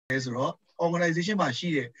So organization မှာရှိ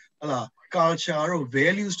တဲ့ဟလာ culture တို့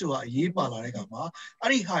values တို့ကအရေးပါလာတဲ့အခါမှာ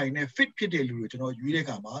အဲ့ဒီဟာတွေနဲ့ fit ဖြစ်တဲ့လူတွေကျွန်တော်ရွေးတဲ့အ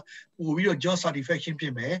ခါမှာပို့ပြီးတော့ job satisfaction ဖြ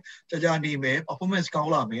စ်မယ်ကြာနေမယ် performance ကော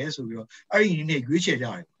င်းလာမယ်ဆိုပြီးတော့အဲ့ဒီနည်းရွေးချယ်ကြတ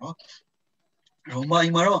ယ်ပေါ့နော်ဟို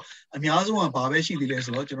မှာတော့အများဆုံးကဘာပဲရှိသေးလဲ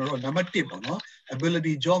ဆိုတော့ကျွန်တော်တို့ number 1ပေါ့နော်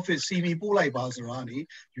ability job fit CV ပို့လိုက်ပါဆိုတော့ကနေ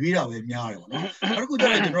ရွေးတာပဲများတယ်ပေါ့နော်နောက်တစ်ခုကျ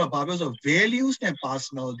တော့ကျွန်တော်တို့ဘာပြောဆို values နဲ့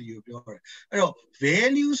personality ကိုပြောတယ်အဲ့တော့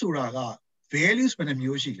values ဆိုတာက values ဘယ်နှ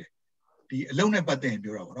မျိုးရှိလဲဒီအလုံးနဲ့ပတ်သက်ရင်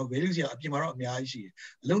ပြောတာပေါ့နော် values ကအပြင်မှာတော့အများကြီးရှိတယ်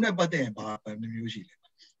အလုံးနဲ့ပတ်သက်ရင်ဘာနှမျိုးရှိလဲ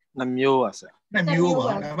နှမျိုးပါဆရာနှမျိုးပါ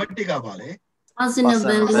နံပါတ်1ကပါလဲ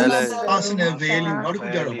personal value နောက်တစ်ခု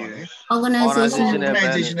ကြတော့ပါလေ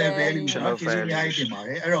organizational value နော်ကျေးဇူးအများကြီးတင်ပါတ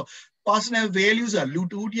ယ်အဲ့တော့ personal values ဆိုတာလူ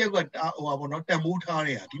တူတယောက်ကဟိုပါပေါ့နော်တန်ဖိုးထား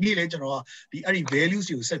တဲ့ဟာဒီနေ့လဲကျွန်တော်ကဒီအဲ့ဒီ values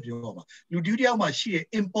တွေကိုဆက်ပြောပါမှာလူတူတယောက်မှာရှိတဲ့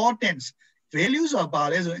importance values ဆိုတာပါ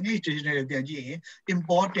လဲဆိုအင်္ဂလိပ် dictionary ပြန်ကြည့်ရင်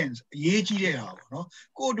importance အရေးကြီးတဲ့ဟာပေါ့နော်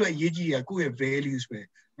ကိုယ့်အတွက်အရေးကြီးတာကိုယ့်ရဲ့ values ပဲ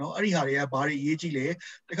နော်အဲ့ဒီဟာတွေကဘာတွေအရေးကြီးလဲ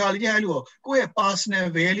တခါလေကျရင်အဲ့လိုကိုယ့်ရဲ့ personal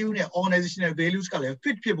value နဲ့ organizational values ကလည်း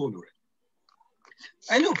fit ဖြစ်ဖို့လိုတယ်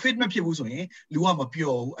အဲ့လို fit မဖြစ်ဘူးဆိုရင်လူကမ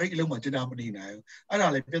ပျော်ဘူးအဲ့ဒီအလုံးမှာကျတာမနေနိုင်ဘူးအဲ့ဒါ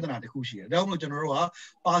လည်းပြဿနာတစ်ခုရှိတယ်ဒါကြောင့်မို့ကျွန်တော်တို့က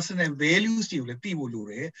personal values တွေကိုလည်းသိဖို့လို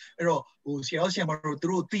တယ်အဲ့တော့ဟိုဆရာဆရာမတို့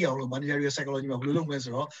တို့သိအောင်လို့ managerial psychology မှာဘယ်လိုလုပ်မလဲ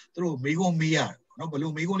ဆိုတော့တို့မေးခွန်းမေးရတယ်နော်ဘယ်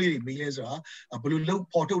လိုမေးခွန်းလေးတွေမေးလဲဆိုတာဘယ်လိုလုပ်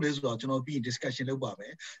ပေါ်ထုတ်လဲဆိုတော့ကျွန်တော်ပြီး discussion လုပ်ပါမ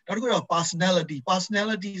ယ်နောက်တစ်ခုတော့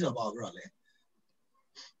personality ဆိုတာဘာပြောလဲ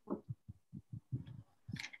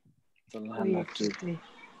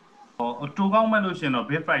တူကောင်းမဲ့လို့ရှင်တော့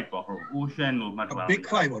big five ပေါ့ဟုတ် ocean လို့မှတ်ထားပါ big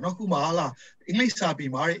five ပေါ့နော်ခုမှဟာအင်္ဂလိပ်စာ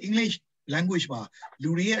ပြီးမှာ English language မှာလူ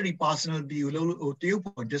တွေရဲ့အဲ့ဒီ personality ကိုလို့ဟိုတရုတ်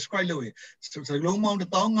ပေါ် describe လုပ်ရင်စလုံးပေါင်း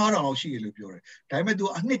15000လောက်ရှိတယ်လို့ပြောတယ်ဒါပေမဲ့ तू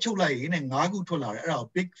အနှစ်ချုပ်လိုက်ရင်နဲ့5ခုထွက်လာတယ်အဲ့ဒါကို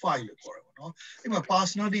big five လို့ခေါ်တယ်ပေါ့နော်အဲ့မှာ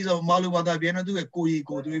personality ဆိုမလိုဘာသာပြန်တော့သူ့ရဲ့ကိုယ်ရည်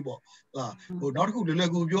ကိုယ်သွေးပေါ့ဟုတ်ဟိုနောက်တစ်ခုလွယ်လွ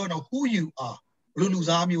ယ်ကူပြောတော့ who you are ဘယ်လိုလူ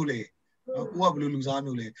စားမျိုးလဲနော်ကိုကဘယ်လိုလူစား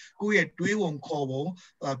မျိုးလဲကိုယ့်ရဲ့တွေးပုံခေါ်ပုံ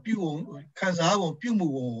ပြုပုံခံစားပုံပြုမှု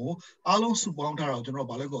ပုံကိုအားလုံးစုပေါင်းထားတော့ကျွန်တော်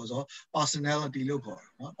ဘာလဲခေါ်ဆို personality လို့ခေါ်တယ်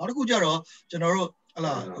နော်နောက်တစ်ခုကျတော့ကျွန်တော်တို့ဟ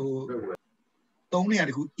လာဟိုသုံးနေရ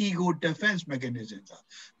တခု ego defense mechanism ဆိုတာ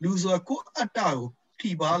လူဆိုတာကိုယ်အတ္တကို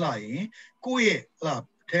ထိပါလာရင်ကိုယ့်ရဲ့ဟလာ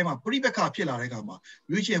အဲမှာပြိပက္ခဖြစ်လာတဲ့အခါမှာ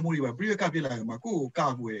ရွေးချယ်မှုတွေပဲပြိပက္ခဖြစ်လာတဲ့အခါမှာကိုယ့်ကိုကာ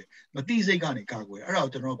ကွယ်မတိစိတ်ကနေကာကွယ်အဲ့ဒါ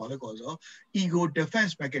ကိုကျွန်တော်ဘာလဲခေါ်ဆို ego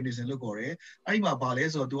defense mechanism လို့ခေါ်တယ်အဲ့ဒီမှာဘာလဲ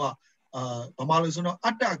ဆိုတော့ तू ကဗမာလိုဆိုတော့အ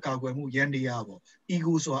တ္တကာကွယ်မှုယန္တရားပေါ့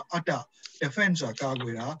ego ဆိုတာအတ္တ defense ဆိုတာကာကွ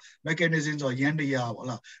ယ်တာ mechanism ဆိုတာယန္တရားပေါ့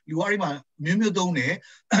လားလူကအဲ့ဒီမှာမျိုးသုံးတယ်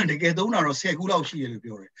တကယ်သုံးတာတော့10ခုလောက်ရှိတယ်လို့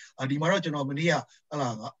ပြောတယ်ဒီမှာတော့ကျွန်တော်မနေ့ကဟလာ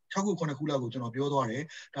6ခု9ခုလောက်ကိုကျွန်တော်ပြောသွားတယ်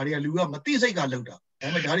ဒါတွေကလူကမသိစိတ်ကလောက်တာဒါပေ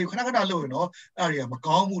မဲ့ဒါတွေခဏခဏလုပ်ရင်တော့အဲ့တွေကမ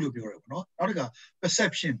ကောင်းဘူးလို့ပြောတယ်ပေါ့နော်နောက်တစ်ခါ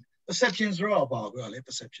perception ဆိုတော့ဘာပြောလဲ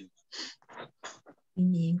perception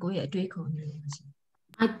မြင်ကိုယ့်ရဲ့အတွေးခေါ်နေတယ်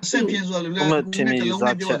perception ဆိုတာလည်းလုံးနဲ့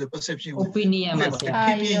ပြောတယ် perception opinion ပါဆရာ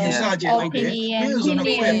opinion ယူဆချက်ဟုတ်တယ်ပြီးဆိုတော့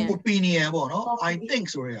opinion ပေါ့နော် I think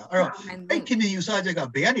ဆိုရအဲ့တော့အဲ့ opinion ယူဆချက်က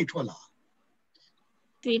ဘယ်ကနေထွက်လာ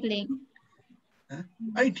feeling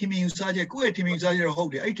အဲ့ opinion ယူဆချက်ကိုယ့်ရဲ့ opinion ယူဆချက်တော့ဟုတ်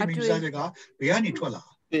တယ်အဲ့ opinion ယူဆချက်ကဘယ်ကနေထွက်လာ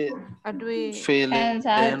အတွေ့ feeling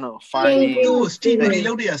finding သူ stimuli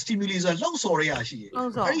လုပ်တဲ့ stimuli ဆိုတာလှုံ့ဆော်ရရရှိတယ်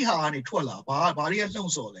အဲ့ဒီဟာကနေထွက်လာဘာတွေက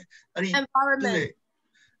လှုံ့ဆော်လဲအဲ့ဒီ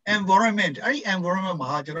environment အဲ့ဒီ environment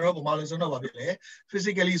မှာကျွန်တော်တို့ဗမာလိုဆိုတော့ဗာဖြစ်လေ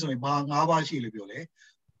physically ဆိုရင်ဘာ၅ပါးရှိလို့ပြောလဲ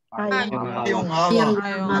ပြုံ၅ပါး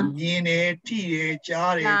မြင်တယ်ထိတယ်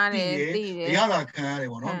ကြားတယ်သိတယ်ရတာခံရတ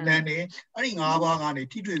ယ်ပေါ့နော်နားတယ်အဲ့ဒီ၅ပါးကနေ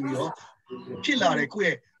ထိတွေ့ပြီးတော့ဖြစ်လာတဲ့ကို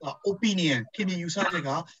ယ့်ရဲ့ opinion ခင်ဗျယူဆချက်က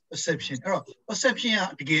perception အဲ့တော့ perception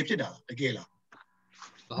ကတကယ်ဖြစ်တာလားတကယ်လား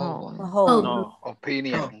ဟုတ်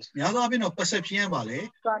opinion များသောအားဖြင့်တော့ perception ကပါလေ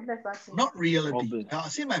not reality ဒါ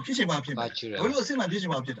အစစ်မှန်ဖြစ်ချင်မှဖြစ်မှာဘယ်လိုအစစ်မှန်ဖြစ်ချ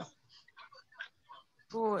င်မှဖြစ်တာ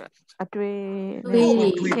ကိုအတွေ့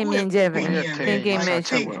ထင်မြင်ချက်ပဲ thinking မဲ့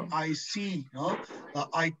ချက် I see နော်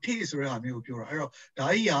I taste ဆိုတဲ့ဟာမျိုးကိုပြောတာအဲ့တော့ဒါ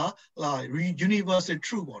ကြီးကuniversal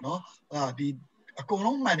truth ပေါ့နော်ဒီအကုန်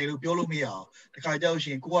လုံးမှန်တယ်လို့ပြောလို့မရအောင်တခါကြောက်ရှ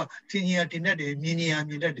င်ကိုကထင်ရင်တင်တတ်တယ်မြင်ရင်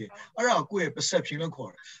မြင်တတ်တယ်အဲ့ဒါကိုယ့်ရဲ့ perception လို့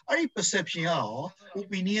ခေါ်တယ်အဲ့ဒီ perception ကရော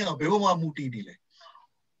opinion ကဘယ်ဘက်မှာမူတည်နေလဲ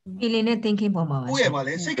feeling နဲ့ thinking ပေါ်မှာပါကိုယ့်ရဲ့ပါ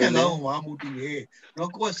လေစိတ်ခံစားပုံမှာမူတည်တယ်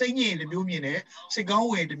နော်ကိုယ်ကစိတ်ညစ်ရင်တစ်မျိုးမြင်တယ်စိတ်ကောင်း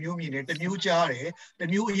ဝင်တစ်မျိုးမြင်တယ်တစ်မျိုးကြားတယ်တစ်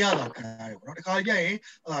မျိုးအရသာခံရတယ်ပေါ့နော်တခါကြရင်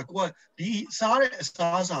ကိုကဒီစားတဲ့အ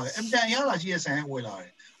စားအစာပဲအမှန်အရသာရှိတဲ့ဆန်ဝင်လာတ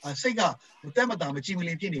ယ်စိတ်ကမတက်မတာမကြည်မလ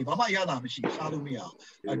င်ဖြစ်နေဘာမှအရသာမရှိစားလို့မရအော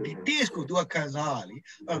င်ဒီ taste ကို तू ကခံစားရလေ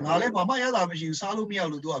ငါလည်းဘာမှအရသာမရှိဘူးစားလို့မရ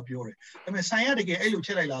လို့ तू ကပြောတယ်ဒါပေမဲ့ဆိုင်ရတကယ်အဲ့လိုချ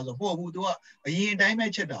က်လိုက်လားဆိုတော့မဟုတ်ဘူး तू ကအရင်အတိုင်းပဲ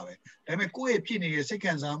ချက်တာပဲဒါပေမဲ့ကိုယ့်ရဲ့ဖြစ်နေတဲ့စိတ်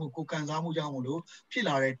ခံစားမှုကိုခံစားမှုကြောင့်မလို့ဖြစ်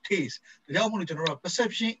လာတဲ့ taste ဒါကြောင့်မလို့ကျွန်တော်တို့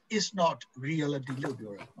perception is not reality လို့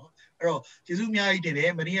ပြောတာနော် တော့ကျေးဇူးအများကြီးတင်တ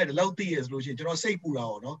ယ်မနေ့ကဒီလောက်သိရဆိုလို့ရှိရင်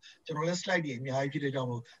ကျွန်တော်စိတ်ပူတာပေါ့နော်ကျွန်တော်လည်း slide တွေအများကြီးဖြစ်တဲ့ကြောင့်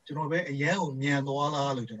မို့ကျွန်တော်ပဲအရန်ကိုမြန်သွား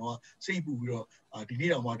လားလို့ကျွန်တော်စိတ်ပူပြီးတော့ဒီ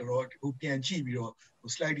နေ့တော့မှတော်တော်ဟိုပြန်ကြည့်ပြီးတော့ဟို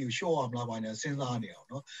slide တွေကို short အောင်လားပါညာစဉ်းစားနေအောင်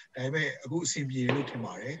နော်ဒါပေမဲ့အခုအဆင်ပြေလို့ထင်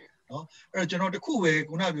ပါတယ်နော်အဲ့တော့ကျွန်တော်တခုပဲ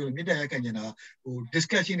ခုနပြောလို့မြစ်တရခံနေတာဟို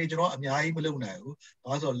discussion တွေကျွန်တော်အများကြီးမလုပ်နိုင်ဘူး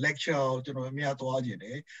ဘာလို့ဆို lecture ကျွန်တော်အများသွားခြင်းတ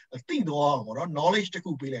ယ်သိသွားအောင်ပေါ့နော် knowledge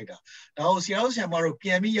တခုပေးလိုက်တာဒါကိုဆရာတို့ဆရာ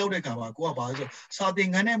မတို့ပြန်ပြီးရောက်တဲ့ခါမှာကိုကဘာလို့ဆိုစာသင်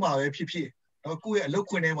ခန်းထဲမှာပဲဖြစ်ဖြစ်နော်ကိုယ့်ရဲ့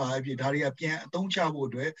အလုပ်ခွင်ထဲမှာပဲဖြစ်ဒါတွေကပြန်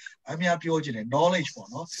အသုံးချဖို့အတွက်အများပြောခြင်းတယ် knowledge ပေါ့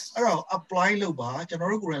နော်အဲ့တော့ apply လုပ်ပါ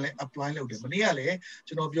ကျွန်တော်တို့ကိုယ်တိုင်လည်း apply လုပ်တယ်မနေ့ကလည်း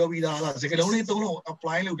ကျွန်တော်ပြောပြီးသားလားစကားလုံးလေးသုံးလုံး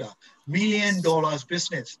apply လုပ်တာ $1 million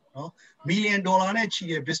business နော်$1 million နဲ့ချီ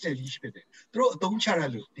တဲ့ business ကြီးဖြစ်တယ်သူတို့အသုံးချ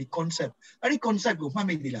ရလို့ဒီ concept အဲ့ဒီ concept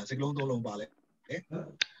ကိုမှတ်မိသေးလားစကားလုံးသုံးလုံးပါလဲ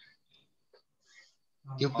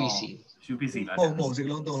UPC လားဟုတ်စ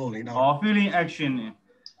ကားလုံးသုံးလုံးလေးနော် feeling action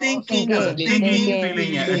thinking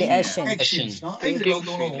feeling action နော်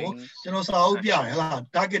အဲ့ဒီလုံးသုံးလုံးကိုကျွန်တော်စာအုပ်ပြတယ်ဟလား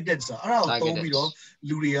targeted စာအဲ့ဒါကိုသုံးပြီးတော့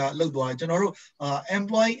လူတွေကလောက်သွားတယ်ကျွန်တော်တို့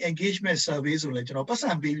employee engagement survey ဆိုလဲကျွန်တော်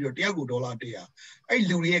ပတ်စံပေးပြီးတော့တယောက်ကို$100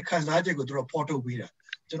အဲ့လူတွေရဲ့ခံစားချက်ကိုသူတို့ဖော်ထုတ်ပေးတာ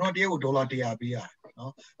ကျွန်တော်တယောက်ကို$100ပေးရ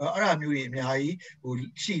တယ်နော်အဲ့ဒါမျိုးတွေအများကြီးဟို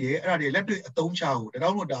ရှိတယ်အဲ့ဒါတွေလက်တွေ့အသုံးချဖို့ဒါ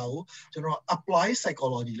တော့မို့ဒါကိုကျွန်တော် apply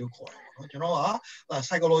psychology လို့ခေါ်တယ်ပေါ့နော်ကျွန်တော်က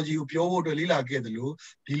psychology ကိုပြောဖို့အတွက်လေ့လာခဲ့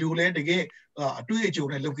တယ်လို့ဒီလိုလဲတကယ်အတွေ့အကြုံ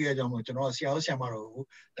နဲ့လုပ်ခဲ့ရကြအောင်ကျွန်တော်ဆရာမတော်ကို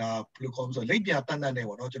ဒါဘယ်လိုခေါ်မလဲဆိုလက်ပြတန်းနဲ့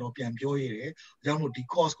ပေါ့နော်ကျွန်တော်ပြန်ပြောရတယ်အကြောင်းမို့ဒီ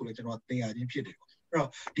course ကိုလည်းကျွန်တော်သင်ရခြင်းဖြစ်တယ်ပေါ့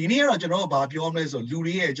အဲ့တော့ဒီနေ့ကတော့ကျွန်တော်ဘာပြောမလဲဆိုလူ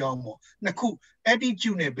တွေရဲ့အကြောင်းပေါ့နှစ်ခု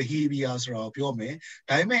attitude နဲ့ behavior ဆိုတာကိုပြော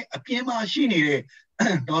မယ်ဒါပေမဲ့အပြင်မှာရှိနေတဲ့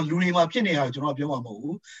တော့လူတွေမှာဖြစ်နေတာကျွန်တော်ပြောမှာ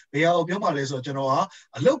မဟုတ်ဘူးဘယ်ဟာကိုပြောမှာလဲဆိုတော့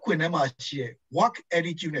ကျွန်တော်ကအလုပ်ခွင်ထဲမှာရှိတဲ့ work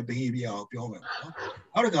attitude နဲ့ behavior ကိုပြောမယ်ပေါ့နော်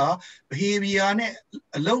နောက်တစ်ခါ behavior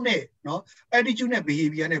နဲ့အလုပ်နဲ့နော် attitude နဲ့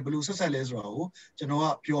behavior နဲ့ဘယ်လိုဆက်ဆက်လဲဆိုတာကိုကျွန်တော်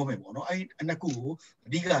ကပြောမယ်ပေါ့နော်အဲ့အနှစ်ခုကိုအ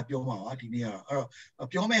ဓိကပြောမှာပါဒီနေ့ကတော့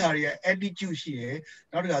အဲ့တော့ပြောမယ့်ဟာတွေက attitude ရှိတယ်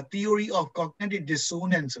နောက်တစ်ခါ theory of cognitive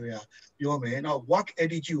dissonance ဆိုတာပြောမယ်နောက် work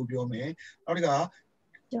attitude ကိုပြောမယ်နောက်တစ်ခါ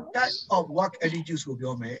type of work attitudes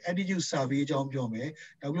ကိုပြောမယ် attitude survey အကြောင်းပြော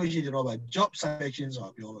မယ်နောက်ပြီးလို့ရှိရင်ကျွန်တော်က job selection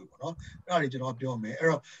ဆိုတာပြောမယ်ပေါ့နော်အဲ့ဒါတွေကျွန်တော်ပြောမယ်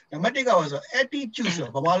အဲ့တော့နံပါတ်1ကပါဆို attitude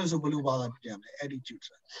ဆိုတာဘာလို့ဆိုဘယ်လိုပါတာပြန်လဲ attitude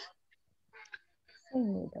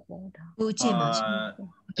ဆိုတာကိုချင်ပါ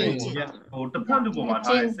ဟိုတစ်ဖက်လူပေါ်မှာ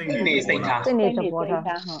ထားတဲ့စိတ်နေထားသ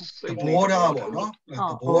ဘောထားပေါ့နော်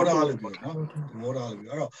သဘောထားလို့ပြောနော်သဘောထားလို့ပြော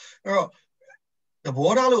အဲ့တော့သ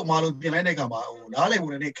ဘောထားလို့အမှားလို့ပြင်လိုက်တဲ့အခါမှာဟိုနားလည်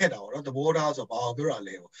ဖို့လည်းခက်တာပေါ့နော်သဘောထားဆိုဘာကိုပြောတာ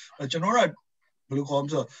လဲပေါ့ကျွန်တော်တို့ဘယ်လိုခေါ်မ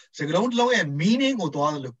လဲစကားလုံးတစ်လုံးရဲ့ meaning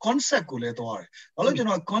ကိုသွားတယ်လို့ concept ကိုလည်းသွားတယ်ဘာလို့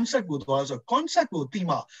ကျွန်တော် concept ကိုသွားဆို concept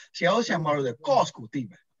ကိုသိမှဆရာတို့ဆရာမတို့ရဲ့ cause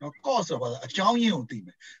ကိုသိမယ်နော် cause ဆိုတာအကြောင်းရင်းကိုသိ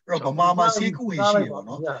မယ်အဲ့တော့ဗမာမှာဆေးကုဝင်ရှိတယ်ပေါ့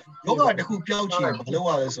နော်ယောဂ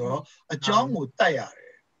တစ်ခုပျောက်ချင်ဘာလို့ရလဲဆိုတော့အကြောင်းကိုတတ်ရ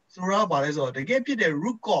တယ်ဆိုတော့ဗာလဲဆိုတော့တကယ်ဖြစ်တဲ့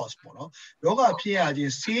root cause ပေါ့နော်ယောဂဖြစ်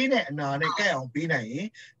ရခြင်းဆေးနဲ့အနာနဲ့ကြိုက်အောင်ပေးနိုင်ရင်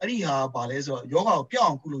အဲ့ဒီဟာဗာလဲဆိုတော့ယောဂ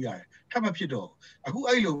ကိုပျောက်အောင်ကုလို့ရတယ်ထပ်မဖြစ်တော့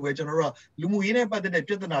အခုအဲ့လိုပဲကျွန်တော်တို့ကလူမှုရေးနဲ့ပတ်သက်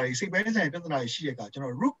တဲ့ပြဿနာတွေစိတ်ပိုင်းဆိုင်ရာပြဿနာတွေရှိတဲ့အခါကျွန်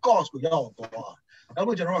တော် root cause ကိုရောက်အောင်သွားနောက်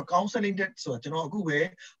လို့ကျွန်တော်က counseling တက်ဆိုတော့ကျွန်တော်အခုပဲ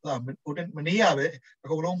မနေ့ကပဲအ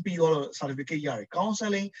ကုန်လုံးပြီးတော့ certificate ရတယ်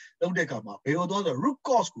counseling လုပ်တဲ့အခါမှာဘယ်လိုသွားဆို root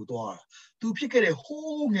cause ကိုသွားတာသူဖြစ်ခဲ့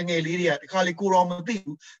တဲ့ဟိုးငငယ်လေးတွေကတခါလေကိုတော်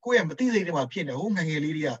မသိဘူးကိုယ့်ရဲ့မသိစိတ်တွေမှာဖြစ်နေဟိုးငငယ်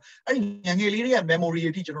လေးတွေကအဲ့ဒီငငယ်လေးတွေက memory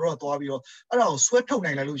တွေအထိကျွန်တော်တို့ကသွားပြီးတော့အဲ့ဒါကို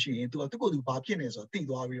ဆွဲထုတ်နိုင်လိုက်လို့ရှိရင်သူကသူ့ကိုယ်သူဘာဖြစ်နေ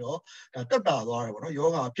ဆိုတော့သိသွားပြီးတော့ဒါတက်တာသွားတယ်ပေါ့နော်ယော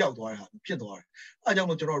ဂပျောက်သွားတဲ့ဟာဖြစ်သွားတယ်အဲ့ကြော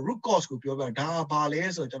င့်မို့ကျွန်တော် root cause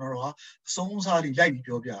ကိုပြောပြဒါဘာလဲဆိုတော့ကျွန်တော်တို့ကအဆုံးစားပြီး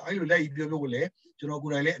လိုက်ပြီးပြောပြအဲ့လိုလိုက်ပြီးပြောလို့လည်းကျွန်တော်ကို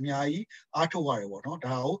ယ်တိုင်လည်းအများကြီးအားထုတ်ရ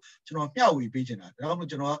တယ်ပေါ့နော်ဒါကိုကျွန်တော်မျှဝေပေးချင်တာဒါကြောင့်မို့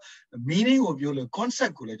ကျွန်တော်က meaning ကိုပြောလို့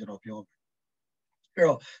concept ကိုလည်းကျွန်တော်ပြောမယ်အဲ့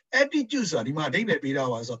တော့ attitude ဆိုတာဒီမှာအဓိပ္ပာယ်ပေးတာ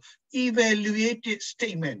ပါဆို evaluated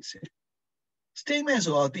statements statement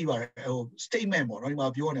ဆိုတာသိပါတယ်ဟို statement ပေါ့နော်ဒီ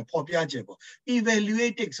မှာပြောနေပေါ်ပြချက်ပေါ့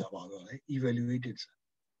evaluated ဆိုတာပါတော့လေ evaluated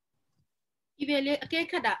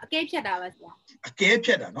အကဲဖြတ်တာပါဆရာ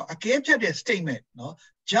အကဲဖြတ်တာเนาะအကဲဖြတ်တဲ့ statement เนาะ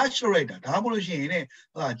judge လိုက်တာဒါမှမဟုတ်လို့ရှိရင်ね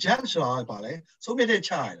ဟာ judge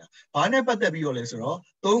ဆိုတာပါလဲဆုံးဖြတ်ချက်ချရတာဘာနဲ့ပတ်သက်ပြီးတော့လဲဆိုတော့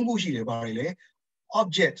၃ခုရှိတယ်ဘာတွေလဲ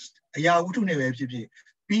objects အရာဝတ္ထုနဲ့ပဲဖြစ်ဖြစ်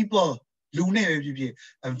people လူနဲ့ပဲဖြစ်ဖြစ်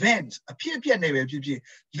events အဖြစ်အပျက်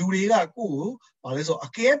နဲ့ပဲဖြစ်ဖြစ်လူတွေကကိုယ်ကိုဘာလဲဆိုတော့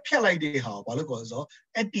အကဲဖြတ်လိုက်တဲ့ဟာကိုဘာလို့ခေါ်လဲဆိုတော့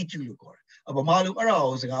attitude လို့ခေါ်တယ်ဗမာလူ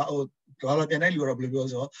အဲ့ဒါကိုစကားဟိုဒါလာပြန်တဲ့လူကတော့ဘယ်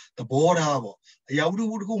လိုပြောဆိုတော့သဘောထားပေါ့အရာ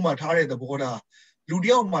ဝတ္ထုတစ်ခုမှထားတဲ့သဘောထားလူတ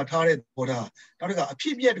ယောက်မှထားတဲ့သဘောထားနောက်တစ်ခါ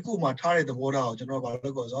အဖြစ်အပျက်တစ်ခုမှထားတဲ့သဘောထားကိုကျွန်တော်ဘာ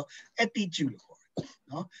လို့ခေါ်ဆိုတော့ attitude လို့ခေါ်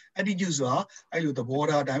တယ်နော် attitude ဆိုတာအဲ့လိုသ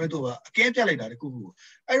ဘောထားဒါပေမဲ့သူကအကဲဖြတ်လိုက်တာ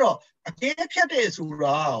တခုခုအဲ့တော့အကဲဖြတ်တဲ့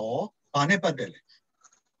ဆိုတာရောဘာနဲ့ပတ်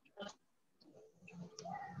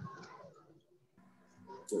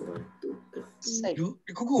သက်လဲစိတ်တ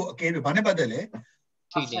ခုခုအကဲဘာနဲ့ပတ်သက်လဲ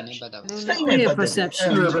feeling နဲ့ပတ်သက်ပါ စိတ်နဲ့ပတ်သက် perception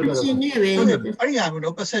အဲ့ဒီဟာမျိုး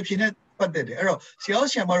တော့ perception နဲ့ပတ်သက်တယ်အဲ့တော့ဆရာ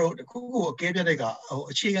ဆရာမတို့တခုခုအကဲပြတ်တဲ့က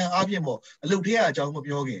အခြေခံအားဖြင့်ပေါ့အလုပ်ထဲအကြောင်းမ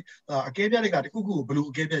ပြောခင်အကဲပြတ်တဲ့ကတခုခုဘယ်လို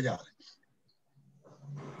အကဲပြတ်ကြလဲ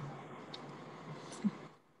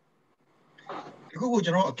တခုခု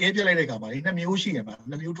ကျွန်တော်အကဲပြတ်လိုက်တဲ့ကမှာ2မျိုးရှိတယ်မှာ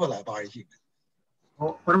2မျိုးထွက်လာပါရရှိတယ်ဟု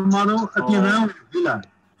တ်ပရမဏုအပြင်မှာဒီလား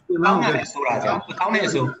ကောင်းတယ်ဆိုတာကြောင့်ကောင်းတဲ့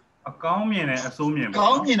အဆိုအကောင်းမြင်တဲ့အဆိုးမြင်ပါ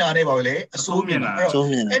ကောင်းမြင်တာနဲ့ပါပဲလေအဆိုးမြင်တာအဲ့တော့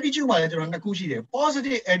attitude မှာလည်းကျွန်တော်2ခုရှိတယ်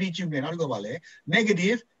positive attitude နဲ့နောက်တစ်ခုပါလေ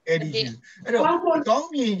negative attitude အဲ့တော့ကောင်း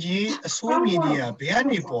မြင်ခြင်းအဆိုးမြင်ခြင်းကဘယ်က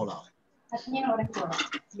နေပေါ်လာလဲ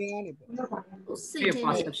စိတ်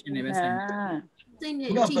perception နဲ့ပဲဆိုင်စိတ်နဲ့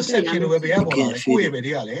perception လို့ပဲဘယ်ကပေါ်လာလဲကိုယ့်ရဲ့ပဲ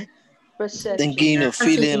တွေကလေ thinking or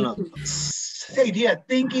feeling စိတ်တွေက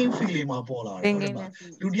thinking feeling မှာပေါ်လာတယ်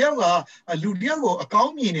လူတယောက်ကိုအကော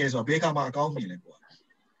င်းမြင်နေဆိုတော့ဘယ်ကမှအကောင်းမြင်လဲကွာ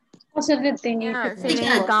positive thinking စိတ်က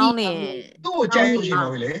ကောင်းနေသူ့ကိုကြိုက်လို့ရှိရင်ပါ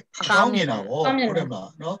ပဲလေအကောင်းမြင်တာပေါ့ဟုတ်တယ်မလား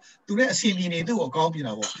နော်သူနဲ့အစီအမြင်နေသူ့ကိုအကောင်းမြင်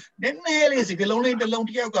တာပေါ့နည်းနည်းလေးစကလုံးလေးတစ်လုံးတ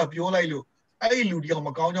စ်ယောက်ကပြောလိုက်လို့အဲ့ဒီလူတယောက်မ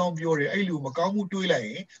ကောင်းကြောင်းပြောတယ်အဲ့ဒီလူမကောင်းမှုတွေးလိုက်ရ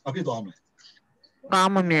င်မဖြစ်သွားမလဲကော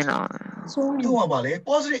င်းမမြင်တော့သူ့မှာပါလေ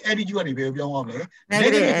positive attitude ကနေဘယ်ကိုပြောင်းသွားမလဲ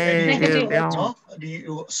negative attitude ပြောင်းနော်ဒီ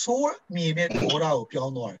ဟို soul မြင်တဲ့ဘောဓာကိုပြော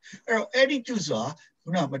င်းသွားတယ်အဲ့တော့ attitude ဆိုတာခု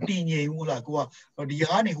နမတည်ငြိမ်ဘူးလားကိုကဒီ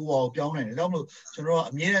ဟာနေဟိုဟာကိုပြောင်းနိုင်တယ်ဒါကြောင့်မလို့ကျွန်တော်က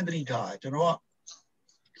အမြဲတမ်းသတိထားတယ်ကျွန်တော်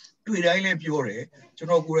ကတွေ့တိုင်းလည်းပြောတယ်ကျွန်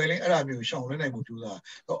တော်ကိုယ်တိုင်လည်းအဲ့ဒါမျိုးရှောင်လွှဲနိုင်မှုကြိုးစား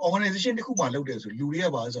organization တစ်ခုမှလုပ်တယ်ဆိုလူတွေက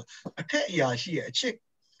ပါဆိုအထက်အရာရှိရဲ့အချစ်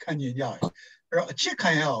ခံကျင်ကြတယ်အဲ့တော့အချစ်ခံ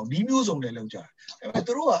ရအောင်ဒီမျိုးစုံနဲ့လုပ်ကြတယ်ဒါပေမဲ့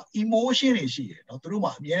သူတို့က emotion တွေရှိတယ်နော်သူတို့မှ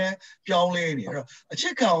အမြဲပြောင်းလဲနေအဲ့တော့အချ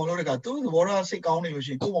စ်ခံအောင်လုပ်တဲ့ကသူတို့သဘောထားစိတ်ကောင်းနေလို့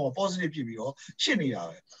ရှိရင်ကိုယ့်ဘောမှာ positive ဖြစ်ပြီးတော့ရှင်းနေတာ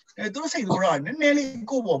ပဲသူတို့စိတ်သဘောထားနည်းနည်းလေး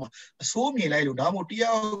ကိုယ့်ဘောမှာအဆိုးမြင်လိုက်လို့ဒါမှမဟုတ်တ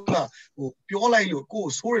ယောက်ကဟိုပြောလိုက်လို့ကို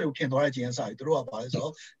ယ်ဆိုးတယ်လို့ထင်သွားတဲ့ခြင်းအစားသူတို့ကဘာလဲဆို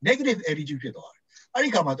တော့ negative attitude ဖြစ်သွားတယ်အဲ့ဒီ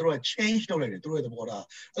ခါမှာသူတို့က change လုပ်လိုက်တယ်သူတို့ရဲ့သဘောထား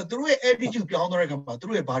သူတို့ရဲ့ attitude ပြောင်းသွားတဲ့ခါမှာသူ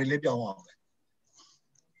တို့ရဲ့ဘာတွေလဲပြောင်းအောင်လဲ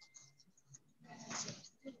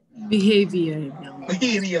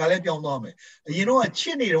behavior လည်းပြောင်းသွားမယ်အရင်တော့ချ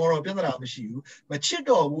စ်နေတော့ပြဿနာမရှိဘူးမချစ်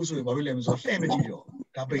တော့ဘူးဆိုရင်ဘာဖြစ်လဲမဆိုလှည့်မကြည့်တော့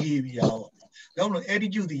ဒါ behavior ပေါ့ကြောင့်လို့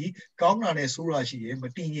attitude ဒီကောင်းတာနဲ့ဆိုးတာရှိရင်မ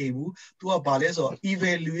တည်ငြိမ်ဘူး तू ကဘာလဲဆိုတော့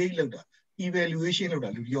evaluate လုပ်တာ evaluation လုပ်တာ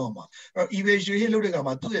လူပြောမှာအဲ့တော့ evaluation လုပ်တဲ့အခါ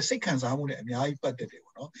မှာသူ့ရဲ့စိတ်ခံစားမှုနဲ့အများကြီးပတ်သက်တယ်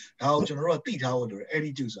ပေါ့နော်ဒါကိုကျွန်တော်တို့ကသိထားဖို့လိုတယ်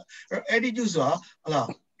attitude ဆိုတာအဲ့ attitude ဆိုတာဟလာ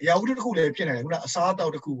အရာဝတ္ထုတစ်ခုလည်းဖြစ်နေတယ်ခုနအစားအသော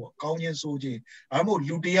က်တစ်ခုပေါ့ကောင်းခြင်းဆိုးခြင်းဒါမှမဟုတ်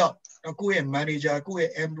လူတယောက်ကိုယ့်ရဲ့ manager ကိုယ့်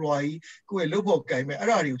ရဲ့ employee ကိုယ့်ရဲ့လုပ်ဖို့ကိုင်မဲ့အဲ့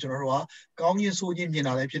ဒါတွေကိုကျွန်တော်တို့ကကောင်းခြင်းဆိုးခြင်းမြင်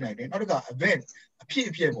တာလည်းဖြစ်နိုင်တယ်နောက်တစ်ခါ event အဖြစ်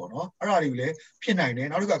အပျက်ပေါ့နော်အဲ့ဒါတွေကိုလည်းဖြစ်နိုင်တယ်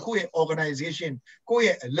နောက်တစ်ခါကိုယ့်ရဲ့ organization ကိုယ့်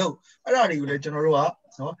ရဲ့အလုပ်အဲ့ဒါတွေကိုလည်းကျွန်တော်တို့က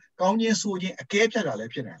နော်ကောင်းခြင်းဆိုးခြင်းအကဲဖြတ်တာလ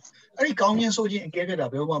ည်းဖြစ်နိုင်တယ်အဲ့ဒီကောင်းခြင်းဆိုးခြင်းအကဲဖြတ်တာ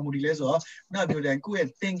ဘယ်မှာမူတည်လဲဆိုတော့နောက်ပြောတဲ့ကိုယ့်ရဲ့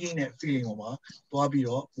thinking နဲ့ feeling ပေါ်မှာသွားပြီး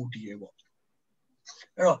တော့မူတည်ရဲပေါ့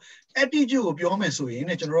အဲ့တော့ attitude ကိုပြောမယ်ဆိုရင်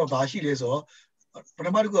ねကျွန်တော်တို့ကဘာရှိလဲဆိုတော့ပထ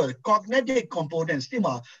မတစ်ခုက cognitive components ဒီ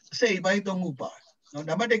မှာအစိတ်အပိုင်း၃ခုပါတယ်နော်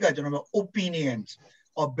နံပါတ်၁ကကျွန်တော်တို့ opinions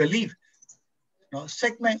or belief နော်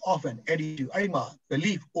segment of an attitude အဲ့ဒီမှာ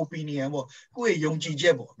belief opinion ပေါ့ကိုယ့်ရဲ့ယုံကြည်ချ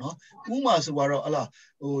က်ပေါ့နော်ဥပမာဆိုတော့ဟလာ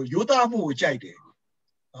ဟိုရိုးသားမှုကိုကြိုက်တယ်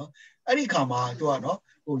နော်အဲ့ဒီခါမှာသူကနော်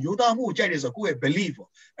ဟိုရိုးသားမှုကိုကြိုက်တယ်ဆိုတော့ကိုယ့်ရဲ့ belief ပေါ့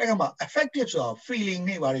အဲ့ခါမှာ affective ဆိုတာ feeling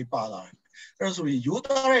တွေဘာတွေပါလာတယ်အဲ့ဒါဆိုရင်ရိုး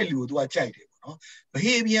သားတဲ့လူကိုသူကကြိုက်တယ်နော်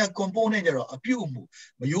behavior component ကြတော့အပြုအမူ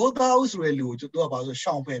မရိုးသားဘူးဆိုတဲ့လူကိုသူကဘာလို့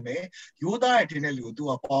ရှောင်ဖယ်မယ်ရိုးသားတဲ့တင်တဲ့လူကိုသူ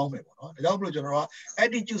ကပေါင်းမယ်ပေါ့နော်ဒါကြောင့်မလို့ကျွန်တော်က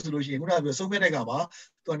attitude ဆိုလို့ရှိရင်ခုနကပြောဆုံးဖြတ်တဲ့ကမှာ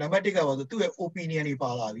သူကနံပါတ်1ကပါဆိုသူ့ရဲ့ opinion တွေပါ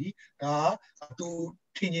လာပြီဒါကသူ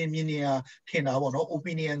ထင်မြင်နေတာထင်တာပေါ့နော်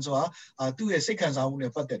opinion ဆိုတာသူ့ရဲ့စိတ်ခံစားမှု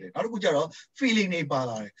နဲ့ပတ်သက်တယ်နောက်တစ်ခုကျတော့ feeling တွေပါ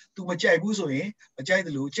လာတယ်သူမကြိုက်ဘူးဆိုရင်မကြိုက်တ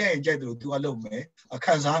ယ်လို့ကြိုက်ရင်ကြိုက်တယ်လို့သူကလုပ်မယ်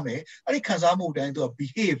ခံစားမယ်အဲ့ဒီခံစားမှုတိုင်းသူက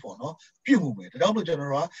behave ပေါ့နော်ပြုမှုမယ်ဒါကြောင့်မို့ကျွန်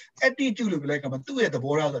တော်တို့က attitude လို့ပြောလိုက်ခါမှာသူ့ရဲ့သ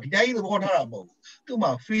ဘောထားဆိုဒီတိုင်းသဘောထားတာမဟုတ်ဘူးသူ့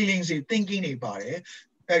မှာ feelings တွေ thinking တွေပါတယ်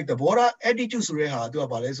အဲ့သဘောထား attitude ဆိုတဲ့ဟာသူက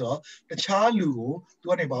ဘာလဲဆိုတော့တခြားလူကိုသူ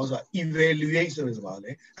ကနေဘာလို့ဆိုတော့ evaluate ဆိုတဲ့ဘာ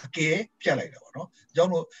လဲအကဲဖြတ်လိုက်တာပေါ့နော်အကြော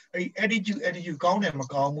င်းလို့အဲ့ဒီ attitude ကောင်းတယ်မ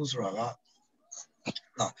ကောင်းဘူးဆိုတာက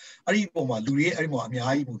အဲ့ဒီပုံမှာလူတွေအဲ့ဒီမှာအ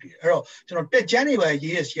များကြီးမှုတည်တယ်အဲ့တော့ကျွန်တော်တက်ချမ်းနေပါ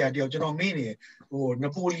ရေးရဆရာတယောက်ကျွန်တော်မေးနေဟိုန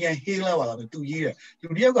ပိုလီယန်ဟေးလာပါလားသူရေးတယ်လူ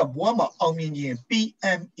တယောက်ကဘွားမှာအောင်မြင်ခြင်း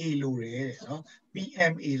PMA လို့တယ်နော်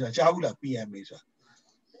PMA ဆိုတာကြားဘူးလား PMA ဆိုတာ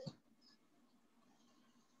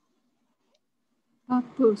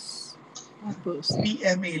purpose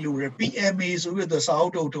PMA လို့ရ PMA ဆိုပြီးတော့စာအု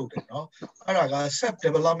ပ်ထုတ်တယ်နော်အဲ့ဒါက self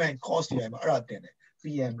development course တွေမှာအဲ့ဒါတင်တယ်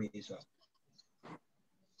PMA ဆိုတာ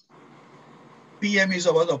PMA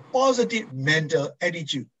ဆိုတော့ positive mental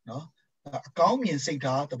attitude နော်အကောင်းမြင်စိတ်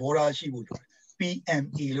ထားသဘောထားရှိဖို့လိုတယ်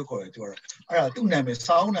PMA လို့ခေါ်တယ်ပြောတာအဲ့ဒါသူ့နာမည်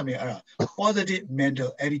စောင်းနာမည်အဲ့ဒါ positive mental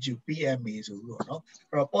attitude PMA ဆိုပြီးတော့เนาะ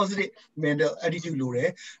အဲ့တော့ positive mental attitude လို့တယ်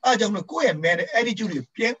အဲ့ဒါကြောင့်မို့ကိုယ့်ရဲ့ mental attitude တွေ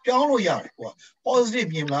ပြောင်းလို့ရတယ်ကွာ positive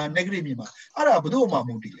မြင်လား negative မြင်လားအဲ့ဒါဘယ်သူ့မှမ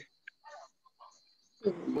ဟုတ်တည်လဲဘယ်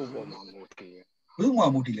သူ့မှမ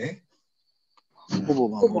ဟုတ်တည်လဲကို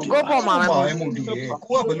ပေါ်မှာမဟုတ်ဘူး ကိုပေါ်မှာပဲ မဟုတ်တည်လေ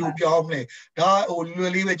ကိုကဘယ်လိုပြောင်းမလဲဒါဟိုလွ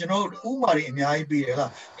ယ်လေးပဲကျွန်တော်ဥမာတွေအများကြီးပေးတယ်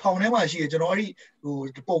လားထောင်ထဲမှာရှိရကျွန်တော်အဲ့ဒီဟို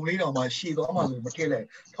ပုံလေးတောင်မှရှည်သွားမှဆိုမထည့်လိုက်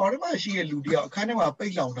ထောင်ထဲမှာရှိရလူတယောက်အခန်းထဲမှာပိ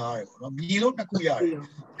တ်လောင်ထားရတယ်ပေါ့နော်မြေလုံးနှစ်ခုရတယ်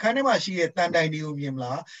အခန်းထဲမှာရှိရတန်တိုင်တွေကိုမြင်မ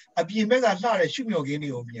လားအပြင်ဘက်ကလှတဲ့ရှုမြော်ခင်းတွေ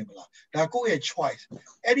ကိုမြင်မလားဒါကိုယ့်ရဲ့ choice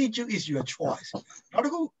attitude is your choice နောက်တ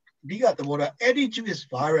စ်ခုဒီကသဘောထား attitude is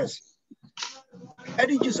virus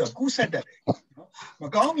attitude ဆိုကူးဆက်တတ်တယ်မ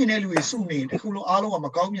ကောင်းမြင်တဲ့လူတွေစုနေတခုလုံးအားလုံးကမ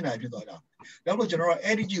ကောင်းမြင်တာဖြစ်သွားတာနောက်လို့ကျွန်တော်တို့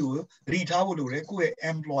attitude ကိုသတိထားဖို့လိုတယ်ကိုယ့်ရဲ့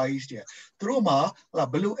employees တွေသူတို့မှာ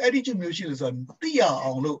ဘယ်လို attitude မျိုးရှိလဲဆိုတော့သိရ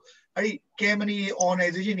အောင်လို့အဲ့ဒီ company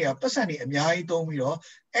organization တွေကပတ်စံတွေအများကြီးသုံးပြီးတော့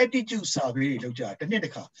attitude survey တွေလုပ်ကြတာတစ်နှစ်တ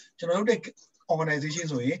စ်ခါကျွန်တော်တို့တဲ့ organization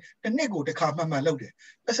ဆိုရင်တစ်နှစ်ကိုတစ်ခါမှန်လုပ်တယ်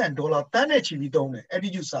ပတ်စံဒေါ်လာတန်းနဲ့ချီပြီးသုံးတယ်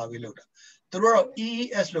attitude survey လုပ်တာသူတို့ကတော့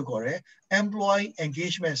EES လို့ခေါ်တယ် employee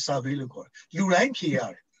engagement survey လို့ခေါ်တယ်လူတိုင်းဖြေရ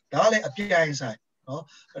တယ်ဒါကလည်းအပြည့်အစုံနော်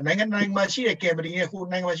နိုင်ငံမှာရှိတဲ့ company ရဲ့ဟို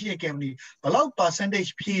နိုင်ငံမှာရှိတဲ့ company ဘယ်လောက် percentage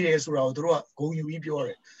ဖြည့်တယ်ဆိုတာကိုသူတို့ကဂုဏ်ယူပြီးပြောတ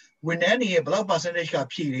ယ်ဝန်ထမ်းတွေရဲ့ဘယ်လောက် percentage က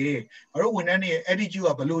ဖြည့်တယ်ငါတို့ဝန်ထမ်းတွေရဲ့ attitude က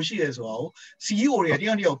ဘယ်လိုရှိတယ်ဆိုတာကို CEO တွေကတ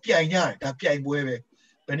ယောက်တယောက်ပြိုင်ကြတယ်ဒါပြိုင်ပွဲပဲ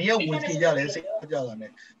ဘယ်နည်းရောက်ဝင်ဖြည့်ကြလဲစိတ်ကြတာ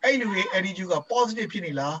နဲ့အဲ့လူတွေ attitude က positive ဖြစ်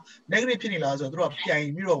နေလား negative ဖြစ်နေလားဆိုတော့သူတို့ကပြိုင်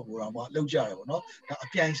ပြီးတော့ဟိုတော့မှလောက်ကြတယ်ပေါ့နော်ဒါအ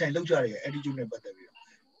ပြိုင်ဆိုင်လောက်ကြတယ် attitude နဲ့ပတ်သက်ပြီး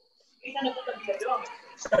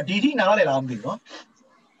တော့ဒီထိနားလဲလားမသိဘူးနော်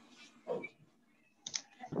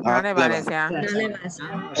နားလဲပါလေဆရာ နားလဲပါဆရာ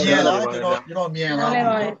မြင်လားကျွန်တော်မြင်လား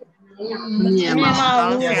မြင်ပါ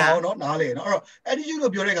နော်နားလေနော်အဲ့တော့ attitude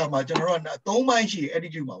လို့ပြောတဲ့အခါမှာကျွန်တော်တို့က၃ပိုင်းရှိတယ်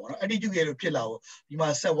attitude မှာပေါ့နော် attitude ရဲ့လို့ဖြစ်လာဖို့ဒီမှာ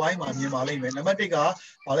set wise မှာမြင်ပါလိမ့်မယ်နံပါတ်1က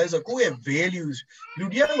ဘာလဲဆိုကိုယ့်ရဲ့ values လူ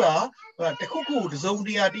တယောက်ကတခုခုတစုံတ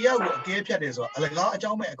ရာတရားကိုအကဲဖြတ်တယ်ဆိုတော့အလကားအ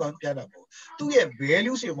ကြောင်းမဲ့အကောင်ပြတာပေါ့သူ့ရဲ့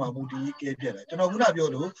values တွေမှာမူတည်အကဲဖြတ်တယ်ကျွန်တော်ခုနပြော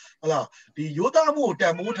လို့ဟလာဒီရိုးသားမှုကိုတ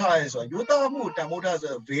န်ဖိုးထားရဲဆိုတော့ရိုးသားမှုကိုတန်ဖိုးထားဆို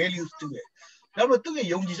တော့ values တူရဲ့နောက်တော့သူ့ရဲ့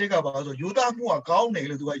ယုံကြည်ချက်ကဘာလဲဆိုရိုးသားမှုကကောင်းတယ်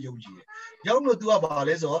လို့သူကယုံကြည်တယ်။ရောက်လို့သူကဘာ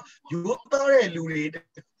လဲဆိုရိုးသားတဲ့လူတွေသူ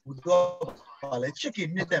ကဘာလဲချစ်ခင်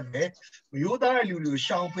မြတ်တယ်မယ်ရိုးသားတဲ့လူတွေကို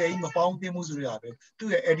ရှောင်ဖယ်ပြီးမပေါင်းသင်းမှုဆိုရတာပဲသူ့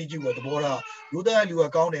ရဲ့ attitude ကသဘောထားရိုးသားတဲ့လူက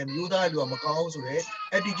ကောင်းတယ်ရိုးသားတဲ့လူကမကောင်းဆိုတဲ့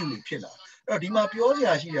attitude တွေဖြစ်လာအဲ့တော့ဒီမှာပြောစ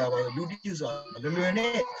ရာရှိတာပါဆိုလူ attitude ဆိုတာလွယ်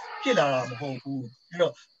နဲ့ဖြစ်လာတာမဟုတ်ဘူးအဲ့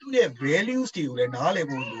တော့သူ့ရဲ့ values တွေကိုလည်းနားလည်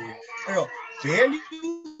ဖို့လိုအဲ့တော့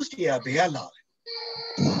values တွေကဘယ်ကလာလဲ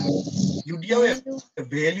လူတယောက်ရဲ့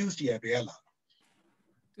values တွေကဘယ်ကလာ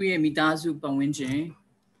သူ့ရဲ့မိသားစုပတ်ဝန်းကျင်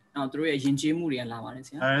နောက်သူတို့ရဲ့ယဉ်ကျေးမှုတွေကလာပါတယ်ဆ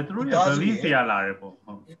ရာသူတို့ရဲ့ belief တွေကလာတယ်ပေါ့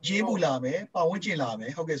ဟုတ်ယဉ်ကျေးမှုလာမယ်ပတ်ဝန်းကျင်လာမ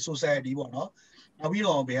ယ်ဟုတ်ကဲ့ society ပေါ့နော်နောက်ပြီး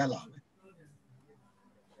တော့ဘယ်ကလာမယ်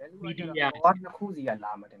မီဒီယာဘာတစ်ခုစီက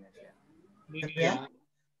လာမှတင်တယ်ဆရာ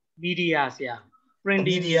မီဒီယာဆရာ print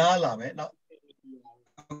media လာမယ်နောက်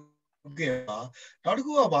ဟုတ်ကဲ့ပါနောက်တစ်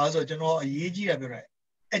ခုကဘာလဲဆိုတော့ကျွန်တော်အရေးကြီးတာပြောတာ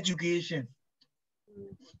education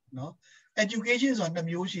နော် education ဆိုတာနှစ်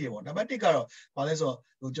မျိုးရှိတယ်ပေါ့နံပါတ်1ကတော့ဘာလဲဆို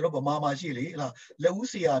တော့ကျွန်တော်ဗမာမှာရှိလေဟလားလက်ဦး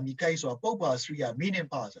ဆရာမိခိုက်ဆိုတာပုပ္ပါစရိယာမိနင်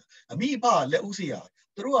ပါဆိုအမိအဖလက်ဦးဆရာ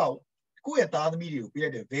သူတို့ကကိုယ့်ရဲ့သားသမီးတွေကိုပေးလို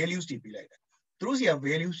က်တဲ့ values တွေပေးလိုက်တယ်သူတို့ဆရာ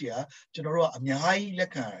values တွေကကျွန်တော်တို့ကအများကြီးလ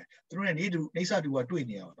က်ခံတယ်သူတို့နဲ့နေစာတူကတွေ့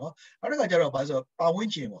နေရအောင်နော်နောက်တစ်ခါကျတော့ဘာလဲဆိုတော့ပတ်ဝ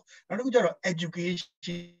န်းကျင်ပေါ့နောက်တစ်ခုကျတော့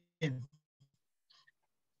education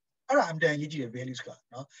အဲ့ဒါအမှန်တန်ရေးကြည့်တဲ့ values က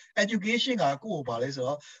နော် education ကကိုယ့်ကိုဘာလဲဆို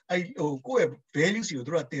တော့အဲ့ဟိုကိုယ့်ရဲ့ values တွေကို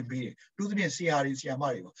သူတို့ကသင်ပေးတယ်သူသဖြင့်ဆရာတွေဆရာမ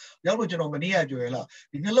တွေပေါ့ရောက်လို့ကျွန်တော်မနေ့ကပြောရလား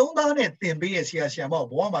ဒီနှလုံးသားနဲ့သင်ပေးရဲ့ဆရာဆရာမ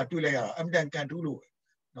ဘဝမှာတွေ့လိုက်ရတာအမှန်တန်ကန်ထူးလို့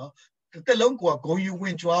နော်တစ်လုံးကဂုံယူဝ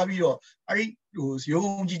င်ကြွားပြီးတော့အဲ့ဒီဟိုရုံ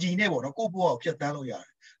ကြီးနဲ့ပေါ့နော်ကိုယ့်ဘဝကိုဖြတ်တန်းလို့ရတယ်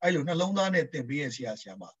အဲ့လိုနှလုံးသားနဲ့သင်ပေးရဲ့ဆရာဆ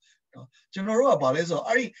ရာမနော်ကျွန်တော်တို့ကဘာလဲဆိုတော့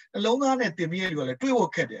အဲ့ဒီနှလုံးသားနဲ့သင်ပေးရဲ့လူကလည်းတွေး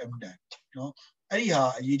ဖို့ခက်တယ်အမှန်တန်နော်အဲ့ဒီဟာ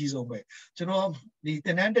အရေးကြီးဆုံးပဲကျွန်တော်ဒီသ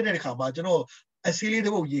င်တန်းတက်တဲ့အခါမှာကျွန်တော်အစီလေးတ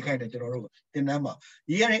စ်ပုဒ်ရေးခိုင်းတယ်ကျွန်တော်တို့သင်တန်းမှာ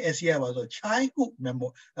ရေးရတဲ့အစီကပါဆို childhood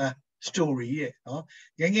memory story ရဲ့နော်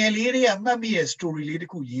ငယ်လေးတွေကမှတ်မိရဲ့ story လေးတ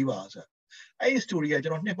စ်ခုရေးပါဆိုအဲ့ဒီ story ကကျွ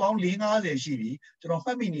န်တော်နှစ်ပေါင်း450ရှိပြီကျွန်တော်မှ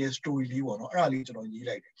တ်မိနေတဲ့ story လေးပေါ့နော်အဲ့ဒါလေးကျွန်တော်ရေး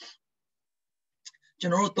လိုက်တယ်ကျွ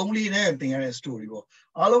န်တော်တို့3-4နဲ့သင်ရတဲ့ story ပေါ့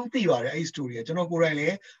အားလုံးသိပါတယ်အဲ့ဒီ story ကကျွန်တော်ကိုယ်တိုင်လ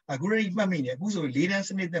ည်းအခုတည်းမှတ်မိနေအခုဆို4တန်း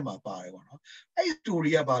စနစ်သက်မှာပါတယ်ပေါ့နော်အဲ့ဒီ story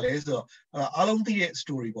ကဘာလဲဆိုတော့အားလုံးသိတဲ့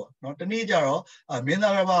story ပေါ့နော်တနေ့ကျတော့မင်း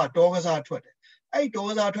သားတစ်ပါးတောကစားထွက်တယ်အဲ့ဒီတောက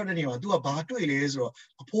စားထွက်တဲ့နေရာမှာ तू ကဘာတွေ့လဲဆိုတော့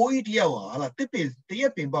အဖိုးကြီးတယောက်ဟာတစ်ပင်တရ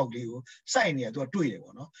က်ပင်ပေါက်လေးကိုစိုက်နေတာ तू ကတွေ့တယ်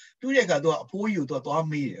ပေါ့နော်တွေ့တဲ့အခါ तू ကအဖိုးကြီးကို तू သွား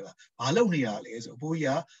မေးတယ်ဗျဘာလုပ်နေတာလဲဆိုအဖိုး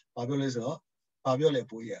ကြီးကဘာပြောလဲဆိုတော့ဘာပြောလဲအ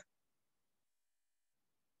ဖိုးကြီး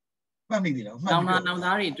က မှတ်မိပြီနော်မှတ်ပြီးတော့နောင်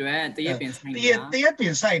သားတွေအတွက်တရက်ပင်ဆိုင်နေတာတရက်ပ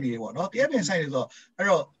င်ဆိုင်နေတယ်ပေါ့နော်တရက်ပင်ဆိုင်နေဆိုတော့အဲ့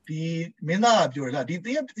တော့ဒီမင်းသားကပြောတယ်လားဒီ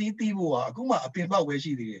တရက်တီးဖို့ကအခုမှအပင်ပေါက်ပဲ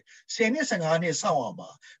ရှိသေးတယ်10နှစ်15နှစ်စောင့်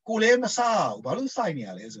အောင်ပါကိုလည်းမစားဘူးဘာလို့စိုက်နေ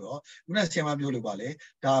ရလဲဆိုတော့ခုနဆရာ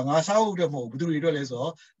မပြောလို့ပါလေဒါငါစားဖို့အတွက်မဟုတ်ဘူးဘယ်သူတွေအတွက်လဲ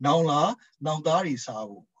ဆိုတော့နောင်သားတွေ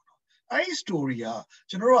စားဖို့ပေါ့နော်အဲ့ဒီ story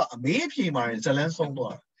ကကျွန်တော်တို့ကအမေးအဖြေမှာဇလ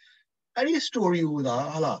န်းဆုံးသွားအဲ့ဒီ story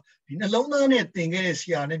ကိုသာဟာလားဒီနှလုံးသားနဲ့သင်ခဲ့တဲ့ဆ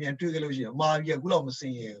ရာနဲ့ပြန်တွေ့ခဲ့လို့ရှိရင်အမာကြီးကအခုလောက်မစင်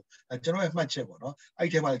ရဘူးကျွန်တော်ရဲ့မှတ်ချက်ပေါ့နော်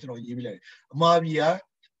အဲ့ဒီထဲမှာလည်းကျွန်တော်ရေးပြလိုက်တယ်အမာကြီးက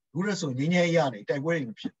အခုရဆိုငင်းငယ်ရနေတိုက်ပွဲတွေ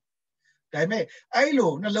မဖြစ်ဒါပေမဲ့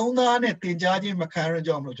အဲ့လိုနှလုံးသားနဲ့သင်ကြားခြင်းမခံရကြ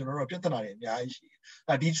အောင်လို့ကျွန်တော်တို့ပြဿနာတွေအများကြီးရှိ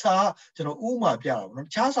တယ်ဒီစာကျွန်တော်ဥမာပြတာပေါ့နော်တ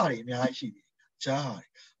ခြားစာတွေအများကြီးရှိတယ်တခြားဟာတွေ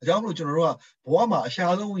အကြောင်းလို့ကျွန်တော်တို့ကဘဝမှာအ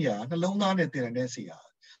ရှာဆုံးအရာနှလုံးသားနဲ့သင်တဲ့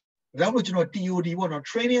ဆရာဒါကြောင့်မို့ကျွန်တော် TOD ပေါ့နော်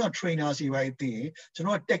training of trainer စီပါသိရင်ကျွန်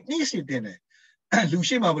တော် technique တွေတင်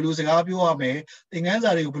တယ်လူရှိမှဘယ်လိုစကားပြောရမလဲသင်ခ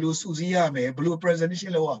န်းစာတွေကိုဘယ်လိုစုစည်းရမလဲဘယ်လို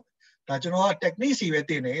presentation လုပ်ရမလဲဒါကျွန်တော်က technique စီပဲ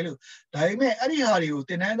တင်တယ်လို့ဒါပေမဲ့အဲ့ဒီဟာတွေကို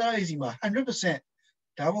သင်တန်းသားတွေစီမှာ 100%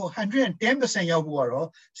 ဒါမှမဟုတ် 110% ရောက်ဖို့ကတော့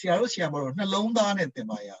ဆရာတို့ဆရာမတို့နှလုံးသားနဲ့သင်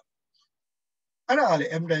ပါရအဲ့ဒါ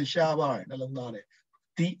လည်း evidence ရှားပါတယ်နှလုံးသားနဲ့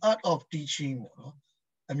the art of teaching ပေါ့နော်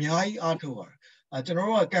အများကြီးအားထုတ်ပါတယ်ကျွန်တော်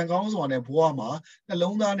တို့ကကံကောင်းစွာနဲ့ဘဝမှာနှ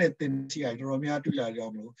လုံးသားနဲ့သင်စီရတော်တော်များတွေ့လာကြ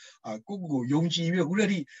အောင်လို့ကိုယုံကြည်ပြီးအခု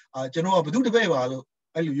တည်းကျွန်တော်ကဘု து တပ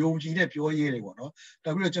ည့်ပါလို့အဲ့လိုယုံကြည်နဲ့ပြောရဲတယ်ပေါ့နော်ဒါ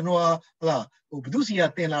ပြီးတော့ကျွန်တော်ကဟလာဘု து စီ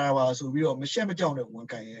ကသင်လာတာပါဆိုပြီးတော့မရှက်မကြောက်နဲ့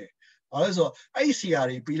ဝန်ခံရဲဘာလဲဆိုတော့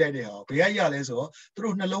အဲ့ဒီစီယာတွေပြီးလိုက်တဲ့ဟာဘယ်ရရလဲဆိုတော့သူ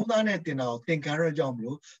တို့နှလုံးသားနဲ့သင်တာကိုသင်ခံရကြအောင်မ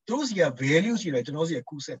လို့သူတို့စီက value ရှိတယ်ကျွန်တော်စီက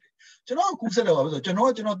ကူးဆက်တယ်ကျွန်တော်ကူးဆက်တော့ပါဆိုတော့ကျွ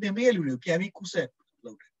န်တော်သင်ပေးတဲ့လူတွေကိုပြန်ပြီးကူး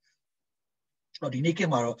ဆက်လုပ်တယ်ဒီနေ့က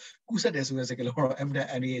မှတော့ကူးဆက်တယ်ဆိုတဲ့စကားလုံးတော့ MDN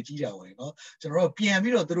အနေနဲ့ကြီးတာဝင်เนาะကျွန်တော်တို့ပြန်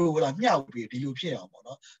ပြီးတော့သူတို့ဟိုလာမျှဝေပြီးဒီလိုဖြစ်အောင်ပေါ့เน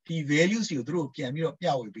าะဒီ values တွေကိုသူတို့ပြန်ပြီးတော့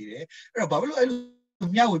မျှဝေပြီးတယ်အဲ့တော့ဘာဖြစ်လို့အဲ့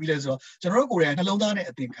လိုမျှဝေပြီးလဲဆိုတော့ကျွန်တော်တို့ကိုယ်တိုင်နှလုံးသားနဲ့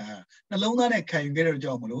အသင်ခံနှလုံးသားနဲ့ခံယူခဲ့တဲ့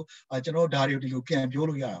ကြောင့်မလို့ကျွန်တော်ဒါတွေကိုဒီလိုပြန်ပြော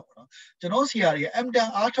လို့ရတာပေါ့เนาะကျွန်တော်ဆရာတွေက MDN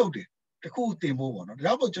အားထုတ်တယ်တခုသင်ဖို့ပေါ့เนาะဒါ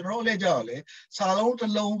ကြောင့်မို့ကျွန်တော်တို့လည်းကြောက်လဲစာလုံး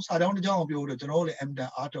တစ်လုံးစာတောင်းတစ်ကြောင်းပြောလို့ကျွန်တော်တို့လည်း MDN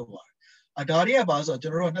အားထုတ်ပါတယ်ဒါတွေကပါဆိုတော့ကျွ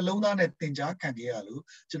န်တော်တို့နှလုံးသားနဲ့သင်ကြားခံခဲ့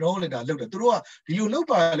ရလို့ကျွန်တော်တို့လည်းဒါလုပ်တယ်သူတို့ကဒီ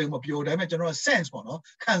လိုလုပ်ပါလေမပြောဒါပေမဲ့ကျွန်တော်က sense ပေါ့နော်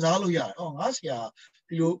ခံစားလို့ရတယ်ငါဆရာ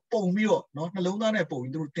ဒီလိုပုံပြီးတော့နော်နှလုံးသားနဲ့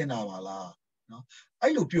ပုံပြီးသူတို့သင်တာပါ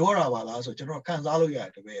လားနော်အဲ့လိုပြောတာပါလားဆိုကျွန်တော်ခံစားလို့ရ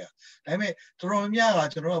တယ်တပည့်ရဒါပေမဲ့တော်တော်များများ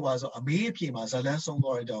ကကျွန်တော်ကပါဆိုအမေးအဖြေမှာဇလန်းဆုံး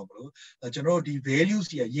သွားတဲ့အကြောင်းမလို့ကျွန်တော်တို့ဒီ values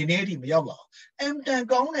ကြီးရင်းနေတိမရောက်လာအောင်အမ်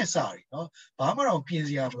တန်ကောင်းတဲ့စာတွေနော်ဘာမှတော့ပြင်စ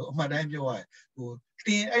ရာမလိုအမှန်တိုင်းပြောရရင်ဟို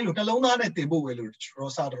တင်အဲ့လိုနှလုံးသားနဲ့တင်ဖို့ပဲလို့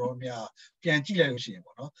ကျွန်တော်စာတော်များပြန်ကြည့်လိုက်လို့ရှိ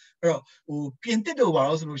ရင်ပေါ့နော်အဲ့တော့ဟိုပြင်တစ်တော့ပါ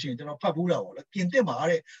တော့ဆိုလို့ရှိရင်ကျွန်တော်ဖတ်ဘူးတာပေါ့လေပြင်တစ်မှာ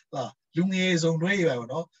တဲ့ဟာလူငယ်စုံတွဲ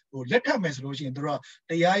ရပါပေါ့နော်ဟိုလက်ထပ်မယ်ဆိုလို့ရှိရင်တို့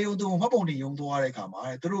ကတရားရုံးသူမှတ်ပုံတင်ရုံးသွားတဲ့အခါမှာ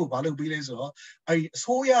သူတို့ဘာလုပ်ပေးလဲဆိုတော့အဲ့ဒီအ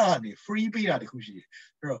စိုးရကနေ free ပေးတာတခုရှိတယ်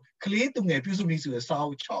အဲ့တော့ကလေးသူငယ်ပြုစုနည်းဆို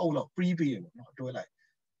တဲ့စာအုပ်6အုပ်လောက် free ပေးတယ်ပေါ့နော်တွဲလိုက်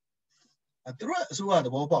သူတို့အစိုးရ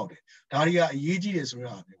သဘောပေါက်တယ်ဒါတွေကအရေးကြီးတယ်ဆို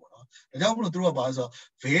တဲ့ဟာမျိုးပေါ့နော်ဒါကြောင့်မလို့သူတို့ကဘာလဲဆိုတော့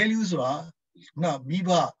value ဆိုတာခုနမိ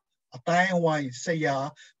ဘအတိုင်းအဝိုင်းဆရာ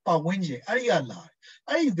ပတ်ဝန်းကျင်အဲ့ဒီ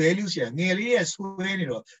ကလာအဲ့ဒီ value ဆရာငယ်လေးရဲ့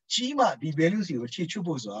ဆွဲနေတော့ကြီးမှဒီ value စီကိုခြေ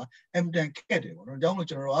ချွတ်ဖို့ဆိုတာ MDN ခက်တယ်ပေါ့နော်ဒါကြော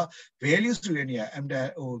င့်မို့ကျွန်တော်တို့က value ဆိုတဲ့နေရာ MDN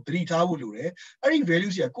ဟိုသတိထားဖို့လိုတယ်အဲ့ဒီ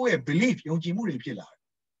value ဆရာကိုယ့်ရဲ့ belief ယုံကြည်မှုတွေဖြစ်လာတယ်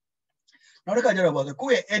နောက်တစ်ခါကျတော့ဘာလို့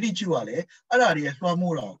ကိုယ့်ရဲ့ attitude ကလည်းအဲ့ဒါတွေလွှ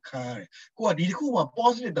မ်းမိုးတာကိုခံရတယ်ကိုကဒီတစ်ခုမှ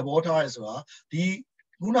positive သဘောထားရဲဆိုတာဒီ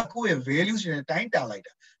ခုနကိုယ့်ရဲ့ value တွေနဲ့တိုင်းတာ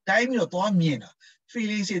လိုက်တာတိုင်းပြီးတော့သွားမြင်တာ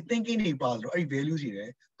feelings တွေ thinking တွေပါဆိုတော့အဲ့ဒီ values တွေလ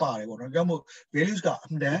ည်းပါတယ်ပေါ့နော်ဒါကြောင့်မို့ values ကအ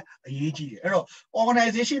မှန်အရေးကြီးတယ်အဲ့တော့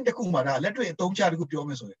organization တစ်ခုမှာဒါလက်တွေ့အသုံးချတစ်ခုပြောမ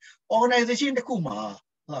ယ်ဆိုရင် organization တစ်ခုမှာ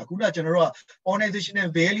ဟာခုနကျွန်တော်တို့က organizational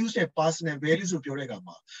values နဲ့ personal values ဆိုပြောတဲ့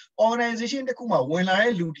အခါမှာ organization တစ်ခုမှာ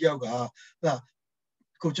ဝင်လာတဲ့လူတစ်ယောက်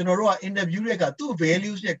ကဟာကိုကျွန်တော်တို့က interview တဲ့အခါသူ့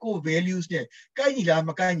values နဲ့ကိုယ့် values နဲ့ကိုက်ညီလားမ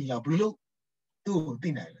ကိုက်ညီလားဘယ်လိုလုပ်သူ့ကိုသိ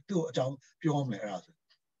နိုင်လဲသူ့အကြောင်းပြောမယ်အဲ့ဒါ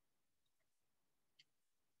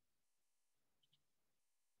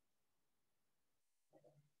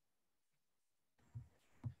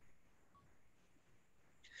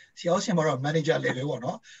ရာဆရာမတော့ manager level ပေါ့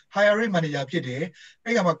နော် hiring manager ဖြစ်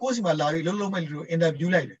တယ်အဲ့ကမှာကိုယ့်စီမှာလာပြီးလုံးမဲ့လူကို interview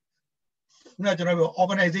လိုက်တယ်ခုနကကျွန်တော်ပြော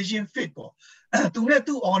organization fit ပေါ့သူ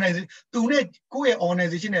နဲ့သူ့ organization သူနဲ့ကိုယ့်ရဲ့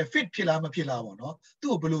organization နဲ့ fit ဖြစ်လားမဖြစ်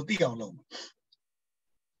လားပေါ့နော်သူ့ကိုဘယ်လိုသိအောင်လုပ်မလဲ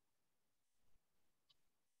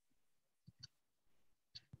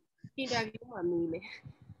interview မှာမေးမယ်ခင်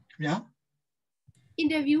ဗျာ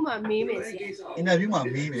interview မှာမေးမယ်ဆရာ interview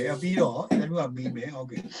မှာမေးမယ်ပြီးတော့ interview မှာမေး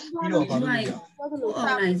မယ်ဟုတ်ကဲ့ပြီးတော့ဘာလို့လဲ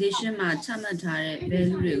organization မှာချမှတ်ထားတဲ့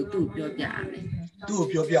value တွေကိုသူ့ပြောပြရမယ်သူ့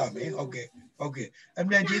ကိုပြောပြရမယ်ဟုတ်ကဲ့ဟုတ်ကဲ့အ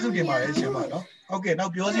မှန်ကျေးဇူးတင်ပါတယ်ဆရာမနော်ဟုတ်ကဲ့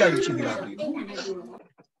နောက်ပြောစရာရှိသေးလား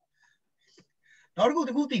နောက်တ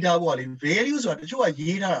စ်ခုတည်ထားဖို့ကလေ value ဆိုတာတချို့က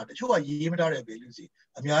ရေးထားတာတချို့ကရေးမထားတဲ့ value စီ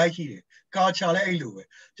အများကြီးရှိတယ် culture လည်းအဲ့လိုပဲ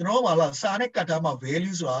ကျွန်တော်တို့မှာလားစာနဲ့ကတ်ထားမှ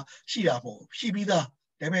value ဆိုတာရှိတာမဟုတ်ရှိပြီးသားဒါ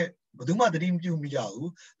ပေမဲ့ဘယ်သူမှသတိမပြုမိကြဘူး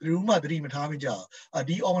ဘယ်သူမှသတိမထားမိကြဘူး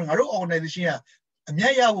ဒီ ငါတို့ organization ကအမြ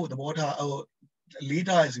တ်ရဖို့သဘောထားလေး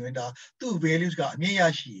ထားရဆိုရင်ဒါသူ့ values ကအမြင့်ရ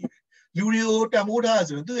ရှိလူတွေကိုတန်ဖိုးထား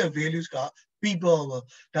ဆိုရင်သူ့ရဲ့ values က people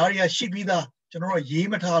ဒါတွေကရှိပြီးသားကျွန်တော်တို့ရေး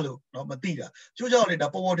မထားလို့เนาะမသိတာချို့ကြောင့်လေဒါ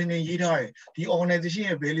ပေါ်ပေါ်တင်တင်ရေးထားတယ်ဒီ organization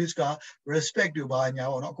ရဲ့ values က respect တွေပါညာ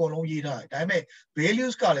ပေါ့เนาะအကုန်လုံးရေးထားတယ်ဒါပေမဲ့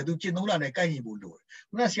values ကလည်းသူကျင့်သုံးတာနဲ့ကိုက်ညီဖို့လိုတယ်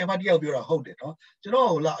ခုနဆီယမတယောက်ပြောတာဟုတ်တယ်เนาะကျွန်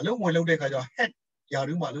တော်လာအလုံးဝင်လုပ်တဲ့ခါကျတော့ head ယာ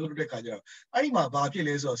တူးမှာလုပ်တဲ့ခါကျတော့အဲ့ဒီမှာဘာဖြစ်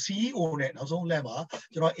လဲဆိုတော့ CEO နဲ့နောက်ဆုံးလက်မှာ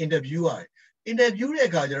ကျွန်တော် interview ရတယ် interview တဲ့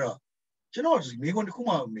အခါကျတော့ကျွန်တော်ဒီမိကုန်းတစ်ခု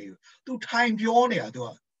မှမမေးဘူးသူထိုင်ပြောနေတာသူက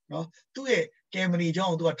နော်သူ့ရဲ့ကင်မနီကြော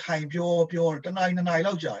င့်သူကထိုင်ပြောတနားရီ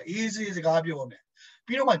လောက်ကြာအေးစေးစကားပြောနေ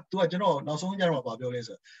ပြီးတော့မှသူကကျွန်တော်နောက်ဆုံးကျတော့ဘာပြောလဲ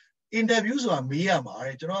ဆို interview ဆိုတာမေးရမှာ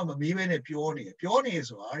တဲ့ကျွန်တော်ကမမေးဘဲနဲ့ပြောနေ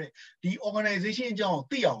ဆိုတာတဲ့ဒီ organization အကြောင်း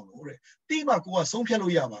သိအောင်လို့တဲ့သိမှကိုကဆုံးဖြတ်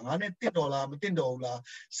လို့ရမှာငါနဲ့တစ်တော်လားမတစ်တော်ဘူးလား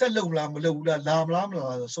ဆက်လုပ်လားမလုပ်ဘူးလားလာမလား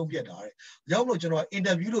ဆုံးဖြတ်တာတဲ့ရောက်လို့ကျွန်တော်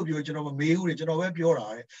interview လို့ပြောကျွန်တော်မမေးဘူးတဲ့ကျွန်တော်ပဲပြောတာ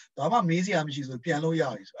တဲ့ဒါမှမေးစရာမရှိဆိုပြန်လို့ရ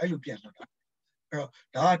ပြီဆိုအဲ့လိုပြန်လို့တာအဲ့တော့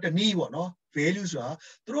ဒါကတနည်းပေါ့နော် value ဆိုတာ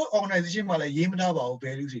သူတို့ organization မှာလည်းရေးမထားပါဘူး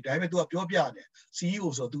value တွေဒါပေမဲ့ तू ကပြောပြတယ် CEO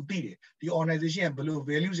ဆိုတော့ तू သိတယ်ဒီ organization ကဘယ်လို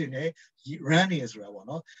value တွေနဲ့ run နေဆိုတာပေါ့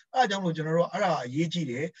နော်အဲ့ဒါကြောင့်လို့ကျွန်တော်တို့အဲ့ဒါအရေးကြီး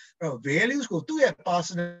တယ်အဲ့တော့ values ကိုသူ့ရဲ့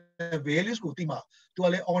personal values ကိုသိမှ तू က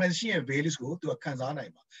လည်း organization ရဲ့ values ကို तू ကခံစားနို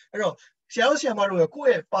င်မှာအဲ့တော့ဆရာမတို့ကကို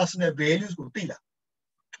ယ့်ရဲ့ personal values ကိုသိလား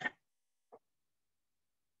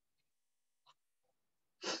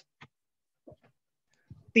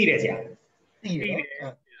သိတယ်ဆရာသိတယ်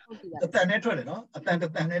အတန်နဲ့ထွက်တယ်နော်အတန်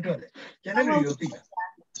နဲ့ထွက်တယ်ကျန်တဲ့လူတွေသိလား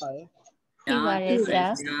သိပါတယ်ဆရာ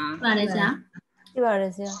ပါတယ်ဆရာသိပါတ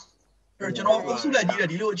ယ်ဆရာကျွန်တော်အုပ်စုလိုက်ကြီးတဲ့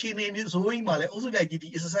ဒီလိုအခြေအနေမျိုးဇိုးကြီးမှာလည်းအုပ်စုလိုက်ကြီးဒီ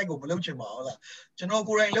exercise ကိုမလုပ်ချင်ပါဘူးလားကျွန်တော်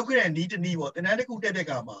ကိုယ်တိုင်လုပ်ခဲ့တဲ့နီးတနည်းပေါ့တနန်းတစ်ခုတက်တဲ့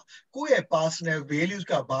ကမှာကိုယ့်ရဲ့ personal values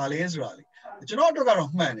ကဘာလဲဆိုတာလေကျွန်တော်အတွက်က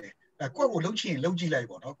တော့မှန်တယ်ဒါကိုယ့်ကိုလုပ်ချင်လုပ်ကြည့်လိုက်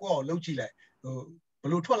ပေါ့နော်ကိုယ့်ကိုလုပ်ကြည့်လိုက်ဘ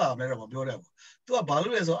ယ်လိုထွက်လာမလဲတော့မပြောတတ်ဘူးသူကဘာ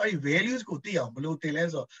လို့လဲဆိုတော့အဲ့ဒီ values ကိုသိအောင်ဘယ်လိုသင်လဲ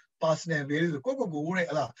ဆိုတော့ personal values ကိုတဲ့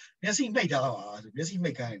ဟလာမျက်စိမှိတ်ထားပါဆိုမျက်စိ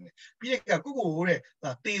မှိတ်ခိုင်းတယ်ပြီးတဲ့ကကိုတဲ့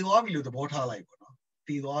တေသွားပြီလို့သဘောထားလိုက်ပေါ့နော်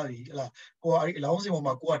တေသွားပြီဟလာကိုအဲ့ဒီအလောင်းစင်ပေါ်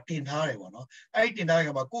မှာကိုကတင်ထားတယ်ပေါ့နော်အဲ့ဒီတင်ထားတဲ့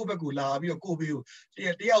ကမှာကိုယ့်ဘက်ကိုလာပြီးတော့ကိုဘေးကို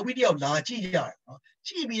တယောက်ပြီးတယောက်လာကြည့်ရတယ်နော်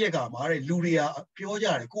ကြည့်ပြီးတဲ့ကမှာတဲ့လူတွေကပြောကြ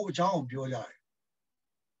တယ်ကိုအချောင်းအောင်ပြောကြတယ်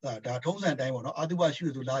ဒါထုံးစံတိုင်းပေါ့နော်အာတုဘရှု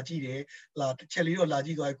သူလာကြည့်တယ်လာတစ်ချက်လေးတော့လာကြ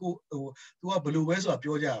ည့်သွားကိုသူကဘယ်လိုပဲဆိုတာ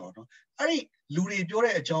ပြောကြရအောင်နော်အဲ့ဒီလူတွေပြော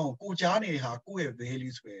တဲ့အကြောင်းကိုကြားနေတဲ့ဟာကိုယ့်ရဲ့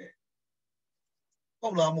values ပဲဟု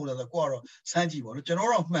တ်လားမဟုတ်လားဆိုကိုကတော့စမ်းကြည့်ပေါ့နော်ကျွန်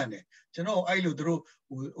တော်တော့မှန်တယ်ကျွန်တော်အဲ့လိုသူတို့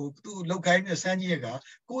သူလောက်ခိုင်းပြီးစမ်းကြည့်ရက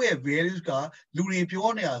ကိုယ့်ရဲ့ values ကလူတွေပြော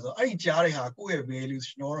နေတာဆိုအဲ့ဒီကြားတဲ့ဟာကိုယ့်ရဲ့ values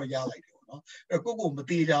ကျွန်တော်တော့ရလိုက်တယ်ပေါ့နော်အဲ့ကိုမ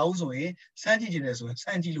သေးကြဘူးဆိုရင်စမ်းကြည့်ခြင်းနဲ့ဆိုရင်စ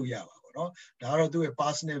မ်းကြည့်လို့ရပါပေါ့နော်ဒါကတော့သူ့ရဲ့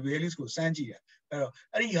personal values ကိုစမ်းကြည့်တယ်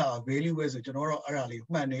အဲ့ဒီဟာ value ပဲဆိုကျွန်တော်တော့အဲ့ဒါလေး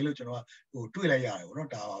မှန်တယ်လို့ကျွန်တော်ကတွေ့လိုက်ရတယ်ပေါ့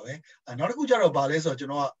နော်ဒါပါပဲနောက်တစ်ခုကျတော့ဗာလဲဆိုတော့ကျွ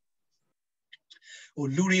န်တော်က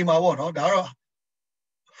လူတွေမှာပေါ့နော်ဒါကတော့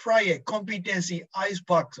fry ရဲ့ competency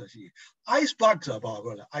iceberg ဆိုရှိ iceberg ဆိုတာဘာ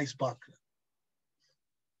ပြောလဲ iceberg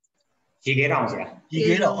ရေခဲတောင်ဆရာရေ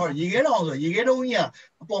ခဲတောင်ဆိုရေခဲတုံးကြီးက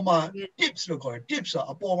အပေါ်မှာ tips လို့ခေါ်တယ် tips ဆိုတာ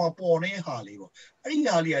အပေါ်မှာပေါ်နေတဲ့ဟာလေးပေါ့အဲ့ဒီ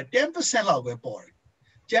ဟာလေးက 10% လောက်ပဲပေါ်တယ်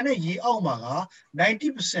ကျန်တဲ့ရေအောက်မှာက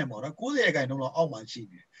 90% ပေါ့နော်90%လောက်အောက်မှာရှိ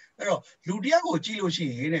တယ်အဲ့တော့လူတယောက်ကိုကြည့်လို့ရှိ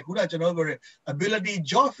ရင်တဲ့ခုနကကျွန်တော်ပြောတဲ့ ability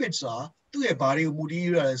job fit ဆိုတာသူ့ရဲ့ဘာတွေကိုမူတည်ရ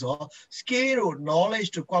လဲဆိုတော့ skill တို့ knowledge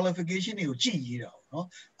တို့ qualification တွေကိုကြည့်ရတာပေါ့နော်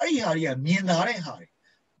အဲ့ဒီဟာတွေကမြင်သာတဲ့ဟာတွေ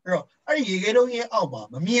အဲ့တော့အဲ့ဒီရေခဲတုံးရဲ့အောက်မှာ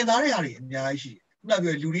မမြင်သာတဲ့ဟာတွေအများကြီးရှိတယ်ခုန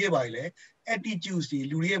ပြောလူတွေရဲ့ဘာတွေလဲ attitudes တွေ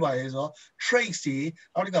လူတွေရဲ့ဘာလဲဆိုတော့ traits တွေ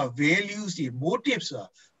နောက်တစ်ခါ values တွေ motives ဆိုတာ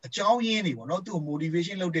အကြောင်းရင်းတွေပေါ့နော်သူ့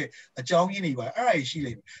motivation လုပ်တဲ့အကြောင်းရင်းတွေပါအဲ့ဒါတွေရှိ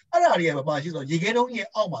လိမ့်မယ်အဲ့ဒါတွေကဘာမှရှိဆိုရေခဲတုံးရဲ့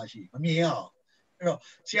အောက်မှာရှိမမြင်ရအောင်အဲ့တော့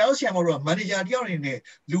ဆရာမတို့က manager တယောက်အနေနဲ့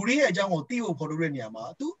လူတွေရဲ့အကြောင်းကိုသိဖို့ဖော်ထုတ်တဲ့နေရာမှာ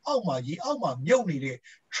သူ့အောက်မှာရေအောက်မှာမြုပ်နေတဲ့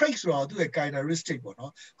trait ဆိုတာသူ့ရဲ့ characteristic ပေါ့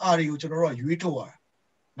နော်အားတွေကိုကျွန်တော်တို့ကရွေးထုတ်ရတာ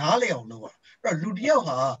နားလည်အောင်လုပ်ရတာအဲ့တော့လူတယောက်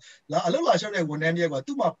ဟာအလုပ်လာလျှောက်တဲ့ဝန်ထမ်းတယောက်က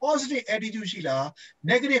သူ့မှာ positive attitude ရှိလား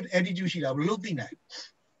negative attitude ရှိလားဘယ်လိုသိနိုင်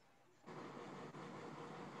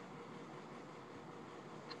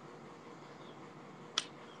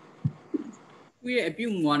သူ့ရဲ့အပြု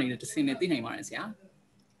အမူကနေတစင်နဲ့သိနိုင်ပါတယ်ဆရာ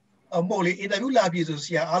မို့လေ interview လာပြီဆိုဆ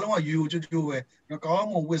ရာအားလုံးကယူကျိုးပဲကောင်း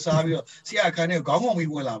မွန်ဝစ်စားပြီးတော့ဆရာအခန်းထဲကိုခေါင်းငုံ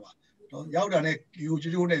ပြီးဝင်လာပါ နော်ရောက်တာနဲ့ယူ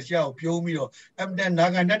ချိုးနဲ့ဆရာကိုပြုံးပြီးတော့အမ်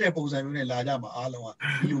တန်နာခံတတ်တဲ့ပုံစံမျိုးနဲ့လာကြမှာအားလုံး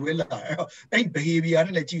ကဒီလိုပဲလာအဲ့တော့အဲ့ behavior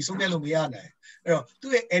နဲ့လည်းကြည်ဆုံးတဲ့လို့မရနိုင်အဲ့တော့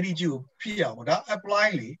သူ့ရဲ့ attitude ကိုဖြစ်အောင်ဒါ apply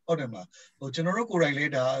လေဟုတ်တယ်မလားဟိုကျွန်တော်တို့ကိုယ်တိုင်လ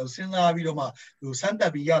ည်းဒါစဉ်းစားပြီးတော့မှဟိုစမ်းသ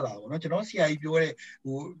ပ်ပြီးရတာပေါ့နော်ကျွန်တော်ဆရာကြီးပြောတဲ့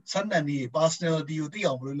ဟိုစမ်းသပ်နည်း personality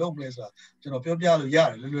ကိုသိအောင်ဘယ်လိုလုပ်မလဲဆိုတာကျွန်တော်ပြောပြလို့ရ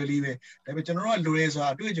တယ်လွယ်လွယ်လေးပဲဒါပေမဲ့ကျွန်တော်တို့ကလွယ်ဆိုတာ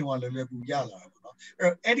အတွေ့အကြုံကလွယ်လွယ်ကူရလာတာပေါ့နော်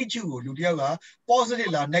အဲ့တော့ attitude ကိုလူတစ်ယောက်က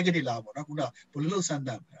positive လား negative လားပေါ့နော်ခုနဘယ်လိုလုပ်စမ်း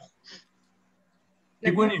သပ်မလဲ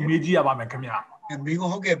ဒီကွင်းကြီးမေးကြည့်ရပါမယ်ခင်ဗျာမေးခွ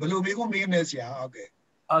န်းဟုတ်ကဲ့ဘယ်လိုမေးခွန်းမေးမလဲဆရာဟုတ်ကဲ့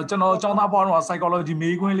ကျွန်တော်ကျောင်းသားဘွားတော့ psychology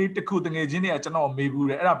မေးခွန်းလေးတစ်ခုတကယ်ချင်းတွေကကျွန်တော်မေးဘူး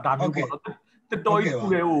တယ်အဲ့ဒါမျိုးပေါ့နော်တတော်ကြီးခု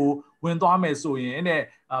တွေကိုဝင်သွားမယ်ဆိုရင်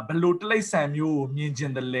တဲ့ဘယ်လိုတလိမ့်ဆန်မျိုးကိုမြင်ကျ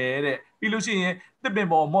င်တယ်လဲတဲ့ပြီးလို့ရှိရင်တစ်ပင်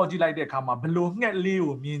ပေါ်မော့ကြည့်လိုက်တဲ့အခါမှာဘယ်လိုငှက်လေး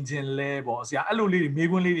ကိုမြင်ကျင်လဲပေါ့ဆရာအဲ့လိုလေးတွေ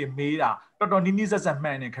မေးခွန်းလေးတွေမေးတာတော်တော်နီးနီးဆက်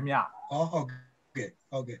ဆက်မှန်တယ်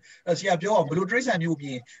ခင်ဗျဟုတ်ကဲ့အဲ့ဆရာပြောအောင်ဘယ်လို trace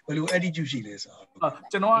မျိုးပြင်ဘယ်လို attitude ရှိလဲဆိုတော့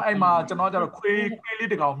ကျွန်တော်ကအဲ့မှာကျွန်တော်ကျတော့ခွေးလေး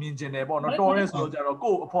တစ်ကောင်မြင်ကျင်တယ်ပေါ့နော်တော်ရဲဆိုတော့ကျတော့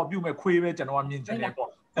ကို့အဖော်ပြုတ်မဲ့ခွေးပဲကျွန်တော်ကမြင်ကျင်တယ်ပေါ့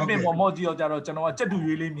အပင်ပေါ်မော့ကြည့်တော့ကျတော့ကျွန်တော်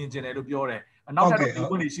ကကြက်တူရွေးလေးမြင်ကျင်တယ်လို့ပြောတယ်နောက်ထပ်တော့ဒီ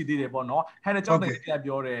ကွန်းလေးရှိသေးတယ်ပေါ့နော်ဟဲ့တဲ့ကျောင်း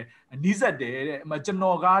တဲ့ပြန်ပြောတယ်နီးစက်တယ်တဲ့အမ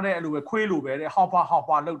ကျွန်တော်ကားတဲ့အဲ့လိုပဲခွေးလိုပဲတဲ့ဟောက်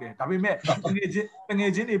ပါလုပ်တယ်ဒါပေမဲ့တင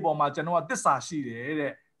ယ်ချင်းတွေပေါ်မှာကျွန်တော်ကတစ္ဆာရှိတယ်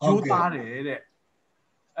တဲ့ရိုးသားတယ်တဲ့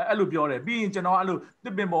အဲ့လိုပြောတယ်ပြီးရင်ကျွန်တော်အဲ့လိုတ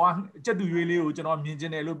စ်ပင်ပေါ်ကကြက်တူရွေးလေးကို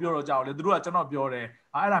ကျွန်တော်မြင်ကျင်တယ်လို့ပြောတော့ကြောက်လေသူတို့ကကျွန်တော်ပြော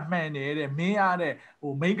တယ်အဲ့ဒါမှန်တယ်တဲ့မင်းရတဲ့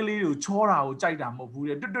ဟိုမိန်းကလေးတွေကိုချောတာကိုကြိုက်တာမဟုတ်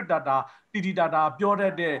ဘူးတဲ့တွတ်တာတီတာပြော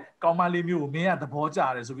တတ်တဲ့ကောင်မလေးမျိုးကိုမင်းကသဘောကျ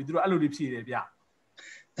တယ်ဆိုပြီးသူတို့အဲ့လိုလေးဖြေ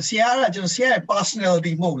တယ်ဗျဆရာကကျွန်တော်ဆရာရဲ့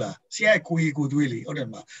personality မဟုတ်လားဆရာရဲ့ကိုယ်ရည်ကိုယ်သွေးလေဟုတ်တယ်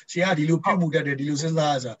မလားဆရာကဒီလိုပြုမှုတတ်တယ်ဒီလိုစဉ်း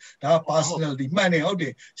စားရဆိုတာဒါက personality မှန်တယ်ဟုတ်တ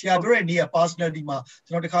ယ်ဆရာပြောတဲ့နေ့က personality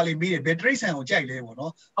မှာကျွန်တော်တခါလေးမေးတယ်ဘယ် trait ဆန်ကိုကြိုက်လဲပေါ့နော်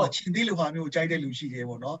ချင်းသေးလူဟာမျိုးကိုကြိုက်တဲ့လူရှိ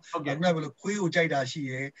တယ်ပေါ့နော်ခုနကဘယ်လိုခွေးကိုကြိုက်တာ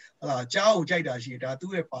ရှိတယ်ဟလာကြားကိုကြိုက်တာရှိတယ်ဒါ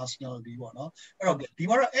သူ့ရဲ့ personality ပေါ့နော်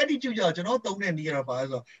အဲ့တော့ဒီမှာတော့ attitude ကြောင့်ကျွန်တော်သုံးတဲ့နေ့ကတော့ပါလဲဆို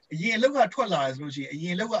တော့အရင်အလုပ်ကထွက်လာတယ်ဆိုလို့ရှိရင်အရ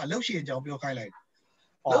င်အလုပ်ကအလုပ်ရှင်အကြောင်းပြောခိုင်းလိုက်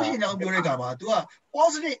အလုပ်ရှင်အကြောင်းပြောတဲ့အခါမှာ तू က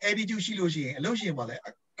positive attitude ရှိလို့ရှိရင်အလုပ်ရှင်မှာလ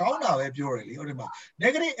ည်းကောင်းတာပဲပြောတယ်လေဟုတ်တယ်မလား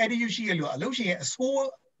negative attitude ရှိရလို့အလုပ်ရှင်ရဲ့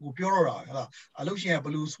အဆိုးကိုပြောတော့တာဟုတ်လားအလုပ်ရှင်ကဘ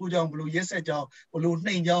လို့ဆိုးကြောင်းဘလို့ရက်ဆက်ကြောင်းဘလို့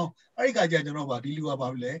နှိမ်ကြောင်းအဲ့ဒီခါကျကျွန်တော်ဗာဒီလူ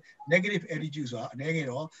ကဘာလို့လဲ negative attitude ဆိုတာအနေ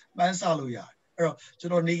ငယ်တော့မှန်းဆလို့ရတယ်အဲ့တော့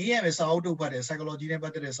ကျွန်တော်နေခင်းရမယ်စာအုပ်တုပ်ဖတ်တယ် psychology နဲ့ပ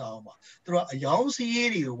တ်သက်တဲ့စာအုပ်မှာသူတို့ကအယောင်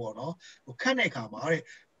စီးရေးတွေကိုပေါ့နော်ဟိုခတ်တဲ့အခါမှာတဲ့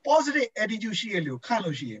positive attitude ရှိရလို့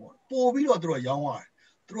ခတ်လို့ရှိရင်ပေါ့ပို့ပြီးတော့သူတို့ရောင်းရ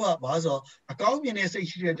တယ်သူတို့ကဘာဆိုအကောင်းမြင်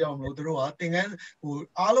တဲ့စိတ်ရှိတဲ့အကြောင်းမလို့သူတို့ကသင်္ကန်းဟို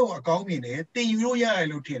အားလုံးအကောင်းမြင်တယ်တင်ယူလို့ရတယ်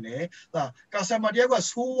လို့ထင်တယ်ဟာ customer တယောက်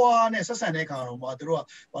ကဆိုးဝါးနဲ့ဆက်ဆံတဲ့ခါတော့မှသူတို့က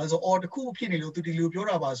ဘာဆိုအော်တခုဖြစ်နေလို့သူဒီ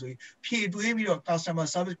လိုပြောတာပါဆိုရင်ဖြည့်သွေးပြီးတော့ customer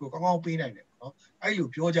service ကိုကောင်းကောင်းပေးနိုင်တယ်နော်အဲ့လို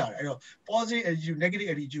ပြောကြတယ်အဲ့တော့ positive attitude negative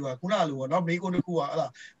attitude ကခုနလိုပေါ့နော်မိကုန်းတစ်ခုက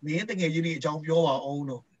ဟလာမင်းတငယ်ချင်းတွေအကြောင်းပြောပါအောင်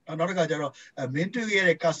လို့နောက်တစ်ခါကျတော့မင်းတွေ့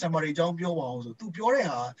ရတဲ့ customer တွေအကြောင်းပြောပါအောင်ဆိုသူပြောတဲ့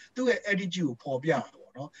ဟာသူ့ရဲ့ attitude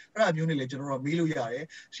ကိုပေါ်ပြတာနော်အဲ့ဒါမျိုးနဲ့လေကျွန်တော်တို့မေးလို့ရတယ်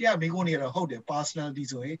ဆရာမေးခွန်းတွေကတော့ဟုတ်တယ် personality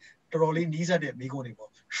ဆိုရင်တော်တော်လေးနီးစပ်တဲ့မေးခွန်းတွေပေါ့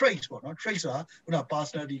traits ပေါ့နော် traits ဆိုတာခုန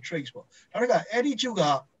personality traits ပေါ့နောက်တစ်ခါ attitude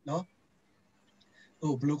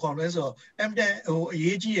ကနော်ဟိုဘယ်လိုခေါ်လဲဆိုတော့ MTN ဟိုအ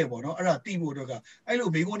ရေးကြီးရပေါ့နော်အဲ့ဒါသိဖို့တော့ကအဲ့လို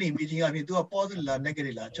မေးခွန်းတွေမေးခြင်းအပြင် तू က positive လား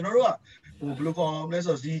negative လားကျွန်တော်တို့ကဟိုဘယ်လိုခေါ်လဲ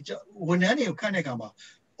ဆိုတော့ဒီဝန်ထမ်းတွေကိုခန့်တဲ့အခါမှာ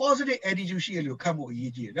positive attitude ရှိရလို့ခတ်ဖို့အ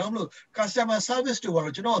ရေးကြီးတယ်။ဒါမှမဟုတ် customer service တို့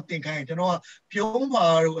ကတော့ကျွန်တော်သင်ခိုင်းကျွန်တော်ကပြုံးပါ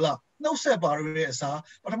တို့ဟလားနှုတ်ဆက်ပါတို့ရဲ့အ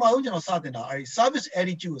စားပထမဆုံးကျွန်တော်စတင်တာအဲဒီ service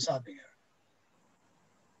attitude ကိုစတင်ရတာ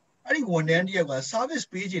။အဲ့ဒီဝန်ထမ်းတယောက်က service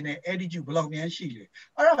ပေးခြင်းနဲ့ attitude ဘယ်လောက်များရှိလဲ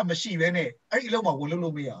။အဲ့ဒါမရှိဘဲနဲ့အဲ့ဒီအလုပ်မှာဝင်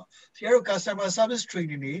လို့မရအောင်။ဆရာတို့ customer service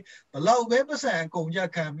training တွေဘယ်လောက်ပဲပတ်စံ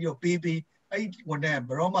အကုန်ကြခံပြီးတော့ပေးအဲ့ဒီဝန်ထမ်း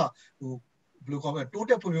ဘယ်တော့မှဟိုဘယ်လိုခေါ်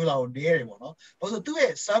မလဲတိုးတက်ဖွံ့ဖြိုးလာအောင်နေရတယ်ပေါ့နော်။ဘာလို့ဆိုသူ့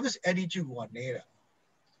ရဲ့ service attitude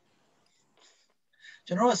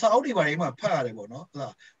ကနေတာကျွန်တော်စာအုပ်တွေဘာတွေမှဖတ်ရ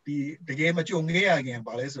တယ်ပေါ့နော်ဟုတ်လားဒီတကယ်မကြုံခဲ့ရခင်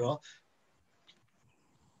ပါလဲ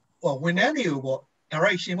ဆိုတော့ဟိုဝန်ထမ်းတွေကိုပေါ့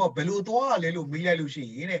direction ပေါ့ဘယ်လိုသွားရလဲလို့မေးလိုက်လို့ရှိ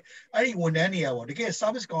ရင်တဲ့အဲ့ဒီဝန်ထမ်းတွေကပေါ့တကယ်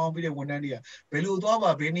service ကောင်းပြီးတဲ့ဝန်ထမ်းတွေကဘယ်လိုသွားပါ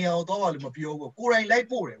ဘယ်နေရာကိုသွားပါလို့မပြောဘူးကိုယ်တိုင်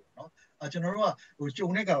လိုက်ပို့တယ်ပေါ့နော်ကျွန်တော်တို့က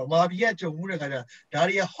ဟိုကြုံတဲ့ကောင်မာပြည်ကကြုံမှုတဲ့ခါကျဒါ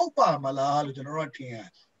တွေကဟုတ်ပါမလားလို့ကျွန်တော်တို့ကထင်ရ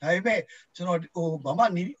တယ်ဒါပေမဲ့ကျွန်တော်ဟိုဘာမှ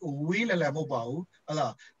ဝေးလည်မဟုတ်ပါဘူးဟုတ်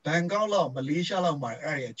လားဘန်ကောက်လောက်မလေးရှားလောက်မှာ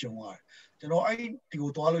အဲ့ဒီကြုံရတယ်ကျွန်တော်အဲ့ဒီကို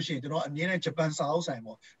သွားလို့ရှိရင်ကျွန်တော်အမြဲတမ်းဂျပန်စာအုပ်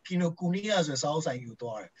ဆိုင်ပေါ့ကီနိုကူနီယာဆိုစာအုပ်ဆိုင်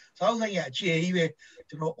ကိုသွားတယ်စာအုပ်ဆိုင်က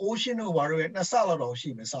အကျယ်ကြီးပဲကျွန်တော် ocean တို့ဘာတို့ရဲ့2ဆလောက်တော့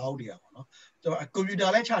ရှိမယ်စာအုပ်တွေကပေါ့နော်ကျွန်တော်ကွန်ပျူ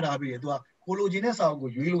တာလည်းချထားပြီးတယ်သူကကိုလိုချင်တဲ့စာအုပ်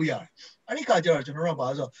ကိုရွေးလို့ရတယ်အဲ့ဒီခါကျတော့ကျွန်တော်တို့ကဘာ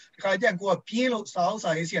လို့ဆိုဒီခါကျရင်ကိုကပြ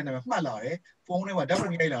င်းလို့စာအုပ်စာရေးစီကနေမှတ်လာတယ်ဖုန်းထဲမှာဓာတ်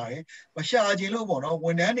ပုံရိုက်လာတယ်မရှာခြင်းလို့ပေါ့နော်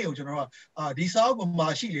ဝန်ထမ်းတွေကိုကျွန်တော်ကဒီစာအုပ်မှာ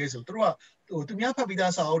ရှိလေဆိုသူတို့ကဟိုသူများ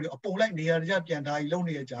ဖတ်ပြီးသားစာအုပ်တွေအပုံလိုက်နေရာတကျပြန်ထားပြီး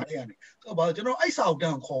လုံနေတဲ့ကြားထဲကနေသူကဘာလို့ကျွန်တော်အဲ့စာအုပ်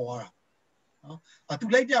တန်းခေါ်သွားတာ သူ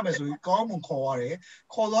လိုက်ပြမယ်ဆိုရင်ကောင်းမွန်ခေါ်ရတယ်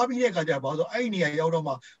ခေါ်သွားပြီးတဲ့အခါကျဘာလို့အဲ့ဒီနေရာရောက်တော့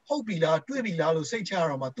မှဟုတ်ပြီလားတွေ့ပြီလားလို့စိတ်ချရ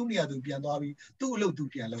တော့မှသူ့နေရာသူပြန်သွားပြီးသူ့အလုပ်သူ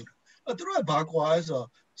ပြန်လုပ်တယ်သူတို့ကဘာကွာလဲဆိုတော့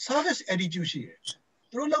service attitude ရှိတယ်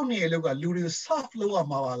သူတို့လုပ်နေတဲ့အလုပ်ကလူတွေကို serve လုပ်ရ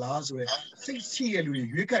မှာပါလားဆိုရယ်စိတ်ရှိတဲ့လူတွေ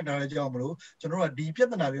ရွေးခတ်ထားတဲ့ကြောင့်မလို့ကျွန်တော်တို့ကဒီပြ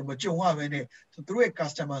ဿနာမျိုးမကြုံရဘဲနဲ့သူတို့ရဲ့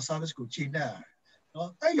customer service ကိုချိန်နှက်ရတယ်နော်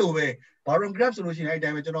အဲ့လိုပဲ baron grab ဆိုလို့ရှိရင်အဲ့တို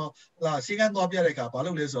င်းပဲကျွန်တော်စီကန်းသွားပြတဲ့အခါဘာ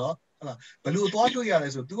လုပ်လဲဆိုတော့ဘယ်လိုသွားတွေ့ရလဲ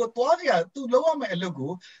ဆိုသူကသွားကြသူလုံးဝမဲ့အလုပ်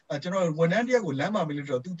ကိုကျွန်တော်ဝန်ထမ်းတယောက်ကိုလမ်းမှာမလို့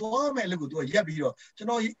တော့သူသွားမဲ့အလုပ်ကိုသူကရက်ပြီးတော့ကျွန်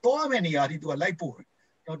တော်သွားမဲ့နေရာထိသူကလိုက်ပို့တယ်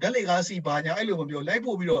တော့ဓာတ်လေကားစီပါညာအဲ့လိုမပြောလိုက်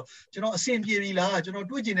ပို့ပြီးတော့ကျွန်တော်အဆင်ပြေပြီလားကျွန်တော်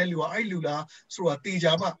တွေ့ကျင်တဲ့လူကအဲ့လူလားဆိုတာတေ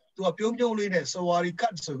ချာမှသူကပြုံးပြုံးလေးနဲ့ sawari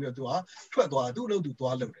cut ဆိုပြီးတော့သူကထွက်သွားသူ့အလုပ်သူ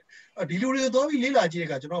သွားလုပ်တယ်ဒီလူတွေသွားပြီးလေးလာကြည့်တဲ့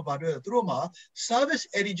အခါကျွန်တော်ဗာတွေ့သူတို့မှာ service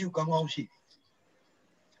attitude ကောင်းကောင်းရှိ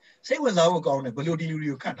စိတ်ဝင်စားဖို့ကောင်းတယ်ဘယ်လိုဒီလူတွေ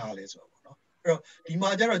ကိုခန့်ထားလဲဆိုတော့ပေါ့နော်အဲ့တော့ဒီမှာ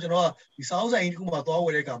ကျတော့ကျွန်တော်ကဒီစောင်းဆိုင်တစ်ခုမှသွားဝ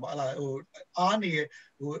ယ်တဲ့အခါမှာအားနေ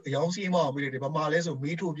အယောင်စီးမအောင်ပြီးတယ်ဘာမှလဲဆို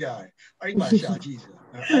မေးထုတ်ပြရတယ်အဲ့ဒီမှာရှာကြည့်ဆိုတာ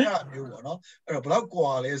အဲ့ဒါမျိုးပေါ့နော်အဲ့တော့ဘယ်တော့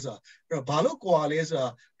ကွာလဲဆိုတာအဲ့တော့ဘာလို့ကွာလဲဆိုတာ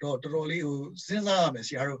တော့တော်တော်လေးစဉ်းစားရမယ်ဆ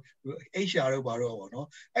ရာတို့ HR တို့ဘာတော့ပေါ့နော်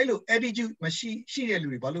အဲ့လို attitude မရှိတဲ့လူ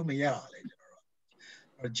တွေဘာလို့မရတာလဲကျွန်တော်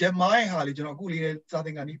တို့ဂျမိုင်းဟာလေကျွန်တော်အခုလေးစာသ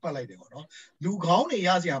င်ခန်းကြီးပတ်လိုက်တယ်ပေါ့နော်လူကောင်းတွေရ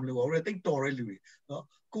စရာမလိုပါဘူးတိတ်တော်တဲ့လူတွေနော်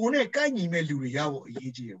ကိုယ်နဲ့ကိုက်ညီမဲ့လူတွေရဖို့အ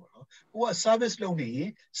ရေးကြီးတယ်ပေါ့နော်ကိုက service လုပ်နေရင်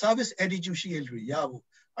service attitude ရှိတဲ့လူတွေရဖို့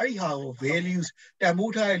အဲ့ဒီဟာကို values တန်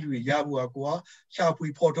ဖိုးထားတဲ့လူတွေရဖို့ကကိုကရှာဖွေ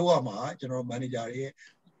ဖော်ထုတ်ရမှာကျွန်တော် manager ရဲ့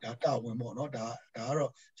ဒါတာဝန်ပေါ့နော်ဒါက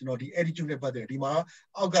တော့ကျွန်တော်ဒီ attitude နဲ့ပတ်သက်တယ်ဒီမှာ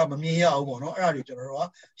အောက်ကမမြင်ရအောင်ပေါ့နော်အဲ့ဒါတွေကျွန်တော်တို့က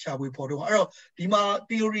ရှာဖွေဖော်ထုတ်အဲ့တော့ဒီမှာ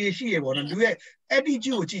theory ရှိရပေါ့နော်လူရဲ့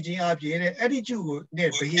attitude ကိုကြည့်ချင်းအပြင်တဲ့ attitude ကို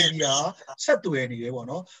နဲ့ behavior ဆက်သွယ်နေတယ်ပေါ့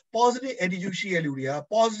နော် positive attitude ရှိတဲ့လူတွေက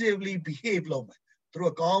positively behave လုပ်မယ်သူ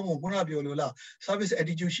တို့ကောင်းမှုခုနပြောလို့လား service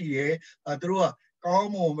attitude ရှိရဲသူတို့ကကော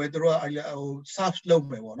င်းမှုပဲသူတို့ကserve လုပ်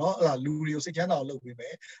မယ်ပေါ့နော်အဲ့ဒါလူတွေကိုစိတ်ချမ်းသာအောင်လုပ်ပေးမ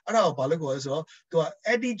ယ်အဲ့ဒါကိုဘာလို့ခေါ်လဲဆိုတော့သူက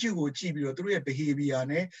attitude ကိုကြည့်ပြီးတော့သူတို့ရဲ့ behavior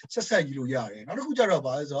နဲ့ဆက်ဆက်ယူလို့ရတယ်နောက်တစ်ခုကျတော့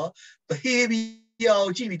ဘာလဲဆိုတော့ behavior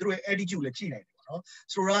ကိုကြည့်ပြီးသူတို့ရဲ့ attitude လည်းကြည့်နိုင်တယ်ပေါ့နော်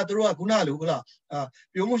ဆိုတော့သူတို့ကခုနလိုဟုတ်လား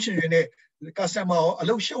ပြောမှုရှင်တွေနဲ့customer ကိုအ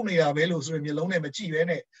လုပ်ရှုပ်နေတာပဲလို့ဆိုရင်မျိုးလုံးနဲ့မကြည့်ပဲ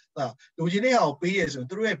နဲ့လူချင်းတွေဟာကိုပေးရဆိုရင်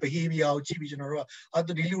သူတို့ရဲ့ behavior ကိုကြည့်ပြီးကျွန်တော်တို့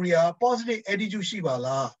ကဒီလူတွေက positive attitude ရှိပါ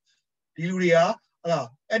လားဒီလူတွေကဟုတ်လား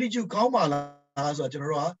attitude ကောင်းပါလားဆိုတော့ကျွန်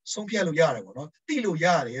တော်တို့ကဆုံးဖြတ်လို့ရတယ်ပေါ့နော်သိလို့ရ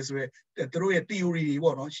တယ်ဆိုတော့သူတို့ရဲ့ theory တွေ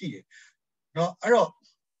ပေါ့နော်ရှိတယ်เนาะအဲ့တော့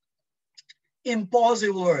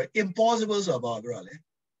impossible ဆိုတာဘာပြောရလဲ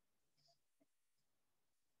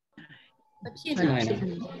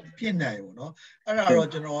ဖြစ်နိုင်ပေါ့နော်အဲ့ဒါတော့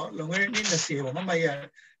ကျွန်တော်လွန်ခဲ့တဲ့နှစ်20ပေါ့မမရ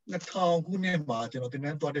2000ခုနှစ်မှာကျွန်တော်သင်တ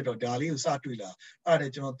န်းသွားတဲ့တော့ဒါလေးကိုစတွေ့လာအဲ့ဒါ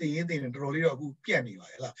ကျွန်တော်သင်ရင်းတော်တော်လေးတော့အခုပြတ်နေပါ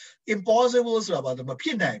ရဲ့ဟလား impossible ဆိုတာဘာလဲမဖြ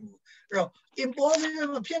စ်နိုင်ဘူးအဲ့တော့ impossible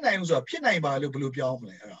မဖြစ်နိုင်ဘူးဆိုတာဖြစ်နိုင်ပါလို့ဘယ်လိုပြောင်းမ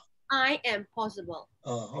လဲအဲ့ဒါ I am possible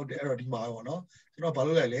ဟုတ်တယ်အဲ့တော့ဒီမှာပေါ့နော်ကျွန်တော်ဘာ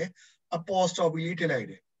လို့လဲလဲ apostrophe လေးထည့်လိုက်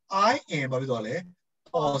တယ် I am ဘာဖြစ်သွားလဲ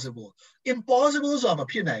possible impossible ဆိုတာမ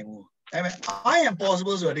ဖြစ်နိုင်ဘူးဒါပေမဲ့ I am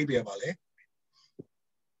possible ဆိုတာအဓိပ္ပာယ်ပါလဲ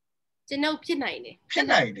ကျွန်တော်ဖြစ်နိုင်တယ်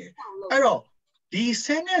အဲ့တော့ဒီ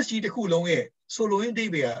sentence ကြီးတစ်ခုလုံးရဲ့ဆိုလိုရင်းအဓိ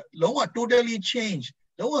ပ္ပာယ်ကလုံးဝ totally change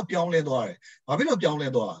လုံးဝပြောင်းလဲသွားတယ်ဘာဖြစ်လို့ပြောင်းလဲ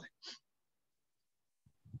သွားလဲ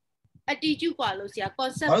attitude กว่าလို့ဆရာ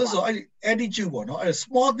concept ဘာလို့ဆိုအဲ့ attitude ပေါ့နော်အဲ့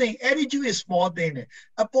small thing attitude is small thing နဲ့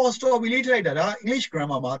apostrophe လေးထည့်လိုက်တာဒါ English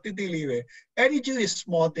grammar မှာတိတိလေးပဲ attitude is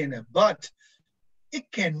small thing but it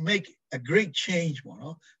can make a great change ပေါ့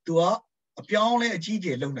နော်သူကအပြောင်းလဲအကြီးကျ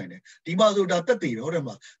ယ်လုပ်နိုင်တယ်ဒီမှာဆိုဒါတက်တည်ပဲဟုတ်တယ်မ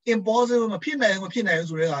လား impossible မဖြစ်နိုင်ဘူး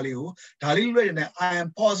ဆိုတဲ့ဟာလေးကိုဒါလေးလွှဲနေ I am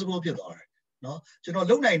possible ဖြစ်သွားတယ်နော်ကျွန်တော်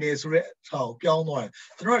လုပ်နိုင်တယ်ဆိုတဲ့ဟာကိုပြောင်းသွားတယ်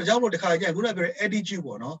ကျွန်တော်တို့ကြောင့်လို့တခါကျရင်ခုနကပြောတဲ့ attitude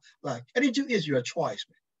ပေါ့နော် like attitude is your choice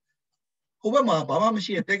ဟိုဘက်မှာဘာမှမ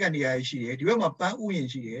ရှိတဲ့တက်ကန်နေရာရှိတယ်ဒီဘက်မှာပန်းဥယျာဉ်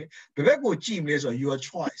ရှိတယ်ဘယ်ဘက်ကိုကြည့်မလဲဆိုတော့ your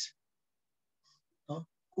choice နော်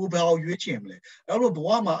ကိုဘယ်အောင်ရွေးချယ်မလဲအဲ့လိုဘဝ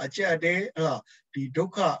မှာအကျက်တဲဒီဒု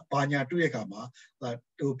က္ခဘာညာတွေ့တဲ့အခါမှာ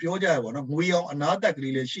ဟိုပြောကြရပေါ့နော်ငွေအောင်အနာတက်က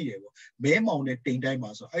လေးလည်းရှိတယ်ပေါ့မဲမောင်နဲ့တိမ်တိုင်း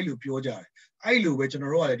မှာဆိုအဲ့လိုပြောကြတယ်အဲ့လိုပဲကျွန်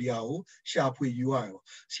တော်တို့ကလည်းဒီဟာကိုရှာဖွေယူရတယ်ပေါ့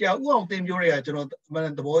ဆရာဦးအောင်သင်ပြောတဲ့ကကျွန်တော်အမှ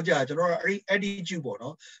န်သဘောကျကျွန်တော်အဲ့ attitude ပေါ့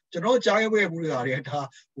နော်ကျွန်တော်ကြားခဲ့ဘူးတဲ့ဟာတွေဒါ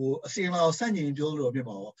ဟိုအစင်လာအောင်စန့်ကျင်ပြောလို့ဖြစ်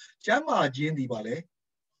မှာပေါ့ကျမ်းမာခြင်းဒီပါလေ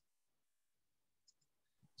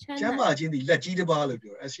ကျမ်းမာခြင်းဒီလက်ကြီးတစ်ပါးလို့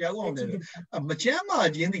ပြောတယ်ဆရာဦးအောင်လည်းမကျမ်းမာ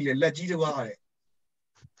ခြင်းဒီလည်းလက်ကြီးတစ်ပါးတဲ့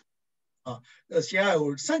ဆရာ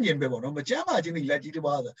ဟိုစန့်ကျင်ပဲပေါ့နော်မကျမ်းမာခြင်းဒီလက်ကြီးတစ်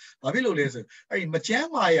ပါးဆိုဘာဖြစ်လို့လဲဆိုအဲ့ဒီမကျမ်း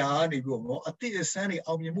မာရာနေပြီးတော့နော်အသည့်အဆန်းတွေ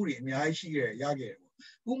အောင်မြင်မှုတွေအများကြီးရှိခဲ့ရခဲ့တယ်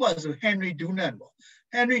ပေါ့ဥပမာဆို Henry Dunant ပေါ့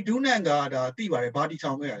Henry Dunant ကဒါသိပါတယ်ဘာတီ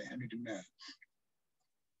ထောင်ခဲ့ရတယ် Henry Dunant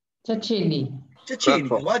ချက်ချင်းနီ ချက်ချ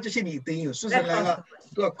င်းကဘာချက်ချင်းဒီအသိကိုဆွစ်ဇာလန်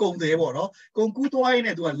ကသူကကုံတယ်ပေါ့နော်ကုံကူးသွားရင်း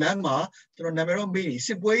နဲ့သူကလမ်းမှာကျွန်တော်နာမည်တော့မေးနေ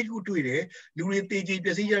စစ်ပွဲတစ်ခုတွေ့တယ်လူတွေတေးကြီးပျ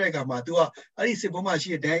က်စီးကြတဲ့အခါမှာသူကအဲ့ဒီစစ်ပွဲမှာရှိ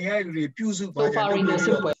တဲ့ဒဏ်ရာရလူတွေပြုစုပါကြတယ်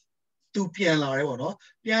သူပြန်လာ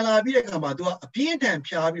တယ်ပေါ့နော်ပြန်လာပြီးတဲ့အခါမှာသူကအပြင်းထန်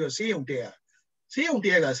ဖြားပြီးတော့ဆေးရုံတက်ရဆေးရုံ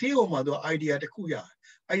တက်ကဆေးရုံမှာသူက idea တစ်ခုရ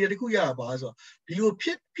idea တစ်ခုရပါဆိုဒီလိုဖြ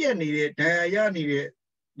စ်ပြက်နေတဲ့ဒဏ်ရာရနေတဲ့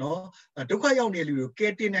နော်ဒုက္ခရောက်နေတဲ့လူတွေကဲ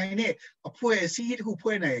တင်နိုင်တဲ့အဖွဲ့အစည်းတစ်ခု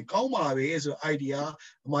ဖွဲ့နိုင်ရင်ကောင်းပါပဲဆို idea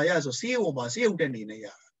အမှားရဆိုဆေးရုံမှာဆေးရုံတက်နေနေရ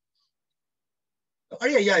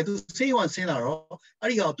အဲ့ဒီရသူဆေးရုံဆင်းလာတော့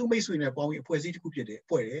အဲ့ဒီကသူ့မိတ်ဆွေနဲ့ပေါင်းပြီးအဖွဲ့အစည်းတစ်ခုဖြစ်တယ်အ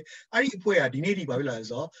ဖွဲ့တယ်အဲ့ဒီအဖွဲ့ကဒီနေ့ဒီပါပြီလားဆို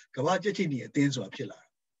တော့ကမ္ဘာကြက်ချစ်နေအသင်းဆိုတာဖြစ်လာတ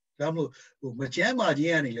ယ်ဒါမှမဟုတ်မကျ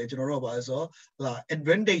မ်းမာခြင်းကနေလဲကျွန်တော်တို့ပါဆိုဟလာ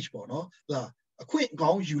advantage ပေါ့နော်ဟလာအခွင့်အ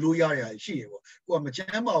ကောင်းယူလို့ရရရှိရပေါ့ကိုက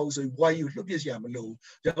မကျမ်းမာဘူးဆိုပြီးဘွားကြီးကိုလှုပ်ပြစ်စရာမလိုဘူး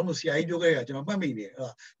ဒါမှမဟုတ်ဆရာကြီးပြောခဲ့တာကျွန်တော်မှတ်မိတယ်ဟလာ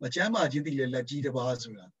မကျမ်းမာခြင်းတိလေလက်ကြီးတစ်ပါး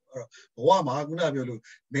ဆိုတာအဲ့တော့ဘဝမှာခုနပြောလို့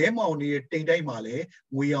မဲမောင်နေတဲ့တိမ်တိုက်မှာလဲ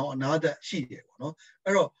ငွေအောင်အနာသက်ရှိတယ်ပေါ့နော်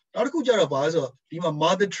အဲ့တော့နောက်တစ်ခုကျတော့ဘာလဲဆိုတော့ဒီမှာ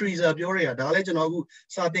Mother Teresa ပြောရတာဒါလည်းကျွန်တော်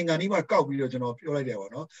အခုစာသင်ခန်းကြီးမှာကောက်ပြီးတော့ကျွန်တော်ပြောလိုက်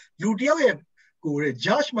တယ်ပေါ့နော်လူတယောက်ရဲ့ကိုယ်ရဲ့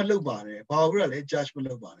judge မလုပ်ပါနဲ့ဘာလို့လဲ judge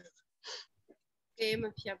မလုပ်ပါနဲ့ကဲ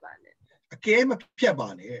မဖြတ်ပါနဲ့အကဲမဖြတ်ပါ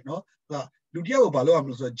နဲ့နော်ဟာလူတယောက်ကိုဘာလို့ရမ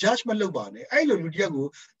လို့ဆိုတော့ judge မလုပ်ပါနဲ့အဲ့လိုလူတယောက်ကို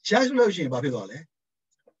judge လုပ်ရှင်ဘာဖြစ်သွားလဲ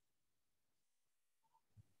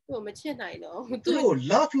သူမချစ်နိုင်တော့သူတို့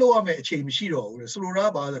love လုပ်ရမယ့်အချိန်မရှိတော့ဘူးဆိုလိုတာ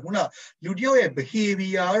ပါဆိုခုနလူတယောက်ရဲ့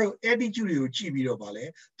behavior တို့ attitude တွေကိုကြ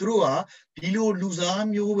ည့်ပြီးတော့ဗာလဲသူတို့ကဒီလိုလူစား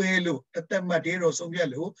မျိုးပဲလို့အသက်မှတ်သေးတော့ဆုံးဖြတ်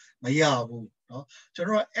လို့မရဘူးနော်ကျွန်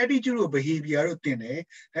တော်က attitude တို့ behavior တို့တင်တယ်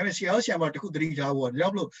ဒါပေမဲ့ဆရာဆရာမတခုသတိ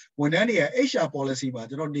ထားဖို့ဒါကြောင့်မလို့ဝန်ထမ်းတွေက HR policy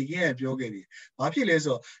မှာကျွန်တော်နေခင်းရပြောခဲ့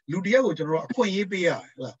တယ်ဘာဖြစ်လဲဆိုတော့လူတယောက်ကိုကျွန်တော်အခွင့်အရေးပေးရ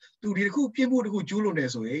တယ်ဟုတ်လားသူဒီတစ်ခုပြင်းမှုတစ်ခုကျူးလွန်နေ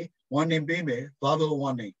ဆိုရင် warning ပေးမယ် verbal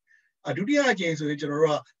warningဒုတိယအကြိမ်ဆိုရင်ကျွန်တော်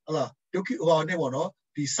တို့ကဟလာဒုက္ခဟော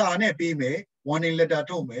နဲ့ပေါ့နော်ဒီစာနဲ့ပေးမယ် warning letter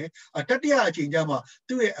ထုတ်မယ်တတိယအ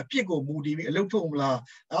ကြိမ်ကျမှသူ့ရဲ့အပြစ်ကိုမူတည်ပြီးအလုပ်ထုတ်မ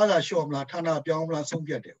လားအားသာလျှော့မလားဌာနပြောင်းမလားဆုံး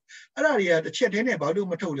ဖြတ်တယ်အဲ့ဒါတွေကတစ်ချက်တည်းနဲ့ဘာလို့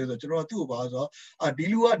မထုတ်လဲဆိုတော့ကျွန်တော်သူ့ကိုပါဆိုတော့ဒီ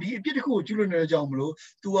လူကဒီအပြစ်တစ်ခုကိုကျူးလွန်နေတဲ့ကြောင့်မလို့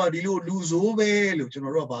तू ကဒီလိုလူဆိုးပဲလို့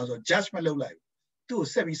ကျွန်တော်တို့ကပါဆိုတော့ judgment လုပ်လိုက်သူ့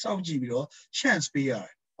ကိုဆက်ပြီးစောင့်ကြည့်ပြီးတော့ chance ပေးရ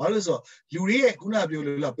တယ်ဘာလို့ဆိုတော့လူတွေရဲ့ခု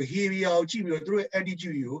နပြောလို့လား behavior ကိုကြည့်ပြီးတော့သူတို့ရဲ့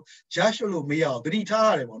attitude ကို judge လို့မရအောင်သတိ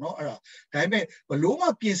ထားရတယ်ပေါ့နော်အဲ့ဒါဒါပေမဲ့ဘလို့မှ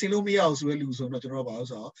ပြင်ဆင်လို့မရအောင်ဆိုတဲ့လူဆိုတော့ကျွန်တော်တို့ဘာလို့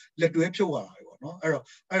ဆိုတော့လက်တွဲဖြုတ်ရတာပဲပေါ့နော်အဲ့တော့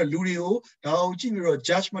လူတွေကိုဒါအောင်ကြည့်ပြီးတော့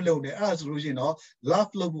judge မလုပ်နဲ့အဲ့ဒါဆိုလို့ရှိရင်တော့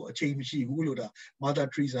love လုပ်ဖို့အချိန်မရှိဘူးလို့ဒါ Mother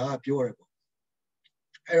Teresa ကပြောတယ်ပေါ့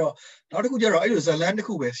အဲ့တော့နောက်တစ်ခုကျတော့အဲ့လိုဇလန်တစ်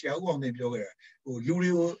ခုပဲဆရာဦးအောင်တင်ပြောခဲ့တာဟိုလူတွေ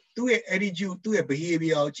ကိုသူ့ရဲ့ attitude သူ့ရဲ့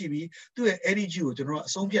behavior ကိုကြည့်ပြီးသူ့ရဲ့ attitude ကိုကျွန်တော်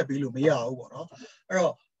အဆုံးဖြတ်ပေးလို့မရဘူးပေါ့နော်အဲ့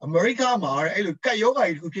တော့အမေရိကမှာအဲ့လိုကပ်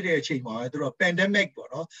ရောဂါကြီးတစ်ခုဖြစ်တဲ့အချိန်မှာသူတို့ pandemic ပေါ့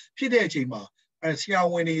နော်ဖြစ်တဲ့အချိန်မှာ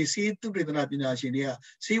ဆရာဝန်တွေဆေးသုတေသနပညာရှင်တွေ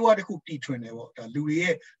ကဆေးဝါးတစ်ခုတီထွင်တယ်ပေါ့ဒါလူတွေ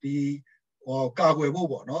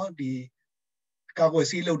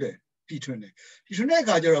ရဲ့ဒီကာကွယ်ဖို့ပေါ့နော်ဒီကာကွယ်ဆေးလုပ်တယ်တီထွင်တယ်တီထွင်တဲ့အ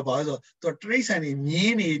ခါကျတော့ဘာလဲဆိုတော့သူတရိတ်ဆန်တွေမြ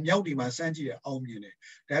င်းတွေမြောက်တွေမှာစမ်းကြည့်တယ်အောင်မြင်တယ်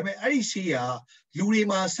ဒါပေမဲ့အဲ့ဒီဆေးကလူ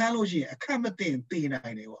တွေမှာစမ်းလို့ရှိရင်အခက်မသိရင်သေ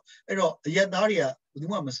နိုင်တယ်ပေါ့အဲ့တော့အရက်သားတွေက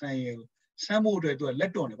ဘယ်သူမှမစမ်းရဘူးစမ်းဖို့အတွက်သူက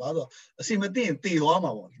လက်တွန့်တယ်ဘာလို့အစီမသိရင်သေသွား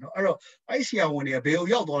မှာပေါ့နော်အဲ့တော့အဲ့ဆရာဝန်တွေကဘယ်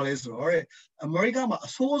ကိုရောက်သွားလဲဆိုတော့အမေရိကမှာ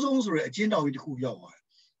အဆိုးဆုံးဆိုတဲ့အကျဉ်းထောင်ကြီးတစ်ခုရောက်သွား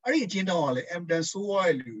တယ်အဲ့ဒီအကျဉ်းထောင်ကလည်း Amden ဆိုး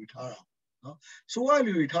ဝါးရဲ့လူတွေထားတာနော်ဆိုး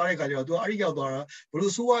ဝါးလူတွေထားတဲ့ခါကျတော့သူကအဲ့ဒီရောက်သွားတာဘ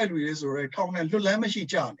လို့ဆိုးဝါးလူတွေဆိုတော့ထောင်နဲ့လွတ်လန်းမ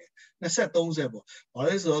ရှိကြနဲ့20-30ပေါ့ဘာ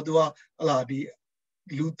လဲဆိုတော့သူက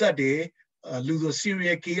ဟလာဒီလူတက်တယ်လူဆို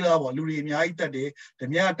serial killer ပေါ့လူတွေအများကြီးတက်တယ်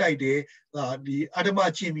ဓမြတိုက်တယ်ဒီအဓမ္မ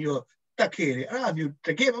ကျင့်ပြီးတော့တက်ခဲ့တယ်အဲ့ဒါမျိုး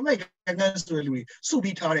တကယ်မမိုက်ကန်းဆိုတဲ့လူ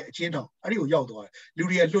တွေစုပြီးထားတဲ့အချင်းတောင်အဲ့ဒီကိုရောက်သွားတယ်လူ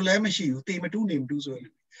တွေကလွတ်လန်းမရှိဘူးတေမတူးနေမတူးဆို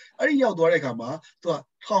တဲ့လူအဲ့ဒီရောက်သွားတဲ့အခါမှာသူ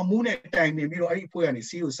ကထောင်မှုနဲ့တိုင်နေပြီးတော့အဲ့ဒီအဖွဲ့ကနေ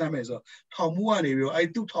စီးကိုစမ်းမယ်ဆိုတော့ထောင်မှုကနေပြီးတော့အဲ့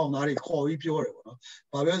ဒီသူ့ထောင်သားတွေခေါ်ပြီးပြော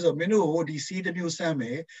တယ်ပေါ့နော်ဘာပြောဆိုမင်းတို့ဟိုဒီစီးတစ်မျိုးစမ်း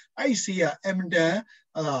မယ်အဲ့ဒီစီးကအမ်ဒန်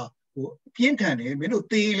ဟိုပြင်းထန်တယ်မင်းတို့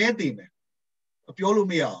တေလဲတေ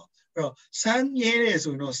မယ်ပြောလို့မရအောင်အဲ့တော့စမ်းမြဲ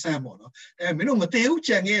တယ်ဆိုရင်တော့စမ်းပေါ့နော်မင်းတို့မတေ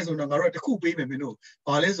ဘူးကြံခဲ့ဆိုတော့ငါတို့တခုပေးမယ်မ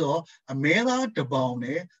င်းတို့ဘာလဲဆိုတော့အမဲသားတစ်ပေါင်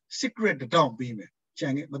နဲ့ secret တစ်တောင်ပေးမယ်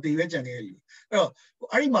ကြံခဲ့မတေပဲကြံခဲ့လူအဲ့တော့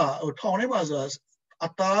အဲ့ဒီမှာဟိုထောင်ထဲမှာဆိုတာ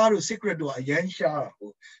အသားတို့ secret တို့အရန်ရှားတာ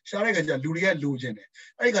ဟိုရှားတဲ့ခါကျလူတွေကလိုချင်တယ်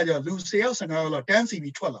အဲ့ဒီခါကျလူ10ယောက်15ယောက်လောက်တန်းစီ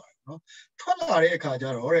ပြီးထွက်လာတယ်နော်ထွက်လာတဲ့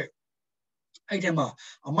အခါကျတော့တဲ့အဲ့ဒီမှာ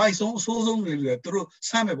အမိုက်ဆုံးအဆိုးဆုံးတွေသူတို့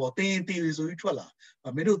ဆမ်းမယ်ပေါ့တင်းတေး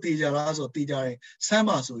ဆိုပြီးထွက်လာမင်းတို့တေးကြလားဆိုတော့တေးကြတယ်ဆမ်း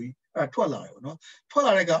ပါဆိုပြီးအဲ့ထွက်လာ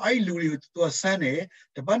တယ်ပေါ့နော်ထွက်လာတဲ့ကအဲ့ဒီလူတွေကိုသူကဆမ်းတယ်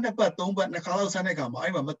တစ်ပတ်နှစ်ပတ်သုံးပတ်နှစ်ခါလောက်ဆမ်းတဲ့အခါမှာ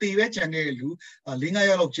အဲ့မှာမတေပဲကြံခဲ့တဲ့လူ4-5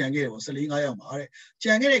ယောက်လောက်ကြံခဲ့တယ်ပေါ့14-5ယောက်မှာ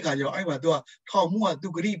တဲ့ကြံခဲ့တဲ့အခါကျတော့အဲ့မှာသူကထောင်မှု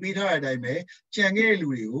ကသူဂရိပေးထားတဲ့အတိုင်းပဲကြံခဲ့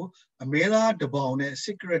တဲ့လူတွေကိုအမဲသားတစ်ပေါင်နဲ့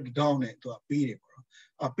secret down နဲ့သူကပေးတယ်ပေါ့နော်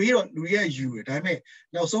ပေးတော့လူတွေကယူတယ်ဒါပေ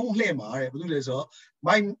မဲ့နောက်ဆုံးလှည့်မှာတဲ့ဘာလို့လဲဆိုတော့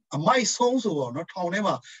အမိုက်ဆုံးဆိုတော့နော်ထောင်ထဲ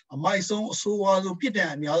မှာအမိုက်ဆုံးအဆိုးဝါးဆုံးပြစ်ဒဏ်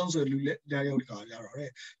အများဆုံးဆိုလူလက်ရောက်တခါကြတော့တဲ့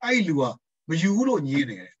အဲ့ဒီလူကမယူဘူးလို့ညင်း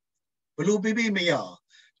နေတယ်ဘလို့ပေးမရအောင်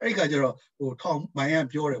အဲ့ဒီခါကျတော့ဟိုထောင်မိုင်းက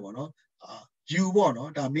ပြော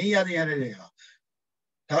တယ်ပေါ့နော်ယူပေါ့နော်ဒါမင်းရ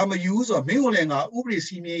တဲ့ဟာဒါမယူဆိုတော့မင်းကိုလည်းငါဥပဒေ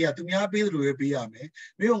စီမင်းရသူများပေးသလိုပဲပေးရ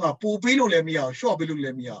မယ်မင်းကငါပို့ပေးလို့လည်းမရအောင် short ပေးလို့လ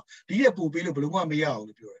ည်းမရအောင်ဒီတဲ့ပို့ပေးလို့ဘလို့မှမရအောင်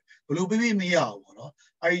လို့ပြောတယ်ဘလို့ပေးမရအောင်ပေါ့နော်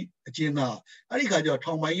အဲ့ဒီအကျဉ်းသား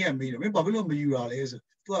အဲ့ဒီခါကျတော့ထောင်ပိုင်းရမေးတယ်မင်းဘာဖြစ်လို့မယူတာလဲ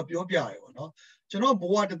ဆိုသူကပြောပြတယ်ပေါ့နော်ကျွန်တော်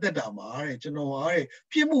ဘဝတစ်သက်တာမှာတဲ့ကျွန်တော်ဟာတဲ့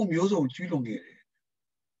ပြစ်မှုမျိုးစုံကျူးလွန်ခဲ့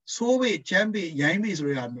တယ်ဆိုးပေချမ်းပေရိုင်းပေ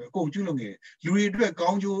ဆိုတဲ့ဟာမျိုးအကုန်ကျူးလွန်ခဲ့တယ်လူတွေအတွက်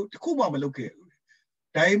ကောင်းကျိုးတစ်ခုမှမလုပ်ခဲ့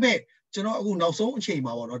ဘူးဒါပေမဲ့ကျွန်တော်အခုနောက်ဆုံးအ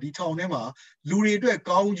ချိန်မှာပေါ့နော်ဒီထောင်ထဲမှာလူတွေအတွက်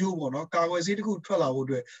ကောင်းကျိုးပေါ့နော်ကာကွယ်ဆေးတစ်ခုထွက်လာဖို့အ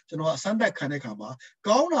တွက်ကျွန်တော်အစမ်းသက်ခံတဲ့ခါ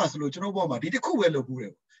မှာကောင်းတာဆိုလို့ကျွန်တော်ဘောမှာဒီတစ်ခုပဲလုပ်ဘူးတ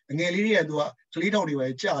ယ်ငယ်လေးတွေကသူကကလေးတောင်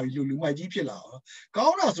တွေပဲကြာပြီးလူမိုက်ကြီးဖြစ်လာတော့ကော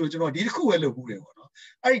င်းတာဆိုလို့ကျွန်တော်ဒီတစ်ခုပဲလုပ်ဘူးတယ်ပေါ့နော်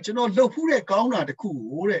အဲ့ဒီကျွန်တော်လုပ်ဘူးတဲ့ကောင်းတာ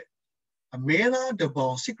တစ်ခုကိုတဲ့အမဲသားတ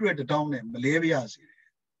ပေါင် secret တောင်းနဲ့မလဲပြရစီတယ်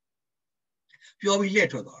ပြောပြီး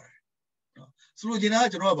လက်ထွက်သွားတယ်ဆိုလိုချင်တာ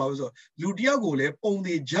ကကျွန်တော်ကဘာလို့ဆိုလူတယောက်ကိုလည်းပုံ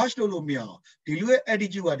သေး judge လုပ်မရအောင်ဒီလူရဲ့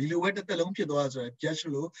attitude ကဒီလိုပဲတစ်သက်လုံးဖြစ်သွားဆိုတော့ judge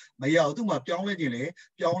လို့မရအောင်သူ့မှာပြောင်းလဲခြ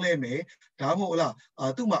င်းလေပြောင်းလဲမယ်ဒါမှမဟုတ်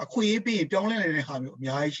လားသူ့မှာအခွင့်အရေးပေးပြောင်းလဲနေတဲ့ဟာမျိုးအ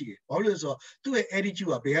များကြီးရှိတယ်ဘာလို့လဲဆိုတော့သူ့ရဲ့ attitude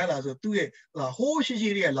ကဘယ်ကလာဆိုသူ့ရဲ့ဟိုး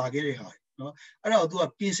ရှိတွေကလာခဲ့တဲ့ဟာနော်အဲ့တော့ तू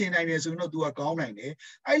ကပြင်ဆင်နိုင်တယ်ဆိုရင်တော့ तू ကကောင်းနိုင်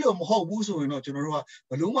တယ်အဲ့လိုမဟုတ်ဘူးဆိုရင်တော့ကျွန်တော်တို့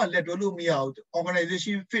ကဘလို့မှလက်တွဲလို့မရဘူး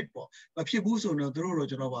organization fit ပေါ့မဖြစ်ဘူး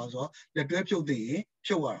ဆိုတော့တို့တော့ကျွန်တော်ပါဆိုတော့လက်တွဲဖြုတ်သိ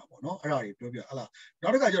ရင်ဖြုတ်ရတာပေါ့နော်အဲ့ဒါတွေပြောပြဟလားနော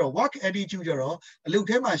က်တစ်ခါကျတော့ work attitude ကျတော့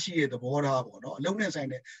အလုပ်ထဲမှာရှိတဲ့သဘောထားပေါ့နော်အလုပ်နဲ့ဆိုင်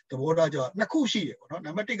တဲ့သဘောထားကျတော့နှစ်ခုရှိတယ်ပေါ့နော်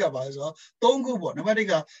နံပါတ်1ကပါဆိုတော့3ခုပေါ့နံပါတ်1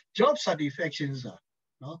က job satisfaction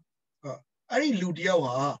ဆိုတာနော်အဲ့ဒီလူတယောက်ဟာ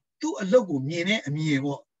သူ့အလုပ်ကိုမြင်တဲ့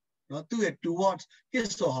အမြင်ပေါ့နော်သူ့ရဲ့ towards his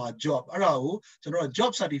or her job အဲ့ဒါကိုကျွန်တော်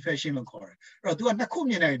job satisfaction လို့ခေါ်တယ်အဲ့တော့ तू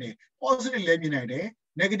ကနှစ်ခုမြင်နိုင်တယ် positive လည်းမြင်နိုင်တယ်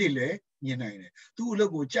negative လည်းမြင်နိုင်တယ်သူ့အလု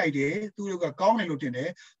ပ်ကိုကြိုက်တယ်သူ့အလုပ်ကကောင်းတယ်လို့ထင်တယ်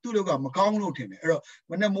သူ့အလုပ်ကမကောင်းလို့ထင်တယ်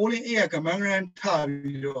အဲ့တော့မနေ့မိုးလင်းအေးရကမန်းဂရန်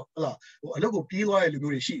ထားပြီးတော့ဟလာဟိုအလုပ်ကိုပြေးသွားတဲ့လူ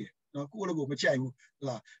မျိုးတွေရှိတယ်နော်ကိုယ့်အလုပ်ကိုမကြိုက်ဘူး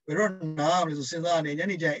ဟလာဘယ်တော့နားမလဲဆိုစဉ်းစားနေ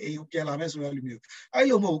ညနေကျရင်အိမ်ကိုပြန်လာမယ်ဆိုတဲ့လူမျိုးအဲ့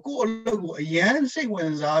လိုမဟုတ်ကိုယ့်အလုပ်ကိုအရန်စိတ်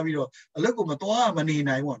ဝင်စားပြီးတော့အလုပ်ကိုမသွားမနေ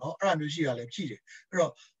နိုင်ဘူးနော်အဲ့ဒါမျိုးရှိတာလည်းရှိတယ်အဲ့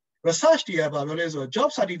တော့research တွေကဘာပြောလဲဆိုတော့ job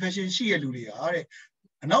satisfaction ရှိတဲ့လူတွေကတဲ့အ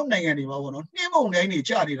နောက်နိုင်ငံတွေမှာပေါ့နော်နှင်းမုန်တိုင်းတွေ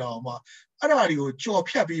ကြာနေတာအောင်မှအဲ့ဒါတွေကိုကြော်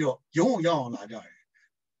ဖြတ်ပြီးတော့ရုံးအောင်လာကြတယ်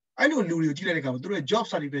အဲ့လိုလူတွေကိုကြည့်လိုက်တဲ့အခါမှာသူတို့ရဲ့ job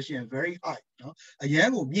satisfaction is very high နော်အရန်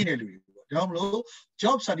ကိုမြင့်တဲ့လူတွေပေါ့ဒါကြောင့်မလို့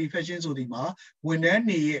job satisfaction ဆိုဒီမှာဝန်ထ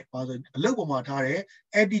မ်းတွေရဲ့ဘာဆိုအလုပ်ပေါ်မှာထားတဲ့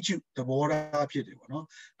attitude သဘောထားဖြစ်တယ်ပေါ့နော်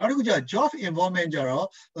နောက်တစ်ခုကျ job involvement ကျတော့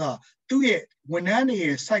သူ့ရဲ့ဝန်ထမ်းတွေ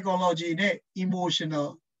ရဲ့ psychology နဲ့ emotional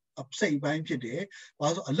စိတ်ပိုင်းဖြစ်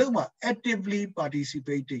တယ်ဘာလို့အလုပ်မှာ actively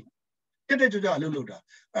participating တက်ကြွ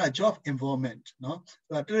အလုပ်လုပ်တာအဲ့ဒါ job involvement နော်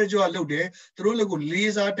တက်ကြွလုပ်တယ်သူတို့အလုပ်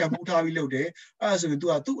ကိုလေးစားတန်ဖိုးထားပြီးလုပ်တယ်အဲ့ဒါဆိုရင် तू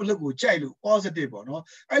ကသူ့အလုပ်ကိုကြိုက်လို့ positive ပေါ့နော်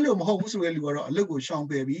အဲ့လိုမဟုတ်ဘူးဆိုတဲ့လူကတော့အလုပ်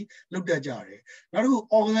ကိုရှောင်ပယ်ပြီးလုပ်တတ်ကြတယ်နောက်တစ်ခု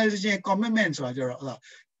organization commitment ဆိုတာကျတော့ဟလာ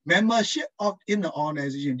membership of in the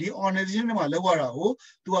organization ဒီ organization ထဲမှာလောက်ရတာကို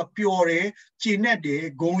तू ကပျော်တယ်ကျင့်တတ်တယ်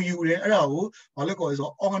ဂုဏ်ယူတယ်အဲ့ဒါကိုဘာလို့ခေါ်လဲဆို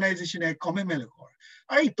တော့ organizational commitment လို့ခေါ်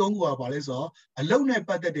တယ်အဲ့ဒီသုံးခုကဘာလဲဆိုတော့အလုပ်နဲ့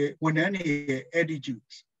ပတ်သက်တဲ့ဝန်ထမ်းတွေရဲ့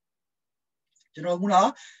attitudes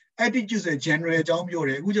ကျွန်တော်က attitude ဆို general အကြောင်းပြော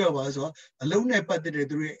တယ်အခုကျတော့ဘာလဲဆိုတော့အလုပ်နဲ့ပတ်သက်တဲ့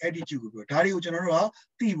သူတို့ရဲ့ attitude ကိုပြောဒါတွေကိုကျွန်တော်တို့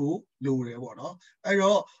ကသိဖို့လိုတယ်ပေါ့နော်အဲ့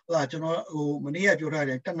တော့ဟလာကျွန်တော်ဟိုမနေ့ကပြော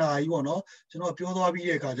ထားတယ်တနာကြီးပေါ့နော်ကျွန်တော်ပြောသွားပြီး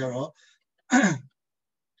တဲ့အခါကျတော့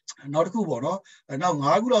နောက်တစ်ခုပေါ့နော်နောက်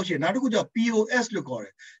5ခုလောက်ရှိတယ်နောက်တစ်ခုကျ POS လို့ခေါ်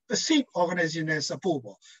တယ် Passive Organizational Support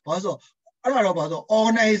ပေါ့ဘာလို့ဆိုအဲ့ဒါတော့ဘာလို့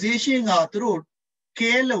organization ကသူတို့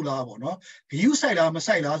care လုပ်လားပေါ့နော် view ဆိုင်လား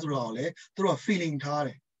မဆိုင်လားဆိုတော့လေသူတို့ feeling ထားတ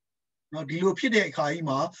ယ်နော်ဒီလိုဖြစ်တဲ့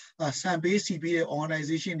အခါကြီးမှာစံပေးစီပေးတဲ့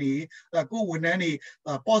organization တွေကိုဝန်ထမ်းတွေ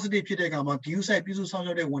positive ဖြစ်တဲ့အခါမှာ view site ပြုစုဆောင်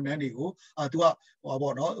ရွက်တဲ့ဝန်ထမ်းတွေကိုသူကဟော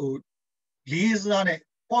ပေါ့နော်ဟိုလေးစားနဲ့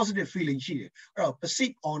positive feeling ရှိတယ်အဲ့တော့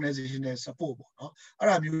passive organizational support ပေါ့နော်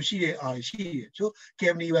အဲ့ဒါမျိုးရှိတဲ့အားရှိတယ်ဆို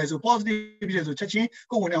company ပဲဆို positive ဖြစ်တယ်ဆိုချက်ချ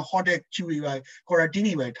င်းကိုယ်ဝန်ထမ်း hot deck ချူတွေပဲ quarantine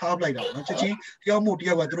တွေပဲထားပလိုက်တာပေါ့နော်ချက်ချင်းတယောက်မို့တ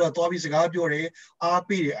ယောက်ကသူတို့ကသွားပြီးစကားပြောတယ်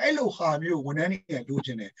အားပေးတယ်အဲ့လိုဟာမျိုးဝန်ထမ်းတွေကလိုချ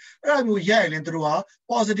င်တယ်အဲ့ဒါမျိုးရရင်လည်းသူတို့က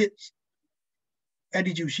positive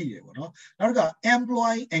attitude ရှိတယ်ပေါ့နော်နောက်တစ်ခါ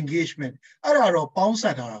employee engagement အဲ့ဒါတော့ပေါင်းစ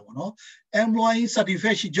ပ်ထားတာပေါ့နော် employee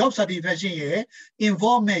satisfaction job satisfaction ရဲ့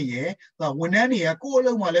involvement ရဲ့ဝန်ထမ်းတွေကကိုယ့်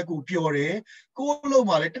အလုပ်မှာလည်းကိုယ်ပျော်တယ်ကိုယ့်အလုပ်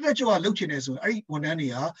မှာလည်းတက်ကြွလုပ်ချင်တယ်ဆိုရင်အဲ့ဒီဝန်ထမ်းတွေက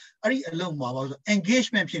အဲ့ဒီအလုပ်မှာပါဆို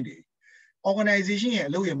engagement ဖြစ်နေ organization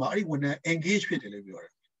ရဲ့အလုပ်ရဲ့မှာအဲ့ဒီဝန်ထမ်း engage ဖြစ်တယ်လို့ပြောတယ်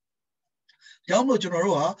ကြောင့်မို့ကျွန်တော်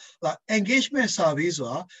တို့က engagement survey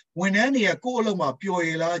ဆိုတာဝန်ထမ်းတွေကကိုယ့်အလုပ်မှာပျော်ရ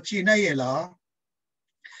လားကျေနပ်ရလား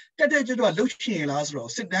တက်တဲ့ကျွတ်တော့လှုပ်ရှင်လားဆိုတော့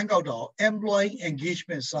စစ်တမ်းကောက်တော့ employee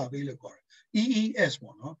engagement survey လို့ခေါ်တယ် EES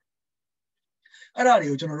ပေါ့နော်အဲ့ဒါတွေ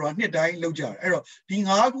ကိုကျွန်တော်တို့ကနှစ်တိုင်းလုပ်ကြတယ်အဲ့တော့ဒီ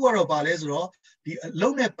9ခုကတော့ဗာလဲဆိုတော့ဒီအလု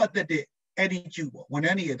ပ်နဲ့ပတ်သက်တဲ့ attitude ပေါ့ဝန်ထ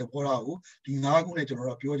မ်းတွေရဲ့သဘောထားကိုဒီ9ခုနဲ့ကျွန်တော်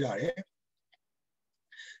တို့ပြောကြတယ်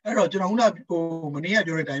အဲ့တော့ကျွန်တော်မနေ့က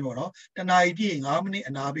ပြောတဲ့အတိုင်းပေါ့နော်တနာရီပြည့်9မိနစ်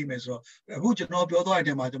အနားပေးမယ်ဆိုတော့အခုကျွန်တော်ပြောသွားတဲ့အ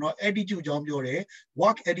ချိန်မှာကျွန်တော် attitude အကြောင်းပြောတယ်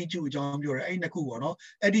work attitude အကြောင်းပြောတယ်အဲ့နှစ်ခုပေါ့နော်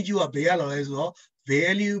attitude ကဘယ်ရလာလဲဆိုတော့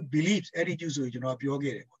value beliefs attitude ဆိုရင်ကျွန်တော်ပြော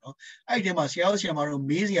ခဲ့တယ်ပေါ့နော်အဲ့ဒီထဲမှာဆရာတို့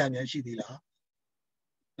မေးစရာများရှိသေးလား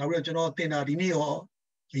နောက်ပြီးတော့ကျွန်တော်တင်တာဒီနေ့ရော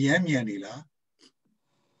အရမ်းမြန်နေလား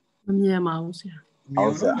မမြန်ပါဘူးဆရာဟု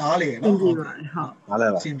တ်ဆရာနားလေနော်ဟုတ်နားလေ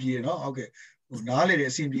ပါအဆင်ပြေနော်ဟုတ်ကဲ့နားလေတဲ့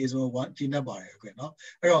အဆင်ပြေဆိုတော့ကျင်းတတ်ပါတယ်ဟုတ်ကဲ့နော်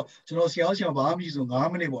အဲ့တော့ကျွန်တော်ဆရာဘာမှမရှိဆို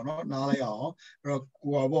9မိနစ်ပေါ့နော်နားလိုက်အောင်အဲ့တော့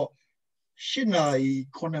ကိုပါပေါ့8နာရီ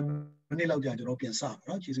9မိနစ်လောက်ကြာကျွန်တော်ပြန်စမယ်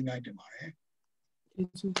နော်ကျေးဇူးများတင်ပါတယ်ကျေး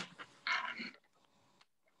ဇူး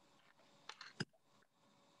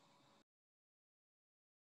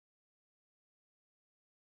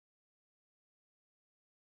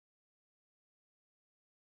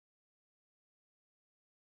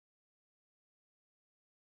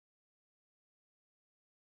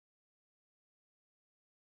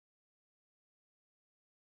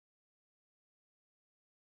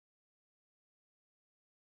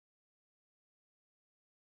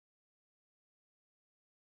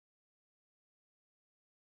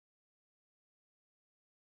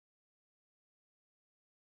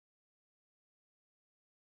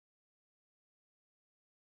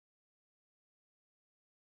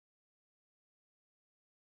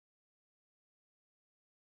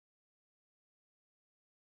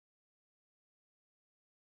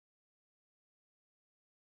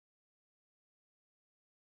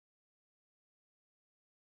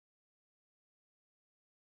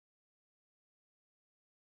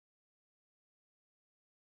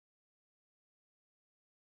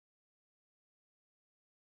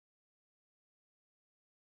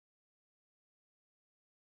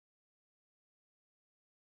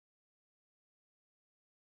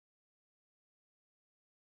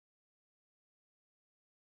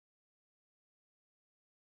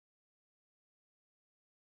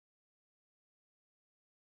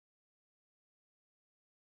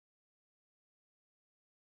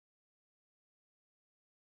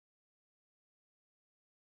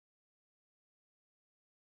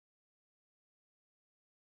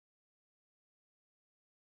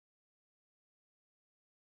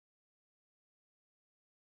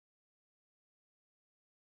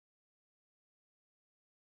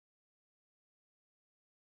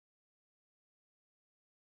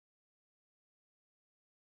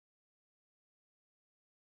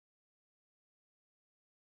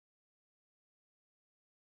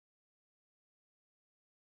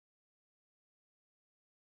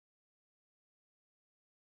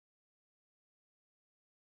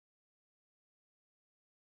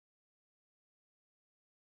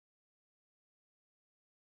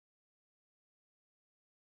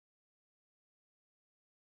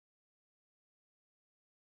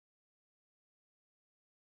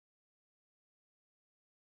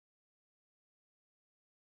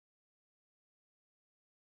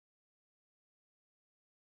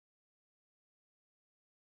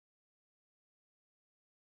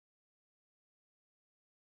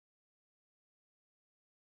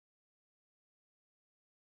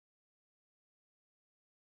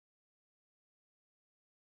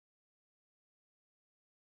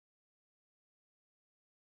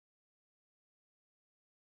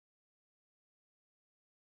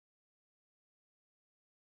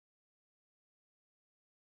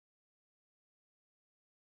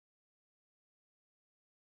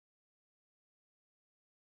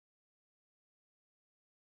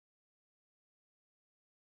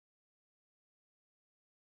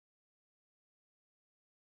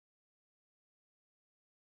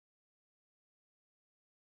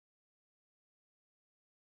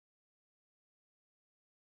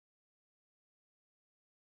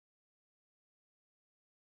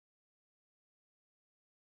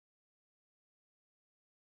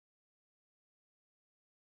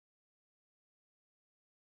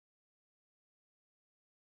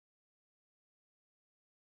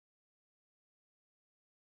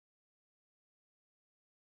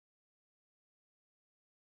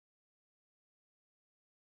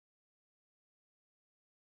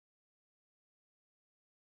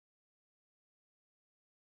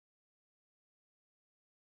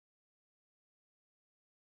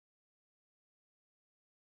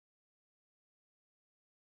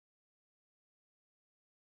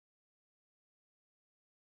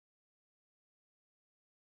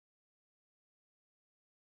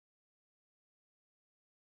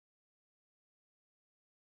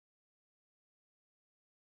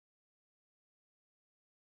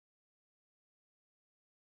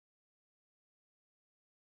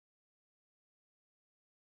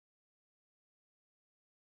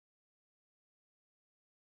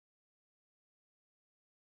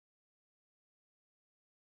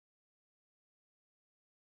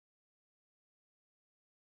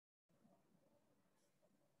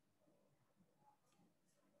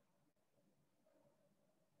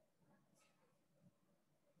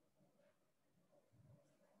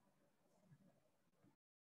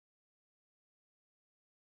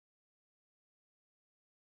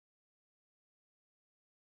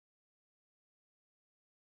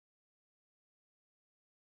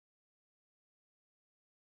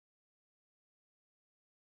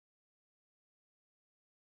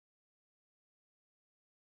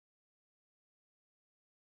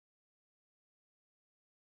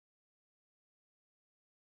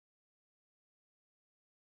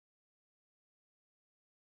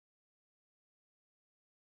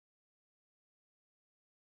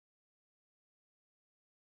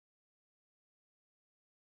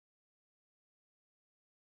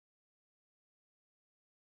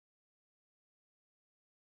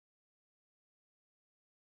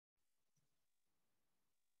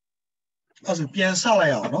အဲ့ဆိုပြန်စလို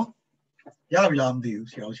က်အောင်နော်ရပြီလားမသိဘူး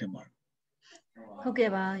ဆရာတို့ရှင်းပါဟုတ်ကဲ့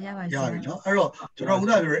ပါရပါဆရာရပြီနော်အဲ့တော့ကျွန်တော်ခု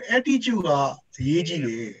နပြော attitude ကအရေးကြီးတ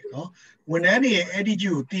ယ်နော်ဝန်ထမ်းတွေရဲ့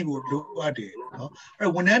attitude ကိုသိဖို့လိုအပ်တယ်နော်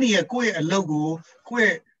အဲ့ဝန်ထမ်းတွေရဲ့ကိုယ့်ရဲ့အလုပ်ကိုကို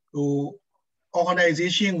ယ့်ရဲ့ဟို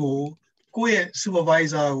organization ကိုယ့်ရဲ့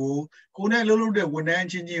supervisor ကိုယ်နဲ့လှုပ်လှုပ်တဲ့ဝန်ထမ်း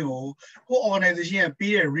ချင်းချင်းကိုကိုယ့် organization က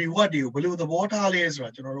ပေးတဲ့ reward တွေကိုဘယ်လိုသဘောထားလဲဆို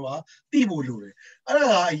တာကျွန်တော်တို့ကသိဖို့လိုတယ်အဲ့ဒါ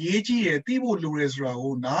ကအရေးကြီးတယ်သိဖို့လိုတယ်ဆိုတာ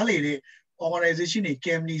ကိုနားလေတဲ့ organization တွေ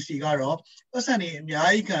company တွေကတော့ပတ်စံတွေအများ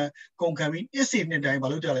ကြီးကုန်ခံပြီးတစ်စီနှစ်တိုင်းမ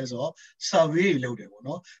လုပ်ကြလဲဆိုတော့ survey တွေလုပ်တယ်ပေါ့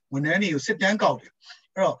နော်ဝန်ထမ်းတွေကိုစစ်တမ်းကောက်တယ်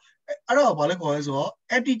အဲ့တော့ဘာလဲခေါ်လဲဆိုတော့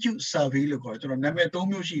attitude survey လို့ခေါ်တယ်ကျွန်တော်နာမည်၃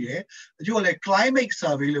မျိုးရှိတယ်တချို့ကလည်း climate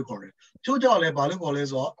survey လို့ခေါ်တယ်ချို့ကြောင့်လည်းဘာလို့ခေါ်လဲ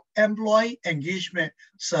ဆိုတော့ employee engagement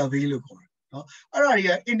survey လို့ခေါ်တယ်နော်အဲ့ဒါတွေ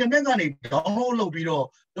က internet ကနေ download လုပ်ပြီးတော့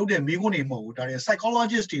လုပ်တဲ့မိခွန်းတွေမဟုတ်ဘူးဒါတွေ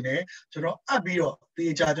psychologist တွေနဲ့ကျွန်တော်အပ်ပြီးတော့တေ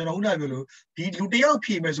ချာကျွန်တော်ခုနပြောလို့ဒီလူတယောက်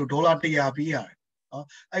ဖြေမယ်ဆို$100ပေးရတယ်နော်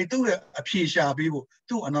အဲ့သူ့ရဲ့အဖြေရှာပေးဖို့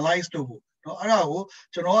သူ့ analyze လုပ်ဖို့နော်အဲ့ဒါကို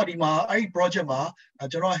ကျွန်တော်ကဒီမှာအဲ့ဒီ project မှာ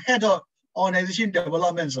ကျွန်တော် head of organization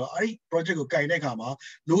development ဆိုတော့အဲ့ဒီ project ကိုကင်တဲ့အခါမှာ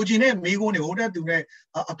လိုချင်တဲ့မိခွန်းတွေဟိုတဲ့သူနဲ့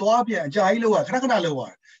အသွားပြန်အကြာကြီးလောက်ရခဏလောက်ရ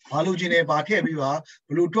တယ်ဘာလိုချင်တယ်ဘာထည့်ပြီးပါဘ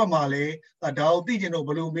ယ်လိုတွက်မှလဲဒါကိုသိချင်တော့ဘ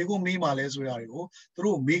ယ်လိုမိခွန်းမေးမှလဲဆိုတာတွေကိုသူ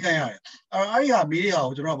တို့မေးခိုင်းရတယ်အဲ့ဒီဟာမေးတဲ့ဟာ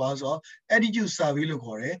ကိုကျွန်တော်ကဘာလို့ဆိုတော့ attitude survey လို့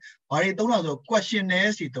ခေါ်တယ်ဘာတွေသုံးတာဆိုတော့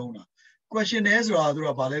questionnaire စီသုံးတာ questionnaire ဆိုတာသူက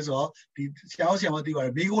ဘာလဲဆိုတော့ဒီဆရာမသိပါတ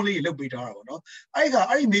ယ်မိခွန်းလေးလုပ်ပေးထားတာပေါ့နော်အဲ့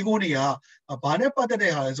ဒီမိခွန်းတွေကဘာနဲ့ပတ်သက်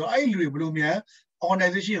တဲ့ဟာလဲဆိုတော့အဲ့ဒီလူတွေဘယ်လိုများ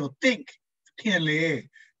organization ကို think ထင်လေ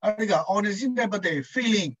အဲ့ဒီက organization နဲ့ပတ်သက်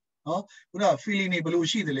feeling နော်ခုန feeling တွေဘယ်လို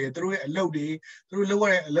ရှိသလဲသူတို့ရဲ့အလုပ်တွေသူတို့လုပ်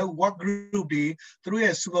ရတဲ့အလုပ် work group တွေသူတို့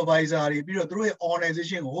ရဲ့ supervisor တွေပြီးတော့သူတို့ရဲ့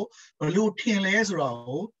organization ကိုဘယ်လိုထင်လဲဆိုတာ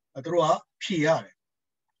ကိုသူတို့ကဖြေရတယ်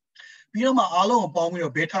ပြီးတော့မှအားလုံးကိုပေါင်းပြီး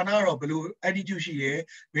တော့ဘယ်ဌာနကတော့ဘယ်လို attitude ရှိတယ်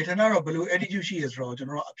ဘယ်ဌာနကတော့ဘယ်လို attitude ရှိရဆိုတော့ကျွန်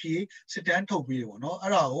တော်တို့အဖြေစစ်တမ်းထုတ်ပြီးတယ်ပေါ့နော်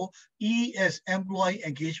အဲ့ဒါကို ES employee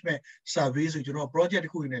engagement survey ဆိုကျွန်တော် project တ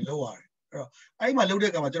စ်ခုနဲ့လုပ်ရတယ်အဲ့မှာလုပ်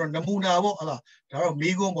တဲ့အခါမှာကျွန်တော်နမူနာပေါ့ဟုတ်လားဒါတော့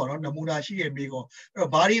မေးခွန်းပေါ့နော်နမူနာရှိတဲ့မေးခွန်းအဲ့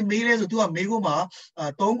တော့ဘာတွေမေးလဲဆိုသူကမေးခွန်းမှာ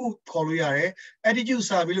၃ခုခေါ်လို့ရတယ် attitude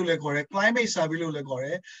survey လို့လည်းခေါ်တယ် climate survey လို့လည်းခေါ်တ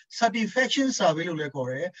ယ် satisfaction survey လို့လည်းခေါ်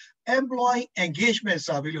တယ် employee engagement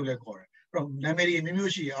survey လို့လည်းခေါ်တယ်အဲ့တော့နာမည်တွေမျိုး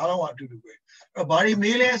မျိုးရှိအားလုံးကအတူတူပဲအဲ့တော့ဘာတွေ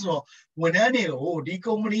မေးလဲဆိုတော့ဝန်ထမ်းတွေကိုဒီ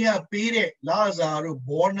company ကပေးတဲ့လစာတို့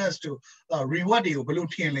bonus တို့ reward တွေကိုဘယ်လို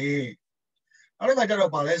ထင်လဲအဲ့ဒါကကြ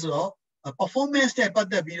တော့ဘာလဲဆိုတော့performance နဲ့ပတ်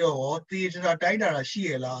သက်ပြီးတော့တေချာတိုင်းတာရှိ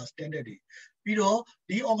ရလား standard တွေပြီးတော့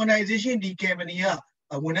ဒီ organization ဒီ company က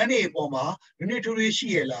ဝန်ထမ်းတွေအပေါ်မှာ unitary ရှိ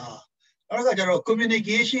ရလားအဲ့ဒါကကြတော့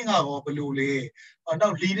communication ကရောဘယ်လိုလဲနော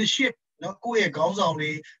က် leadership နော်ကိုယ့်ရဲ့ခေါင်းဆောင်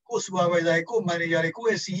တွေကိုယ့် supervisor တွေကိုယ့် manager တွေကို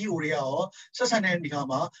ယ့်ရဲ့ CEO တွေကရောဆက်ဆံတဲ့နေရာ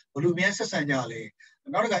မှာဘယ်လိုများဆက်ဆံကြလဲ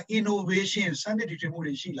နောက်တစ်ခါ innovation စမ်းသစ်တည်မှု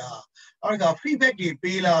တွေရှိလားနောက်တစ်ခါ feedback တွေ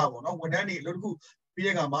ပေးလားပေါ့နော်ဝန်ထမ်းတွေလို့တခုပြီး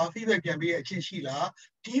တဲ့အခါမှာ feedback ပြန်ပေးတဲ့အချင်းရှိလား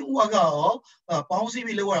team work ကရောပေါင်းစည်း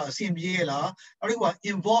ပြီးလုပ်ရတာအဆင်ပြေရလားနောက်တစ်ခါ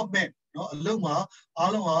involvement နော်အလုပ်မှာ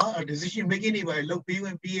အားလုံးက decision making တွေပဲလုပ်ပေးဝ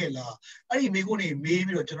င်ပြီးရလားအဲ့ဒီမိကုန်းတွေမေး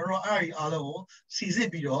ပြီးတော့ကျွန်တော်တို့အဲ့ဒီအားလုံးကိုစီစစ်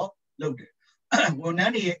ပြီးတော့လုပ်တယ်ဝန်ထ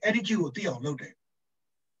မ်းတွေရဲ့ attitude ကိုသိအောင်လုပ်တယ်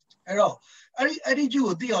အဲ့တော့အဲ့ဒီ attitude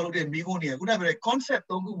ကိုသိအောင်လုပ်တဲ့မိကုန်းတွေကခုနကပြောတဲ့ concept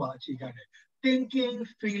 ၃ခုမှာအခြေခံတယ် thinking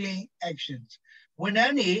feeling actions ဝန်ထ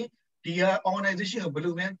မ်းတွေဒီ organization ကိုဘယ်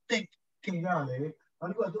လိုများ think ထင်ကြလဲနော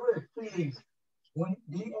က်တစ်ခုကသူတို့ရဲ့ feelings ဝန်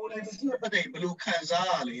ဒီ organization ရဲ့ပတ်သက်ဘယ်လိုခံစား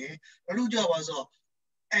ရလဲဘာလို့ကြောက်ပါဆို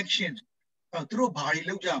action သူတို့ဘာတွေ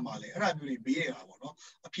လုပ်ကြမှာလဲအဲ့ဒါမျိုးတွေမေးရတာပေါ့နော်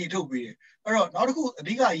အဖြေထုတ်ပေးတယ်အဲ့တော့နောက်တစ်ခုအ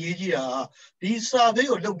ဓိကအရေးကြီးတာဒီ survey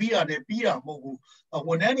ကိုလုပ်ပြီးတာနဲ့ပြီးတာမဟုတ်ဘူးဝ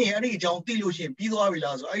န်ထမ်းတွေအဲ့ဒီအကြောင်းသိလို့ရှိရင်ပြီးသွားပြီ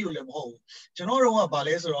လားဆိုအဲ့လိုလည်းမဟုတ်ဘူးကျွန်တော်တို့ကဘာ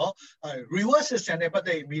လဲဆိုတော့ reward system နဲ့ပတ်သ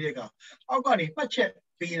က်ပြီးမေးတဲ့အခါအောက်ကနေမှတ်ချက်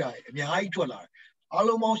ပေးတာအများကြီးထွက်လာတယ်အား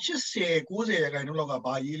လုံးပေါင်း80-90 ရာခိုင်နှုန်းလောက်က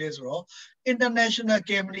ဘာရေးလဲဆိုတော့ international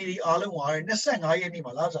company တွေအားလုံးက25ရက်နေ့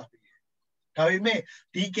မှာလစာပေးတယ်ဒါပေမဲ့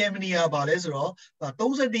ဒီ company ကဘာလဲဆိုတော့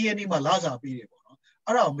31ရက်နေ့မှာလစာပေးတယ်ပေါ့နော်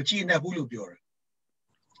အဲ့ဒါကိုမကြည့်နဲ့ဘူးလို့ပြောတယ်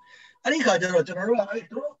အဲ့ဒီခါကျတော့ကျွန်တော်တို့ကအဲ့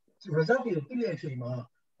တို့ result တွေကိုသိတဲ့အချိန်မှာ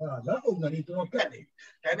လက်ပုံကနေကျွန်တော်ကတ်နေ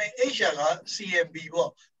ဒါပေမဲ့ HR က CMB ပေါ့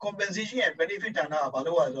compensation and benefit ဌာနကဘာ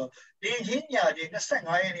လုပ်ရလဲဆိုတော့ဒီရင်းညာချင်း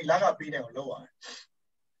25ရက်နေ့လကပေးတယ်ကိုလုပ်ရတယ်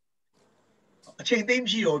အချိန်သိမ်းမ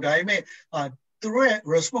ရှိတော့ဒါပေမဲ့သူတို့ရဲ့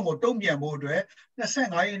response ကိုတုံ့ပြန်ဖို့အတွက်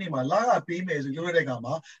25ရက်နေ့မှာလကပေးမယ်ဆိုပြောတဲ့အခါ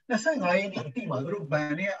မှာ25ရက်နေ့အတိမှာသူတို့ဘ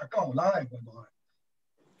ဏ်နဲ့အကောင့်လာလိုက်ပြန်သွားတယ်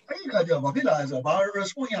အဲ့ဒီခါကျတော့ဘာဖြစ်လာလဲဆိုတော့ဘာ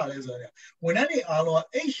response ရလဲဆိုတော့ဝန်ထမ်းတွေအားလုံးက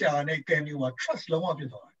HR နဲ့ company မှာ trust လုံးဝဖြစ်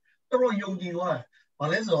သွားတယ်တော်တော်ယုံကြည်သွားတယ်ဘာ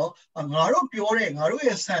လဲဆိုတော့ငါတို့ပြောတဲ့ငါတို့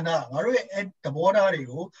ရဲ့ဆန္ဒငါတို့ရဲ့သဘောထားတွေ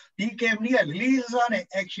ကိုဒီ company ကလေးစားနဲ့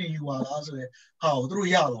action ယူပါလားဆိုတဲ့ဟာကိုသူတို့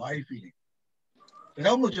ရသွားအဲ့ဒီ feeling ဒါ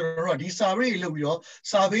ကြောင့်မို့ကျွန်တော်တို့ကဒီ survey လုပ်ပြီးတော့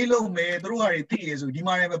survey လုပ်မယ်သူတို့ဟာတွေသိလေဆိုဒီ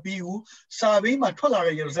မှာလည်းမပြီးဘူး survey မှာထွက်လာ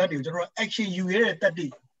တဲ့ result တွေကိုကျွန်တော်တို့ action ယူရတဲ့တက်တိ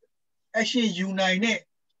action ယူနိုင်တဲ့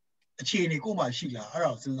အခြေအနေကိုမှရှိလားအဲ့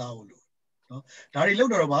ဒါကိုစဉ်းစားဖို့လို့နော်ဒါတွေလော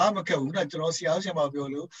က်တော့ဘာမှမခက်ဘူးနော်ကျွန်တော်ဆရာမပြော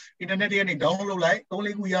လို့ internet တွေကနေ download လုပ်လိုက်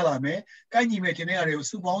3-4ခုရလာမယ်ကိုက်ညီမဲ့တင်တဲ့အားတွေကို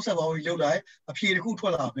စုပေါင်းဆက်ပေါင်းပြီးလုပ်လိုက်အဖြေတစ်ခုထွ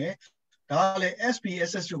က်လာမယ်ဒါကလည်း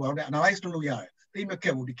SPSS တို့ဘာလို့လဲ analyze လုပ်လို့ရတယ်သိမခ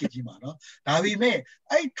က်ဘူးဒီခေတ်ကြီးမှာနော်ဒါပေမဲ့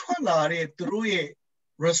အဲ့ထွက်လာတဲ့သူတို့ရဲ့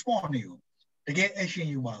response တွေကိုတကယ် action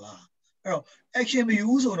ယူမှာလားအဲ့တော့ action မယူ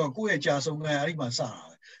ဆိုတော့ကိုယ့်ရဲ့ကြာဆုံးကအဲ့ဒီမှာစတာ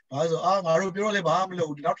ပဲဘာလို့ဆိုငါတို့ပြောလဲဘာမှမလုပ်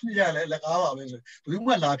ဘူးနောက်တစ်နေ့ကျလည်းလက်ကားပါပဲဆိုဘယ်သူ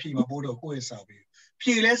မှလာဖြေမှာမဟုတ်တော့ကိုယ့်ရဲ့စာပေ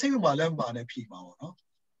ဖြေလဲစိတ်မှာလည်းမပါနဲ့ဖြေမှာပေါ့နော်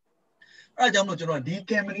အဲ့ဒါကြောင့်မို့ကျွန်တော်ဒီ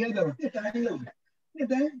campaign ကကျတော့နှစ်တိုင်းလုပ်တယ်နှစ်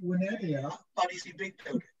တိုင်းဝန်ထမ်းတွေက participate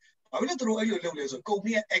လုပ်တယ်ဘာလို့လဲသူတို့အဲ့လိုလုပ်လဲဆိုကုမ္ပ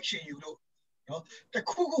ဏီက action ယူလို့နော်တ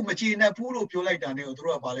ခုခုမကျေနပ်ဘူးလို့ပြောလိုက်တာနဲ့သူ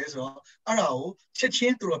တို့ကဘာလဲဆိုတော့အဲ့ဒါကိုချက်ချ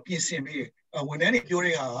င်းသူတို့ပြင်ဆင်ပေးတယ်ဝန်ထမ်းတွေပြော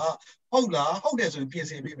တဲ့ဟာကဟုတ်လားဟုတ်တယ်ဆိုရင်ပြင်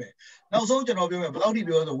ဆင်ပေးမယ်နောက်ဆုံးကျွန်တော်ပြောမယ်ဘယ်လောက်ထိ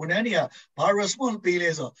ပြောဆိုဝန်ထမ်းတွေကဘာ response ပေးလဲ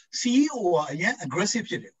ဆိုတော့ CEO ကအရင် aggressive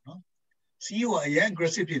ဖြစ်တယ်နော် CEO ကအရင်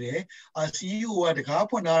aggressive ဖြစ်တယ်CEO ကတကား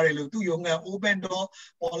ဖွင့်ထားတယ်လို့သူ့ရုံးက open door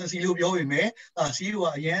policy လို့ပြောပေမဲ့CEO က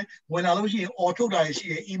အရင်ဝင်လာလို့ရှိရင် အော်ထုတ်တာရှိ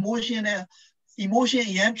တယ် emotion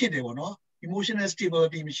အရင်ဖြစ်တယ်ပေါ့နော် emotional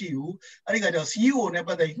stability မရှိဘူးအဲ့ဒီကကျတော့ CEO နဲ့ပ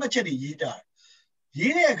တ်သက်ပြီးမှတ်ချက်တွေရေးတာ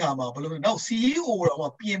ရေးတဲ့အခါမှာဘယ်လိုလဲနောက် CEO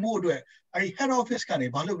တော့ပြင်ဖို့အတွက်အဲ့ဒီ head office ကနေ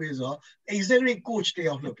ဘာလုပ်ပေးဆိုတော့ executive coach တ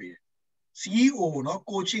ယောက်လုပ်ပေးတယ် CEO เนาะ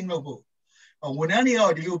coaching လုပ်ဖို့ဝန်ထမ်းတွေက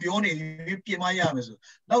တော့ဒီလိုပြောနေပြင်မရမယ်ဆို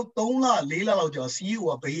နောက်3လ4လလောက်ကြာ CEO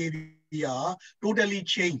က behavior totally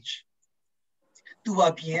change သူက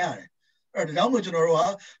ပြင်ရတယ်အဲ့ဒါကြောင့်မို့ကျွန်တော်တို့က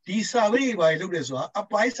ဒီ survey တွေပါလုပ်တယ်ဆိုတာ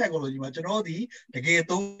apply psychology မှာကျွန်တော်ဒီတကယ်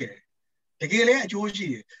သုံးတယ်တကယ်လည်းအကျိုးရှိ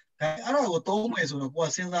တယ်အဲ့ဒါကိုသုံးမယ်ဆိုတော့ကိုက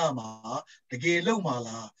စဉ်းစားမှာတကယ်လုပ်မှာ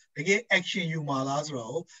လားတကယ် action ယူမှာလားဆို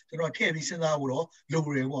တော့ကျွန်တော်ထည့်ပြီးစဉ်းစားဖို့တော့လို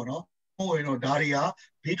တယ်ပေါ့နော်ဟုတ်ရင်တော့ဒါတွေက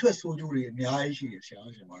ဘေးထွက်ဆိုးကျိုးတွေအများကြီးရှိတယ်ဆရာ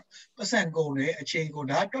ရှင်ပါပတ်စံကုန်တယ်အချိန်ကုန်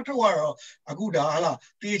ဒါတော့ကတော့အခုဒါဟာလား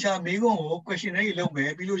တေချာမေးခွန်းကို question တွေလုပ်မ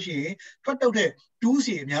ယ်ပြီးလို့ရှိရင်ထွက်တော့တဲ့ tools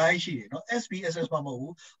တွေအများကြီးရှိတယ်နော် SPSS မှမဟုတ်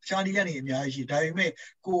ဘူးအခြားနည်းလမ်းတွေအများကြီးရှိဒါပေမဲ့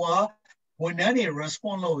ကိုကဝန်ထမ်းတွေ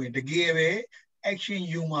response လုပ်ရင်တကယ်ပဲ action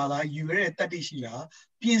ယူမှာလားယူရတဲ့တတ်သိရှိလား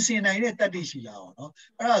ပြင်ဆင်နိုင်တဲ့တတ်သိရှိလားပေါ့နော်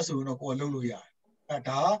အဲ့ဒါဆိုရင်တော့ကိုကလုပ်လို့ရတယ်အဲ့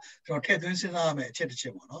ဒါကျွန်တော်ထည့်သွင်းစဉ်းစားရမယ့်အချက်တစ်ချ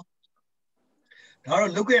က်ပေါ့နော်ဒါ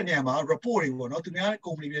တော့လုပ်ခဲ့တဲ့နေရာမှာ report တွေပေါ့နော်သူများ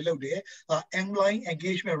company တွေလုပ်တယ်employee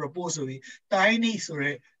engagement report ဆိုပြီး tiny ဆို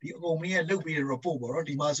တဲ့ဒီ company ရဲ့လုပ်ပြီးတဲ့ report ပေါ့နော်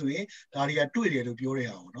ဒီမှာဆိုရင်ဒါတွေကတွေ့တယ်လို့ပြောတဲ့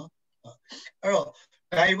ဟာပေါ့နော်အဲ့တော့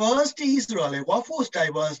diversity ဆိုတာလေ workforce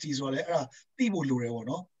diversity ဆိုတာလေအဲ့ဒါသိဖို့လိုတယ်ပေါ့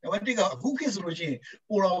နော်နံပါတ်1ကအခုခေတ်ဆိုလို့ရှိရင်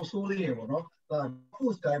ပိုတော်ဆိုးလေးတယ်ပေါ့နော်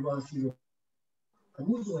workforce diversity အ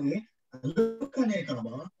ခုဆိုရင်လုပ်ခဲ့တဲ့အခါ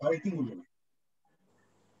မှာဘာတွေသိဖို့လိုလဲ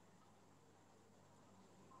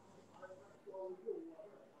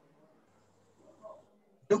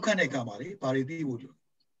ဒုက္ခနဲ့ကံပါလေဘာတွေသိဖို့လို့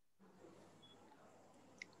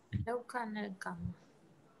ဒုက္ခနဲ့ကံ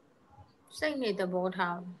စိတ်နေသဘော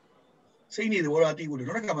ထားစိတ်နေသဘောထားသိဖို့လို့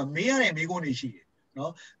နောက်တစ်ခါမှာမေးရတဲ့မေးခွန်းတွေရှိတယ်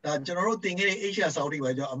နော်ဒါကျွန်တော်တို့သင်ခဲ့တဲ့ Asia Saudi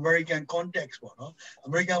ပါကြောင့် American context ပေါ့နော်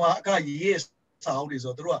American မှာအခါရေးရဲ့စာအုပ်တွေ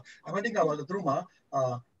ဆိုတော့တို့ကအမေရိကပါဆိုတို့မှာ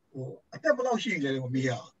ဟိုအသက်ဘယ်လောက်ရှိလဲလို့မမေးရ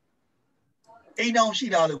အောင်အိမ်အောင်ရှိ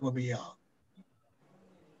လားလို့မမေးရအောင်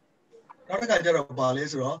နောက်တစ်ခါကျတော့ဘာလဲ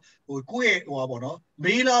ဆိုတော့ဟိုကိုယ့်ရဲ့ဟိုပါပေါ့နော်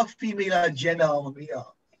male လား female လား gender မမေးရအော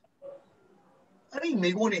င်အဲ့ဒီမိ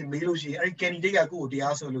ကုန်းနေမေးလို့ရှိရင်အဲ့ဒီ candidate ကကိုယ့်ကိုတ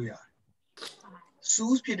ရားစွဲလို့ရတယ်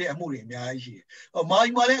sues ဖြစ်တဲ့အမှုတွေအများကြီးရှိတယ်။မာ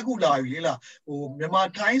ကြီးမှာလည်းအခုလာပြီလေလားဟိုမြန်မာ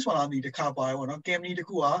တိုင်းဆိုတာမျိုးတစ်ခါပါတယ်ပေါ့နော် company တစ်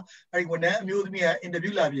ခုကအဲ့ဒီဝန်ထမ်းအမျိုးသမီးက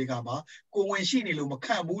interview လာပြီးခါမှာကိုဝင်ရှိနေလို့မ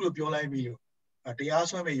ခံဘူးလို့ပြောလိုက်ပြီလို့တရား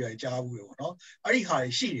စွဲမဲ့ရွယ်ကြားဘူးလေပေါ့နော်အဲ့ဒီဟာ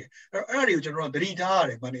တွေရှိတယ်အဲ့ဒါတွေကိုကျွန်တော်တို့သတိထားရ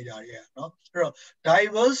တယ် manager တွေကနော်အဲ့တော့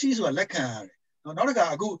diversity ဆိုတာလက်ခံရတယ်နောက်တစ်ခါ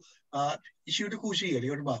အခုissue တစ်ခုရှိရလေ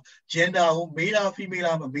ဒီမှာ gender ဟို male လား female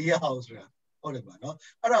လားမမေးရအောင်ဆိုတာဟုတ်တယ်ပါနော်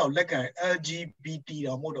အဲ့ဒါကိုလက်ခံ LGBT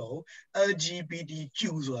တော့မဟုတ်တော့ဘူး LGBTQ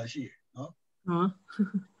ဆိုတာရှိတယ်နော်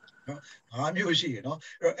ဟာမျိုးရှိတယ်နော်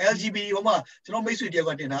အဲ့တော့ LGBT ဟိုမှာကျွန်တော်မိတ်ဆွေတယောက်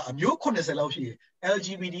ကတင်တာအမျိုး80လောက်ရှိတယ်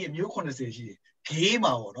LGBT အမျိုး80ရှိတယ် gay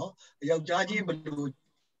မှာပေါ့နော်ယောက်ျားချင်းဘယ်လို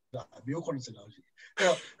အမျိုး80လောက်ရှိတယ်အဲ့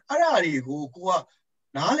တော့အဲ့ဒါတွေကိုကိုက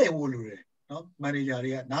နားလည်ဖို့လိုတယ်နော် manager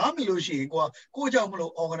တွေကနားမလို့ရှိရင်ကိုကြောင့်မ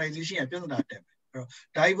လို့ organization ကပြဿနာတက်မယ်အဲ့တော့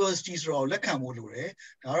diversity ဆိုတော့လက်ခံဖို့လိုတယ်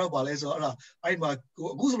ဒါတော့ဗာလဲဆိုတော့အဲ့မှာ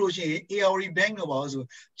အခုဆိုလို့ရှိရင် ARE bank တော့ဗာလို့ဆို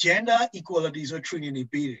gender equality ဆို training တွေ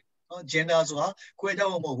ပေးတယ်နော် gender ဆိုတာခွဲခြား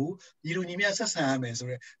ဖို့မဟုတ်ဘူးညီလူညီမျှဆက်ဆံရမယ်ဆို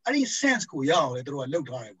တော့အဲ့ဒီ sense ကိုရအောင်လေတို့ကလှုပ်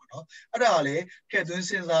ထားတယ်ပေါ့နော်အဲ့ဒါကလည်းထည့်သွင်း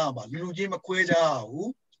စဉ်းစားရမှာလူချင်းမခွဲခြားဘူး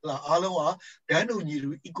အားလုံးကဒန်းတူညီလူ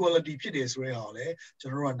equality ဖြစ်တယ်ဆိုတဲ့ဟာကိုလည်းကျွ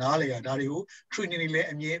န်တော်တို့ကနားလေရဒါတွေကို training တွေလည်း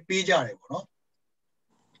အမြဲပေးကြတယ်ပေါ့နော်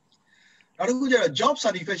နောက်တစ်ခုကျတော့ job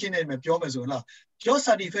satisfaction နဲ့ပြောမယ်ဆိုရင်လား job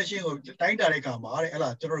satisfaction ကိုတိုင်းတာတဲ့အခါမှာတဲ့ဟဲ့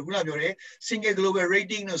လားကျွန်တော်ခုနပြောတဲ့ single global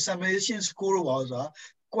rating တို့ summation score တို့ပါဆိုတာ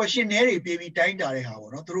questionnaire တွေပေးပြီးတိုင်းတာတဲ့ဟာ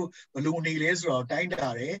ပေါ့နော်သူတို့ဘယ်လိုနေလဲဆိုတော့တိုင်းတာ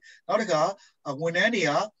တယ်နောက်တစ်ခါဝန်ထမ်းတွေ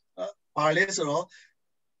ကဘာလဲဆိုတော့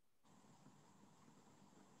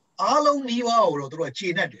အားလုံးနှီးပါကိုတော့သူတို့ကခြေ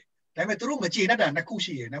နှက်တယ်ဒါပေမဲ့သူတို့မခြေနှက်တာနှစ်ခု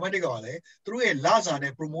ရှိတယ်နံပါတ်1ကပါလဲသူတို့ရဲ့လစာ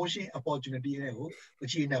နဲ့ promotion opportunity တွေကိုမ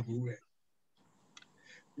ခြေနှက်ဘူးတဲ့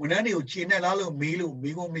ဝန်ထမ်းတွေကိုခြေနှက်လားလို့မေးလို့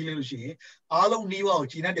ရှိရင်အားလုံးနှီးပါကို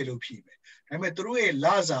ခြေနှက်တယ်လို့ဖြေမယ်ဒါပေမဲ့သူတို့ရဲ့လ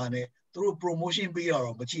စာနဲ့သူတို့ promotion ပေးတာ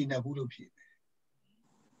တော့မခြေနှက်ဘူးလို့ဖြေမယ်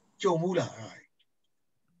ကြုံဘူးလားအဲ့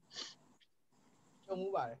ကြုံ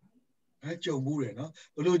ဘူးပါတယ်ကြုံဘူးတယ်နော်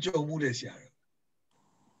ဘယ်လိုကြုံဘူးလဲဆရာ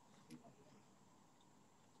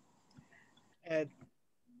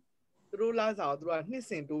သူတို့လာစားသူကနှစ်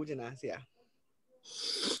စင်တိုးချင်တာဆရာ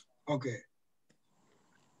ဟုတ်ကဲ့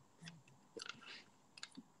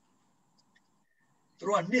သူ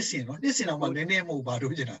တို့ကနှစ်စင်တော့မှနည်းနည်းမဟုတ်ပါ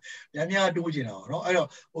တိုးချင်တာများတိုးချင်တာเนาะအဲ့တော့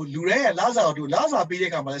ဟိုလူတိုင်းကလာစားတို့လာစားပေးတဲ့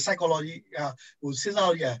အခါမှာလဲ psychology ဟိုစဉ်း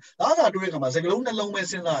စားရလာစားတိုးတဲ့အခါမှာစကလုံးနှလုံးပဲ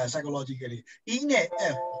စဉ်းစားရ psychologically E နဲ့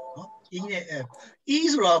F เนาะ E နဲ့ F E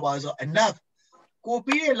ဆိုတာဘာလဲဆိုတော့ enough ကို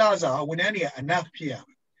ပေးတဲ့လာစားဝန်ထမ်းတွေက enough ဖြစ်ရမ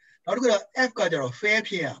ယ်နောက်တစ်ခုက F ကကျတော့ fair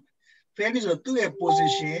ဖြစ်ရမယ် fair ဖြစ်ဆိုတော့သူ့ရဲ့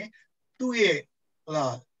position သူ့ရဲ့ဟလာ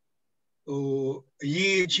ဟိုအ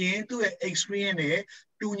ရေးချင်းသူ့ရဲ့ experience နဲ့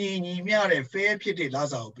တူညီညီမျှတဲ့ fair ဖြစ်တဲ့လာ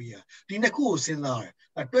စားကိုပေးရဒီနှစ်ခုကိုစဉ်းစားတယ်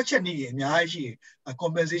တွက်ချက်နည်းအများကြီးရှိတယ်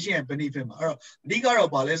compensation and benefit မှာအဲ့တော့အဓိက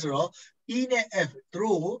တော့ဘာလဲဆိုတော့ E နဲ့ F သူ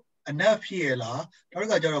တို့ enough ဖြစ်ရလားနောက်တစ်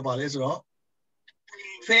ခါကျတော့ဘာလဲဆိုတော့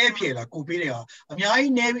fair ဖြစ်လားကိုပေးတယ်ဟာအများ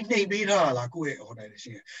ကြီးနှိပ်ပေးထားတာလားကိုယ့်ရဲ့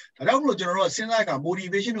organization ဒါကြောင့်မလို့ကျွန်တော်တို့စဉ်းစားက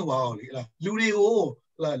motivation လို့ပါအောင်လေလူတွေကို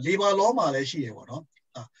labor law မှာလည်းရှိရပေါ့နော်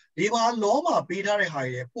labor law မှာပေးထားတဲ့ဟာ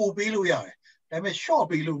တွေပို့ပေးလို့ရတယ်ဒါပေမဲ့ short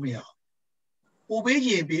ပေးလို့မရဘူးပို့ပေးခြ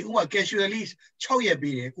င်းပေးဥပမာ casually 6ရက်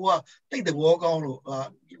ပေးတယ်ကိုကတိတ်သဘောကောင်းလို့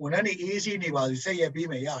ဝန်ထမ်းတွေ AC နေပါစီ7ရက်ပေး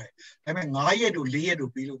မယ်ရတယ်ဒါပေမဲ့9ရက်တို့4ရက်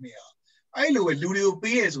တို့ပေးလို့မရဘူးအဲ့လိုပဲလူတွေကို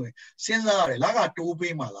ပေးရဆိုရင်စဉ်းစားရတယ်လကတိုး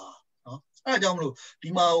ပေးမှာလားနော်အဲ့ဒါကြောင့်မလို့ဒီ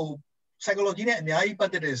မှာဟို psychology နဲ့အများကြီးပ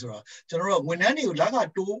တ်သက်တယ်ဆိုတော့ကျွန်တော်တို့ဝန်ထမ်းတွေကိုလက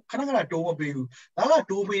တိုးခဏတိုးမပေးဘူးလက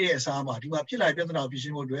တိုးပေးတဲ့အစားမှာဒီမှာဖြစ်လာပြဿနာကိုဖြေရှ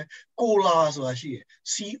င်းဖို့အတွက် cola ဆိုတာရှိတယ်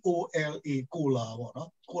COLA cola ပေါ့နော်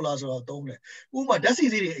cola ဆိုတော့သုံးတယ်ဥပမာဓာတ်ဆီ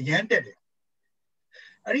ဈေးတွေအရန်တက်တယ်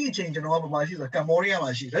အဲ့ဒီအချိန်ကျွန်တော်ကဗမာရှိဆိုကမ်ဘောဒီးယား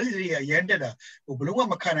မှာရှိဓာတ်ဆီဈေးကအရန်တက်တာဟိုဘယ်လုံးဝ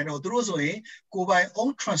မခံနိုင်တော့သူတို့ဆိုရင်ကိုယ်ပိုင်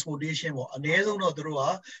own transportation ပေါ့အနည်းဆုံးတော့သူတို့က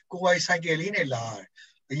ကိုယ်ပိုင် cycle လေးနဲ့လာတယ်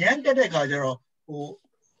အရန်တက်တဲ့ခါကျတော့ဟို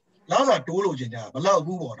လာစားတိုးလို့ကျင်ကြမလောက်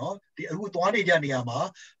ဘူးပေါ့နော်ဒီအခုသွားနေကြနေရာမှာ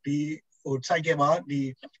ဒီဟို cycle မှာဒီ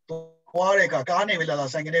သွားတဲ့ကားနဲ့ပဲလာ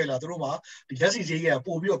cycle နဲ့ပဲလာသူတို့မှာဒီလက်စီဈေးက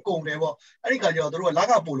ပို့ပြီးတော့ကုန်တယ်ပေါ့အဲ့ဒီခါကျတော့သူတို့ကလ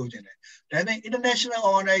ကပို့လို့ကျင်တယ်ဒါပေမဲ့ international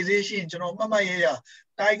organization ကျွန်တော်မှတ်ရ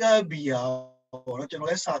Tiger Beer ပေါ့နော်ကျွန်တော်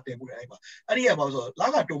လည်းစာတင်မှုတယ်အဲ့မှာအဲ့ဒီကဘာလို့ဆိုတော့လ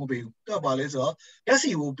ကတိုးမပေးဘူးသူကဘာလဲဆိုတော့လက်စီ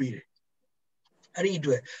ကိုပေးတယ်အဲ့ဒီအ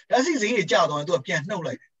တွက်လက်စီဈေးကြီးကျသွားရင်သူကပြန်နှုတ်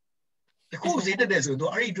လိုက်တယ်တခုဈေးတက်တယ်ဆို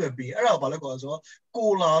တော့အဲ့ဒီအတွက်ပေးအဲ့ဒါဘာလဲခေါ်ဆိုတော့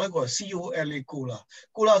cola လဲခေါ် COLA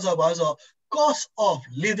cola ဆိုတော့ဘာလဲဆိုတော့ cost of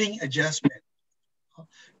living adjustment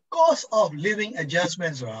cost of living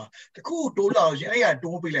adjustment ဆိုတာတခုတိုးလာလို့ရှိရင်အဲ့ဒီက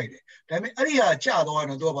တိုးပေးလိုက်တယ်ဒါပေမဲ့အဲ့ဒီကကျသွားရင်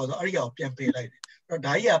တော့သူကဘာဆိုအဲ့ဒီကပြန်ပေးလိုက်တယ်အဲ့တော့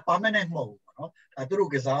ဒါကြီးက permanent မဟုတ်ဘူးပေါ့နော်ဒါသူ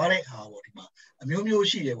တို့ကစားတဲ့ဟာပေါ့ဒီမှာအမျိုးမျိုး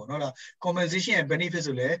ရှိတယ်ပေါ့နော်ဒါ compensation and benefit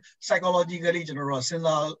ဆိုလဲ psychologically ကျွန်တော်တို့စဉ်း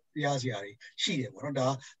စားရစရာတွေရှိတယ်ပေါ့နော်ဒါ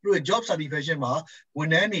သူတို့ job satisfaction မှာဝန်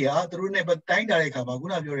ထမ်းတွေကသူတို့နဲ့တိုင်းတာတဲ့အခါမှာခု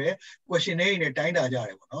နပြောတဲ့ questionnaire တွေနဲ့တိုင်းတာကြတ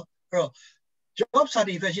ယ်ပေါ့နော်အဲ့တော့ job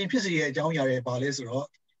satisfaction ဖြစ်စေတဲ့အကြောင်းအရာတွေပါလဲဆိုတော့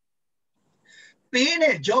ပေး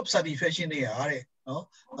တဲ့ job satisfaction တွေဟာတဲ့နော်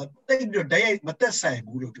တိတ်ပြီးတော့တိုက်ရိုက်မသက်ဆိုင်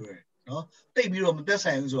ဘူးလို့ပြောတယ်နော်တိတ်ပြီးတော့မသက်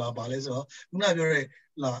ဆိုင်ဘူးဆိုတာဘာလဲဆိုတော့ခုနပြောတဲ့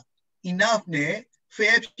လာ enough နဲ့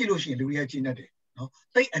fair ဖြစ်လို့ရှိရင်လူတွေကကျင်းတတ်တယ်နော်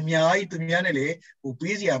တိတ်အများကြီးသူများနဲ့လေဟို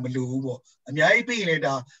ပေးစရာမလိုဘူးပေါ့အများကြီးပေးရင်လည်း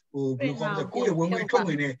ဒါဟိုဘယ်လိုခေါ်မလဲကိုယ့်ရဲ့ဝင်ဝင်ထုတ်ဝ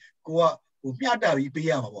င်နဲ့ကိုကဟိုမျှတပြီးပေး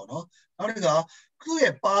ရမှာပေါ့နော်နောက်တစ်ခါသူ့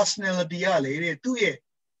ရဲ့ personality ကလေတဲ့သူ့ရဲ့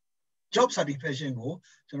job satisfaction ကို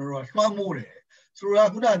ကျွန်တော်တို့ကလွှမ်းမိုးတယ်ဆိုတော့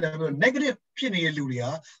ခုနကပြော negative ဖြစ်နေတဲ့လူတွေ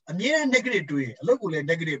ဟာအမြဲတမ်း negative တွေ့တယ်အလုပ်ကိုလည်း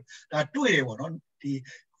negative ဒါတွေ့တယ်ပေါ့နော်ဒီ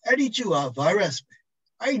attitude က virus ပဲ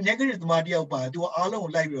အဲ့ဒီ negative သမားတယောက်ပါသူကအားလုံး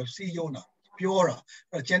ကိုလိုက်ပြီးတော့စီးရုံးတာပြောတာ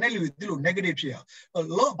အဲ့ကျန်တဲ့လူတွေသူ့လို negative ဖြစ်အောင်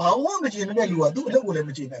ဘာမှမကျင်တဲ့လူကသူ့အလုပ်ကိုလည်း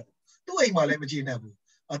မကျင်နိုင်ဘူးသူ့အိမ်မှာလည်းမကျင်နိုင်ဘူး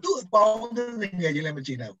သူ့ပေါင်းတဲ့နေရာချင်းလည်းမ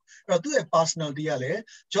ကျင်နိုင်ဘူးအဲ့တော့သူ့ရဲ့ personality ကလည်း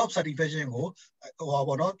job satisfaction ကိုဟိုပါ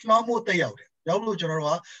ပေါ့နော်လွှမ်းမိုးတက်ရောက်တယ်ရောက်လို့ကျွန်တော်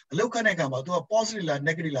တို့ကအလောက်ခန့်တဲ့အခါမှာသူက positive လား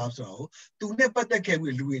negative လားဆိုတော့သူနဲ့ပတ်သက်ခဲ့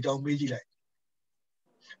ပြီးလူတွေအကြောင်းမေးကြည့်လိုက်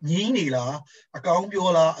ငင်းနေလားအကောင်းပြော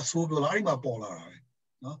လားအဆိုးပြောလားအဲ့ဒီမှာပေါ်လာတာပဲ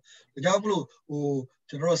နော်ဒါကြောင့်မလို့ဟို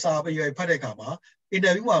ကျွန်တော်တို့စာပေဖတ်တဲ့အခါမှာ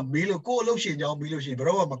interview မှာမေးလို့ကိုယ့်အလုပ်ရှင်ကြောင်းမေးလို့ရှိရင်ဘယ်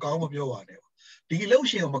တော့မှမကောင်းမပြောပါနဲ့ ဒီ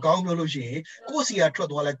လှုပ်ရှင်ကိုမကောင်းပြောလို့ရှိရင်ကိုယ့်စီကထွက်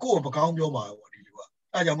သွားလဲကိုယ့်ကိုမကောင်းပြောမှာပေါ့ဒီလူက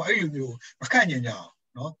အဲကြောင့်မအဲ့လိုမျိုးမခန့်ညင်ကြအောင်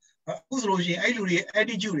နော်အခုဆိုလို့ရှိရင်အဲ့လူတွေ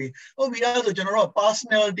attitude တွေဟုတ်ပြီအဲ့ဆိုကျွန်တော်တို့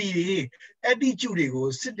personality တွေ attitude တွေကို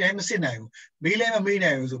စစ်တိုင်းမစစ်နိုင်ဘူးမေးလဲမမေး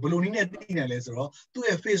နိုင်ဘူးဆိုဘယ်လိုနည်းနဲ့သိနိုင်လဲဆိုတော့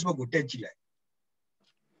သူ့ရဲ့ Facebook ကိုတက်ကြည့်လိုက်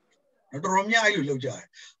တော်တော်များအဲ့လိုလုပ်ကြ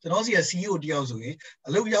တယ်ကျွန်တော်စီက CEO တယောက်ဆိုရင်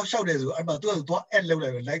အလုပ်ရောက်လျှောက်တယ်ဆိုအဲ့မှာသူကသွား add လုပ်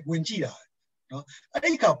လိုက်ပဲ like ဝင်ကြည့်တာနော်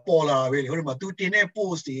အဲ့ဒီကပေါ်လာပဲလေဟိုမှာ तू တင်တဲ့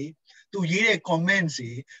post တွေ तू ရေးတဲ့ comments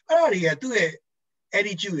တွေအဲ့ဒါတွေကသူ့ရဲ့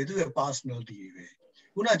attitude တွေသူ့ရဲ့ personality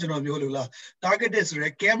တွေပဲခုနကျွန်တော်ပြောလို့လား targeted ဆိုရဲ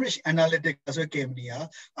Cambridge Analytica ဆိုတဲ့ company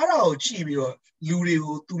ကအဲ့ဒါကိုကြည့်ပြီးတော့လူ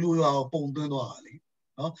တွေကိုသူ့လိုရအောင်ပုံသွင်းသွားတာလေ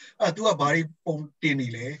နော်အဲ့ तू ကဘာတွေပုံတင်နေ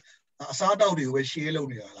လဲအစားတောက်တွေကိုပဲ share လုပ်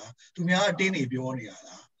နေတာလားသူများအတင်းနေပြောနေတာ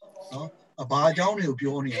လားနော်ဘာအကြောင်းတွေ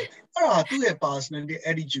ကိုပြောနေတာအဲ့ဒါသူ့ရဲ့ personality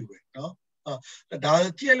attitude ပဲနော်ဒါ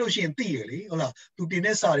ကြည့်လို့ရှိရင်သိရလေဟုတ်လားသူတင်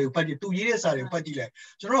တဲ့စာတွေကိုဖတ်ကြည့်သူရေးတဲ့စာတွေကိုဖတ်ကြည့်လိုက်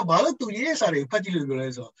ကျွန်တော်ဘာလို့သူရေးတဲ့စာတွေကိုဖတ်ကြ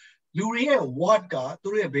ည့်လို့ပြောလဲဆိုတော့လူတွေရဲ့ word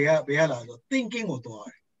ကသူတို့ရဲ့ဘယ်လာဆို thinking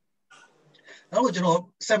ကိုသွားတယ်နောက်ကျွန်တော်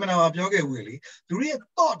seminar မှာပြောခဲ့ဘူးလေလူတွေရဲ့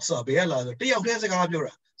thoughts ကဘယ်လာဆိုတယောက်တည်းစ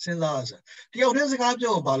ကားပြောတာစဉ်းစားစတယောက်တည်းစ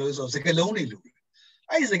ကားပြောဘာလို့ဆိုတော့စကားလုံး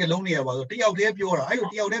တွေလူအဲ့ဒီစကားလုံးတွေကဘာဆိုတယောက်တည်းပြောတာအဲ့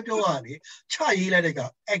လိုတယောက်တည်းပြောတာလေချရေးလိုက်တဲ့က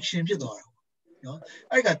action ဖြစ်သွား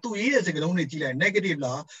တယ်နော်အဲ့ကသူရေးတဲ့စကားလုံးတွေကြည့်လိုက် negative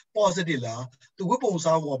လား positive လားသူဝတ်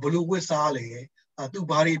ပုံစားဖို့ဘယ်လိုဝတ်စားလဲသူ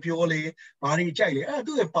ဘာတွေပြောလဲဘာတွေကြိုက်လဲ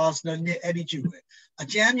အဲ့သူ့ရဲ့ personal နဲ့ attitude ပဲ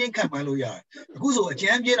အကြမ်းမြင့်ခံမှန်းလို့ရတယ်အခုဆို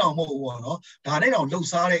အကြမ်းပြင်းအောင်မဟုတ်ဘူးပေါ့နော်ဒါနဲ့တောင်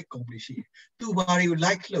လှုပ်ရှားတဲ့ company ရှိတယ်သူဘာတွေကို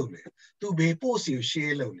like လုပ်လဲသူဘေး post တွေကို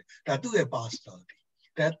share လုပ်လဲဒါသူ့ရဲ့ personality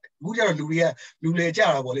ဒါ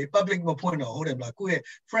အခုကျတော့လူလေကြတာပေါ့လေ public မဖွင့်တော့ဟုတ်တယ်မလားကိုယ့်ရဲ့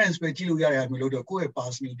friends ပဲကြည့်လို့ရရတယ်မျိုးလို့တော့ကိုယ့်ရဲ့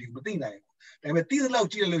personality ကိုမသိနိုင်ဘူးဒါပေမဲ့တိတိလောက်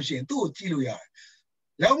ကြည့်လို့ရှိရင်သူ့ကိုကြည့်လို့ရတယ်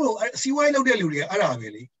แล้วမို့စီးဝိုင်းလုပ်တဲ့လူတွေက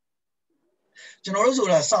အဲ့ဒါပဲလေကျွန်တော်တို့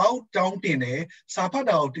ဆိုတာစာအုပ်တောင်းတင်တယ်စာဖတ်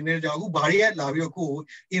တာကိုတင်တဲ့ကြောင့်အခုဘာတွေလာပြီးတော့ကိုယ်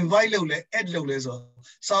invite လုပ်လဲ add လုပ်လဲ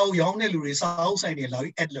ဆိုတော့စာအုပ်ရောင်းတဲ့လူတွေစာအုပ်ဆိုင်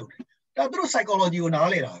တွေလာပြီး add လုပ်တယ်ဒါသူတို့ psychology ကိုနား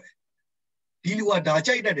လဲတာပဲဒီလူ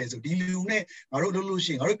ကဒါကြိုက်တတ်တယ်ဆိုဒီလူ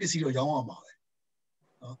နဲ့ငါတို့လုပ်လို့ရှိရင်ငါတို့ပစ္စည်းတော့ရောင်း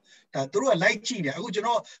အောင်ပါပဲနော်ဒါသူတို့က like ကြည့်နေအခု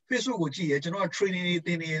ကျွန်တော် Facebook ကိုကြည့်ရကျွန်တော် training တွေသ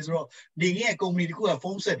င်နေရဆိုတော့နေငယ် company တခုက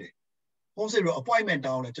ဖုန်းဆက်တယ်ဖုန်းဆက်ပြီးတော့ appointment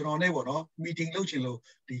တောင်းတယ်ကျွန်တော်နဲ့ပေါ့နော် meeting လုပ်ချင်လို့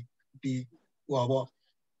ဒီဟိုပါပေါ့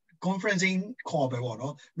conferencing ခေါ်ပဲပေါ့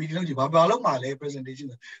နော် meeting လုပ်ချင်ဘာလုပ်မှာလဲ presentation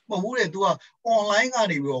မဟုတ်ဘူးတဲ့ तू က online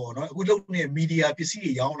ကနေပြီးတော့ပေါ့နော်အခုလုပ်နေတဲ့ media ပစ္စ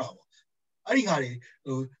ည်းတွေရောင်းတာပေါ့အဲ့ဒီဟာတွေ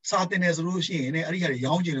ဟိုစာတင်တယ်ဆိုလို့ရှိရင်ねအဲ့ဒီဟာတွေ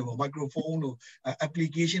ရောင်းချင်လို့ပေါ့ microphone တို့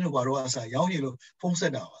application တို့ဘာတော့အစားရောင်းချင်လို့ဖုန်းဆ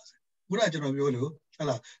က်တာပါခုနကကျွန်တော်ပြောလို့ဟ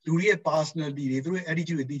လာလူတွေရဲ့ personality တွေသူတို့ရဲ့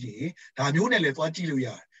attitude တွေသိချင်ရင်ဒါမျိုးနဲ့လည်းသွားကြည့်လို့ရ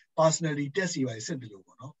တယ် personality test တွေပါစစ်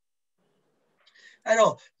တယ်လို့ပေါ့နော်အဲ့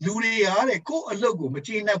တော့လူတွေရားတဲ့ကိုယ့်အလုပ်ကိုမ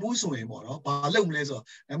ကျေနပ်ဘူးဆိုရင်ပေါ့နော်ဘာလုပ်မလဲ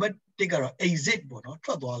ဆိုတော့နံပါတ်1ကတော့ exit ပေါ့နော်ထွ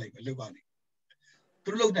က်သွားလိုက်မယ်လုပ်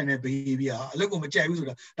ကနေသူတို့လုပ်တဲ့ behavior အလုပ်ကိုမကြိုက်ဘူး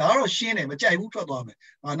ဆိုတာဒါကတော့ရှင်းတယ်မကြိုက်ဘူးထွက်သွား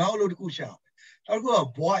မယ်ငါနောက်အလုပ်တစ်ခုရှာမယ်နောက်တစ်ခုက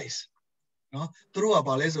voice နော်သူတို့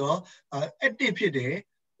ကဘာလဲဆိုတော့ active ဖြစ်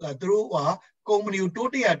တယ်သူတို့ကကုမ္ပဏီကိုတိုး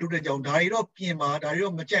တက်ကြောင်းဒါတွေတော့ပြင်ပါဒါတွေ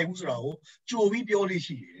တော့မကြိုက်ဘူးဆိုတာကိုကြိုပြီးပြောလို့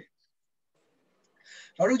ရှိတယ်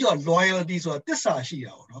နောက်တစ်ခုက loyalty ဆိုတာတစ္ဆာ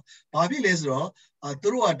ရှိတာပေါ့နော်ဘာဖြစ်လဲဆိုတော့သူ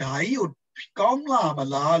တို့ကဒါကြီးကိုကောင်းလာ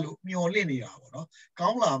မလားလို့မျှော်လင့်နေတာပေါ့နော်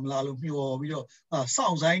ကောင်းလာမလားလို့မျှော်ပြီးတော့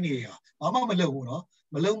စောင့်ဆိုင်နေတာဘာမှမလုပ်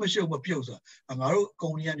ဘူးနော်မလုံးမရှုပ်မပြုတ်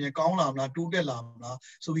ဆိုတာငါတို့ကုမ္ပဏီကမြန်ကောင်းလာမလားတိုးတက်လာမလား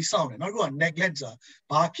ဆိုပြီးစောင့်တယ်နောက်တစ်ခုက neglect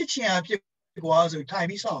ဆိုတာဘာဖြစ်ချင်အဖြစ်ကွာဆို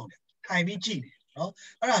ထိုင်ပြီးစောင့်တယ်ထိုင်ပြီးကြည့်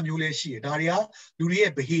တယ်နော်အဲ့ဒါမျိုးလည်းရှိတယ်ဒါတွေကလူတွေ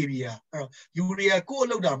ရဲ့ behavior အဲ့တော့လူတွေကကိုယ့်အ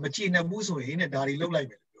လုပ်တာမကျေနပ်ဘူးဆိုရင်ねဒါတွေလုပ်လိုက်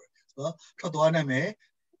မယ်လို့ပြောတယ်ဆိုတော့ထွက်သွားနိုင်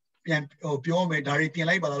မယ်ပြန်ပြောမယ်ဒါ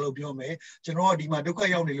တွေပြင်လိုက်ပါလားလို့ပြောမယ်ကျွန်တော်ကဒီမှာဒုက္ခ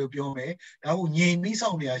ရောက်နေလို့ပြောမယ်ဒါကိုငြိမ်ပြီး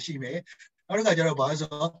စောင့်နေတာရှိမယ်နောက်တစ်ခါကျတော့ဘာလဲ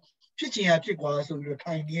ဆိုတော့ဖြစ်ချင်ရဖြစ်ကွာဆိုပြီးတော့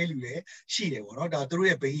ထိုင်နေတဲ့လူလည်းရှိတယ်ပေါ့နော်ဒါသူတို့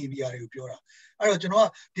ရဲ့ behavior တွေကိုပြောတာအဲ့တော့ကျွန်တော်က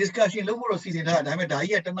discussion လုပ်ဖို့တော့စီစဉ်ထားတာဒါပေ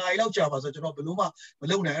မဲ့ဒါကြီးကတနားရီလောက်ကြာပါဆိုကျွန်တော်ဘယ်လို့မှမ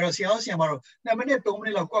လုပ်နိုင်အဲ့တော့ဆရာမတော့2မိနစ်3မိ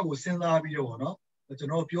နစ်လောက်ကွက်ကိုစဉ်းစားပြီးတော့ပေါ့နော်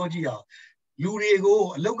ကျွန်တော်ပြောကြည့်အောင်လူတွေ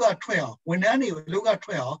ကိုအလောက်ကထွက်အောင်ဝန်ထမ်းတွေကိုအလောက်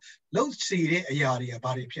ကထွက်အောင်လုပ်စီတဲ့အရာတွေက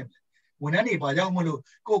ဘာတွေဖြစ်မလဲဝန်ထမ်းတွေဘာကြောင့်မလို့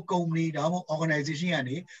ကိုယ်ကုမ္ပဏီဒါမှမဟုတ် organization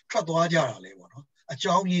ကနေထွက်သွားကြတာလဲပေါ့နော်အ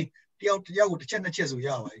ကြောင်းကြီးတယောက်ကိုတစ်ချက်နှစ်ချက်ဆို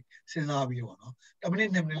ရပါပြီစဉ်းစားပြီးပေါ့နော်1မိနစ်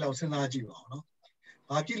2မိနစ်လောက်စဉ်းစားကြည့်ပါဦးနော်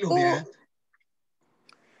ဘာဖြစ်လို့လဲ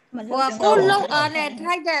ကိုလောက်အားနဲ့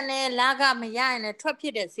ထိုက်တယ်နဲ့လာကမရရင်လ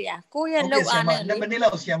ည်းထွက်ဖြစ်တယ်ဆရာကိုရဲ့လောက်အားနဲ့2မိနစ်လော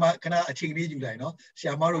က်ဆရာမခဏအချိန်လေးယူလိုက်နော်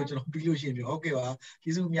ဆရာမတို့ကျွန်တော်ပြီးလို့ရှိရင်ပြောဟုတ်ကဲ့ပါ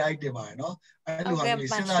ကျေးဇူးအများကြီးတင်ပါတယ်နော်အဲ့လိုဟာ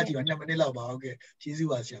မျိုးစဉ်းစားကြည့်ပါ2မိနစ်လောက်ပါဟုတ်ကဲ့ကျေးဇူး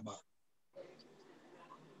ပါဆရာမ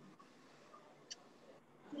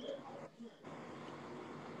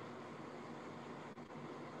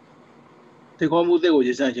ဒီကောမှုတဲ့ကို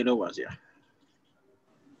ရေးစမ်းခြင်းတော့ပါဆရာ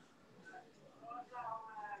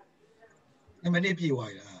2မိနစ်ပြည့်သွား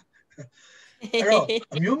ပြီလား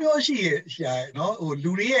မျိုးရှိနော်ဟို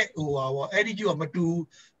လူတွေရဲ့ဟိုဟာ attitude ကမတူ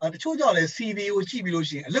တချို့ကြောင့်လဲ CV ကိုကြည့်ပြီးလို့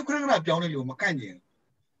ရှိရင်အလုပ်ခဏခဏပြောင်းနေလို့မကန့်ကျင်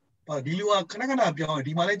ဒီလူကခဏခဏပြောင်းရင်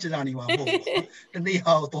ဒီမှာလဲကြာနေမှာမဟုတ်ဘူးတနေ့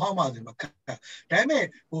ဟာသွားမှဆိုမကန့်ဒါပေမဲ့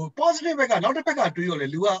ဟို positive ဘက်ကနောက်တစ်ဘက်ကတွေးရလဲ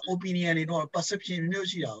လူက opinion တွေတော့ perception မျိုး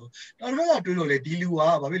ရှိတာနောက်တစ်ဘက်ကတွေးရလဲဒီလူကဘာ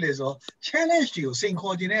ဖြစ်လဲဆိုတော့ challenge တွေကိုစိန်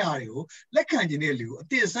ခေါ်ခြင်းတဲ့ဟာတွေကိုလက်ခံခြင်းတဲ့လူအ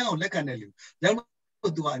တိအစမ်းအောင်လက်ခံတဲ့လူ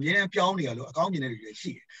သူကအမြဲတမ်းပြောင်းနေရလို့အကောင်းကျင်တဲ့လူတွေ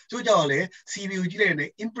ရှိတယ်။သူကြောင့်လည်း CV ကိုကြည့်လိုက်ရ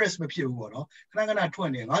င် impress မဖြစ်ဘူးပေါ့နော်။ခဏခဏထွက်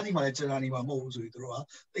နေငါးစီမှာလည်းကြာနေမှာမဟုတ်ဘူးဆိုပြီးသူတို့က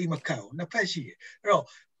တိတ်မခန့်ဘူး။နှစ်ဖက်ရှိတယ်။အဲ့တော့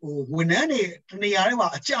ဟိုဝန်ထမ်းတွေတနေရာထဲမှာ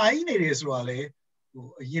အကြာကြီးနေတယ်ဆိုတာလေဟို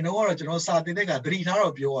အရင်တော့ကျွန်တော်စာတင်တဲ့ကသတိထား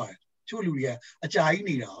တော့ပြောရတယ်။ချို့လူတွေကအကြာကြီး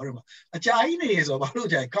နေတာဟုတ်တယ်မလား။အကြာကြီးနေတယ်ဆိုတော့ဘာလို့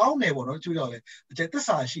ကြာကောင်းတယ်ပေါ့နော်။ချို့ကြောင့်လည်းအကျသစ္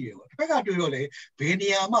စာရှိတယ်ပေါ့။တစ်ဖက်ကတွေးတော့လေဘယ်နေ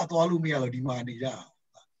ရာမှသွားလို့မရတော့ဒီမှာနေကြတာ။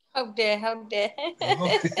ဟုတ်တယ်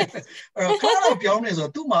အဲ့တော့ခါတော့ပြောင်းနေဆို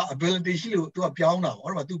တော့သူ့မှာ ability ရှိလို့သူကပြောင်းတာ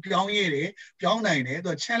ပေါ့အဲ့တော့သူပြောင်းရတယ်ပြောင်းနိုင်တယ်သူ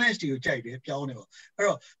က challenge တွေကိုကြိုက်တယ်ပြောင်းတယ်ပေါ့အဲ့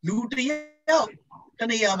တော့လူတယောက်တ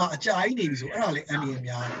နေရာမှာအကြာကြီးနေပြီဆိုအဲ့ဒါလည်းအန္တရာယ်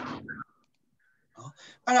များတယ်နော်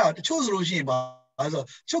အဲ့ဒါတချို့ဆိုလို့ရှိရင်ပါဆို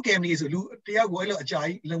ချုပ်ကဲမနေဆိုလူတယောက်ကိုအဲ့လိုအကြာ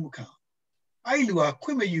ကြီးလုံးမခံအဲ့ဒီလူကခွ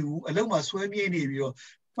င့်မယူဘူးအလုံးမှာဆွဲပြေးနေပြီးတော့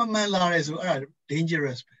မှန်လာတယ်ဆိုအဲ့ဒါ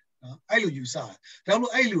dangerous ပဲနော်အဲ့လိုယူဆတယ်ဒါ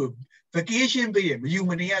လို့အဲ့လိုvacation ပေးရမယူ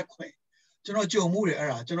မနေရခွင့်ကျွန်တော်ကြုံမှုတယ်အဲ့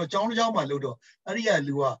ဒါကျွန်တော်ကျောင်းတစ်ကျောင်းမှာလုပ်တော့အဲ့ဒီက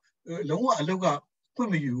လူကလုံးဝအလုပ်ကခွ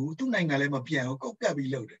င့်မယူသူ့နိုင်ငံလည်းမပြန်ဘူးကုတ်ကပ်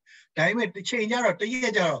ပြီးလုပ်တယ်ဒါပေမဲ့တစ်ချိန်ကျတော့တရ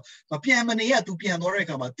က်ကျတော့မပြန်မနေရသူပြန်သွားတဲ့အ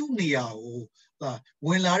ခါမှာသူ့နေရာကိုဝ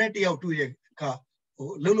င်လာတဲ့တယောက်တွေ့တဲ့အခါဟို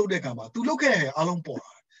လုပ်တဲ့အခါမှာသူလုပ်ခဲ့တဲ့အလုံးပေါ်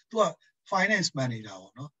လာသူက finance manager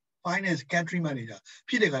ပေါ့နော်finance country manager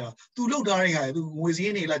ဖြစ်တဲ့ကတော့သူလုပ်ထားတဲ့ခါသူငွေစ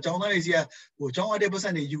ည်းနေလားကျောင်းသားတွေစီကဟိုကျောင်းအပ်တဲ့ပတ်စံ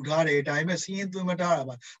တွေယူထားတယ်ဒါပေမဲ့စီးရင်သွင်းမထားတာ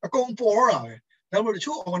ပါအကုန်ပေါ်တာပဲဒါပေမဲ့တ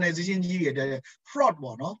ချို့ organization ကြီးတွေတဲ့ fraud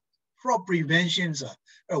ပေါ့နော် fraud prevention ဆို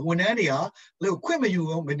အဲ့ဝန်ထမ်းတွေကလို့ခွင့်မယူ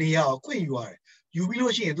အောင်မနေရအောင်ခွင့်ယူရတယ်ယူပြီး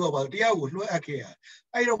လို့ရှိရင်သူကဘာတရားကိုလွှဲအပ်ခဲ့ရ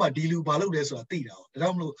အဲ့တော့မှဒီလူဘာလုပ်လဲဆိုတာသိတာပေါ့ဒါကြော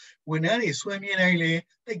င့်မလို့ဝန်ထမ်းတွေဆွဲမြင်းတိုင်းလေ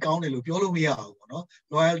တိတ်ကောင်းတယ်လို့ပြောလို့မရဘူးပေါ့နော်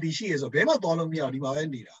loyalty ရှိရဆိုဘယ်မှသွားလို့မရဘူးဒီမှာပဲ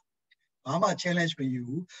နေတာဘာမှ challenge မယူ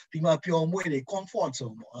ဒီမှာပျော်မွေ့နေ comfort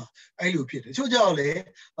zone ပေါ့အဲ့လိုဖြစ်တယ်ချို့ကြောက်လေ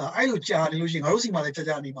အဲ့လိုကြာနေလို့ရှိရင်ငါတို့စီမှာလည်း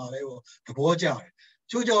ကြာနေမှာပဲပေါ့သဘောကျတယ်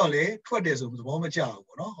ချို့ကြောက်လေထွက်တယ်ဆိုသဘောမကျဘူး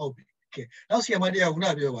ပေါ့နော်ဟုတ်ပြီโอเคနောက်ဆီယမတရားခုန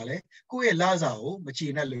ပြောပါလေကိုယ့်ရဲ့လစာကိုမချေ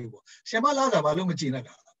နဲ့လို့ပေါ့ဆီယမလစာဘာလို့မချေနဲ့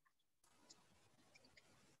တာ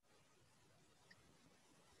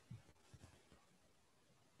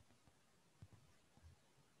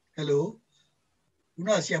ဟယ်လိုခုန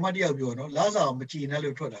ဆီယမတရားပြောနော်လစာကိုမချေနဲ့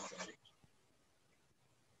လို့ထွက်တာဆိုလေ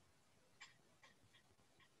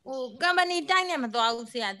ဟို company တိုက်နဲ့မသွားဘူး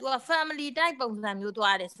ဆရာ तू က family တိုက်ပုံစံမျိုး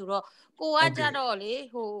သွားတယ်ဆိုတော့ကိုကကြတော့လေ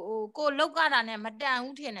ဟိုကိုလောက်ကတာနဲ့မတန်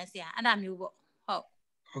ဘူးထင်တယ်ဆရာအဲ့ဒါမျိုးပေါ့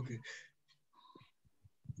ဟုတ်ကဲ့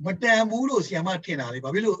မတန်ဘူးလို့ဆီယမထင်တာလေဘာ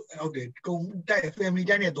ဖြစ်လို့ဟုတ်တယ်ကုံတိုက် family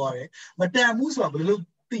တိုက်နဲ့သွားတယ်မတန်ဘူးဆိုတာဘယ်လို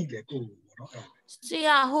သိလဲကိုပေါ့နော်အဲ့ဆ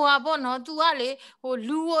ရာဟိုဟာပေါ့နော် तू ကလေဟို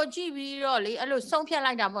လူကိုကြည့်ပြီးတော့လေအဲ့လိုဆုံးဖြတ်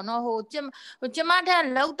လိုက်တာပေါ့နော်ဟိုကျမထက်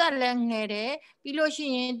လောက်သက်လည်းငယ်တယ်ပြီးလို့ရှိ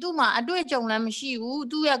ရင်သူ့မှာအတွေ့အကြုံလည်းမရှိဘူး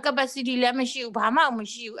သူ့ရဲ့ capacity လည်းမရှိဘူးဘာမှမ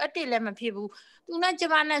ရှိဘူးအတစ်လည်းမဖြစ်ဘူးသူနဲ့ကျ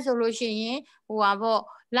မနဲ့ဆိုလို့ရှိရင်ဟိုဟာပေါ့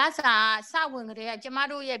လာစာစဝင်ကလေးကကျမ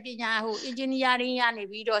တို့ရဲ့ပညာဟို engineering ရနေ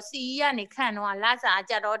ပြီးတော့ CE ကနေခန့်တော့လာစာ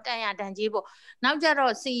ကြတော့တန်ရတန်ကြီးပေါ့နောက်ကြ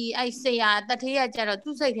တော့ CE အဲ့ဆရာတထေးရကြတော့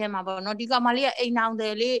သူ့စိတ်ထဲမှာပေါ့နော်ဒီကောင်မလေးကအိမ်အောင်တ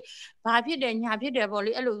ယ်လေဘာဖြစ်တယ်ညာဖြစ်တယ်ပေါ့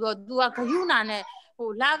လေအဲ့လိုဆို तू ကဂယုနာနဲ့ဟို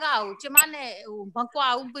လာကကိုကျမနဲ့ဟိုမကွာ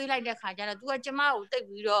ဘူးပေးလိုက်တဲ့ခါကျတော့ तू ကကျမကိုတိတ်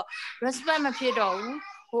ပြီးတော့ respect မဖြစ်တော့ဘူး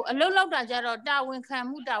ဟိုအလုပ်လောက်တာကြတော့တာဝန်ခံ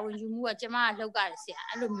မှုတာဝန်ယူမှုကကျမကလောက်ကြတယ်ဆရာ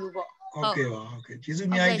အဲ့လိုမျိုးပေါ့ဟုတ်ကဲ့ပါဟုတ်ကဲ့ကျေးဇူး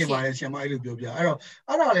အများကြီးတင်ပါတယ်ဆရာမအဲ့လိုပြောပြအဲ့တော့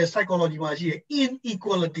အဲ့ဒါလည်း psychology မှာရှိရဲ့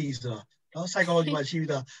inequality ဆိုတာနော် psychology မှာရှိ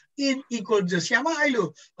ပြီးသား inequality ဆရာမအဲ့လို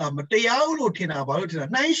မတရားဘူးလို့ထင်တာဘာလို့ထင်တာ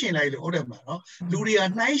နှိုင်းရှင်လိုက်လို့ဟုတ်တယ်မလားနော်လူတွေက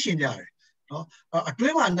နှိုင်းရှင်ကြတယ်နော်အတွ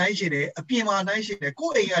င်းမှာနှိုင်းရှင်တယ်အပြင်မှာနှိုင်းရှင်တယ်ကို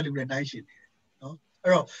ယ့်အိမ်ကလူတွေနှိုင်းရှင်တယ်နော်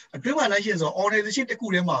အဲ့တော့အတွင်းမှာနှိုင်းရှင်ဆို organization တစ်ခု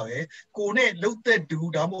ထဲမှာပဲကိုနဲ့လှုပ်သက်တူ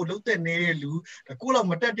ဒါမှမဟုတ်လှုပ်သက်နေတဲ့လူကိုလောက်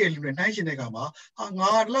မတက်တဲ့လူတွေနှိုင်းရှင်တဲ့အခါမှာဟာ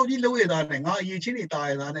ငါလောက်ကြီးလှုပ်ရတာနဲ့ငါအရေးချင်းတွေတာ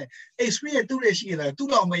ရတာနဲ့ experience သူ့ရဲ့ရှိရတာသူ့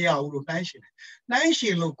လောက်မရဘူးလို့နှိုင်းရှင်တယ်နှိုင်းရှ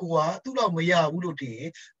င်လို့ကိုကသူ့လောက်မရဘူးလို့ထင်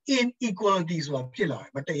inequality ဆိုတာဖြစ်လာတ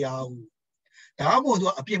ယ်မတရားဘူးဒါမှမဟုတ်သူ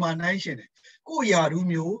ကအပြင်မှာနှိုင်းရှင်တယ်ကို့ယာလူ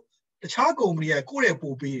မျိုးတခြားကုမ္ပဏီကကိုယ့်ရဲ့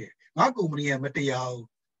ပို့ပေးတယ်ငါကုမ္ပဏီကမတရားဘူး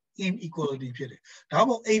inequality ဖြစ်တယ်ဒါ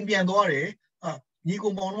မှမဟုတ်အိမ်ပြန်သွားတယ်ညီကော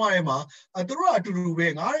င်ပေါင်းတော့ထဲမှာသူတို့ကအတူတူပဲ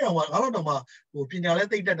ငါးတော့မှဟိုပညာလည်း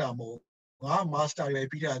သိတတ်တာမဟုတ်ငါမာစတာတွေ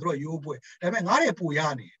ပြီးတာသူတို့ရိုးပွဲဒါပေမဲ့ငါးတွေပိုရ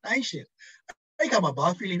နေတိုင်းရှင်အဲ့ခါမှာဘာ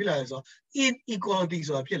feeling ဖြစ်လာလဲဆိုတော့ inequality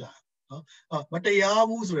ဆိုတာဖြစ်လာနော်မတရား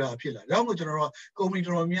ဘူးဆိုတာဖြစ်လာဒါမှမဟုတ်ကျွန်တော်တို့ကုမ္ပဏီ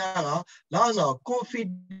တော်တော်များကလာဆို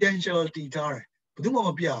confidentiality ထားတယ် ဘယ်သူမှမ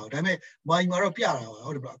ပြအောင်ဒါပေမဲ့မိုင်းမှာတော့ပြတာပါ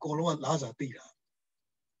ဟုတ်တယ်ဗျအကုန်လုံးကလားစာသိတာ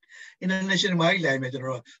international မိုင်းလိုင်းပဲကျွန်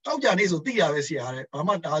တော်တို့တောက်ကြနေဆိုသိတာပဲဆရာတဲ့ဘာ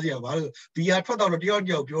မှတားစရာဘာလို့ VR ထွက်တော့တယောက်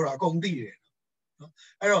ပြောတာအကုန်သိတယ်နော်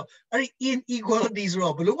အဲ့တော့အဲ့ဒီ inequality ဆို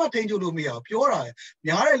တော့ဘလို့မှထိန်းချုပ်လို့မရဘူးပြောတာ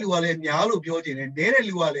များတဲ့လူကလည်းများလို့ပြောခြင်းနဲ့နည်းတဲ့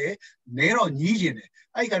လူကလည်းနည်းတော့ညီးခြင်းတယ်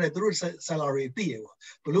အဲ့ကလည်းသူတို့ salary သိရပေါ့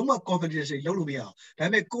ဘလို့မှ confidential လုပ်လို့မရအောင်ဒါပေ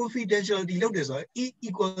မဲ့ confidentiality လုပ်တယ်ဆိုတော့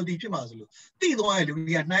equality ဖြစ်မှာဆိုလို့သိသွားတဲ့လူ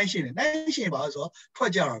တွေကနှိုင်းရှင်းပါဆိုတော့ထွ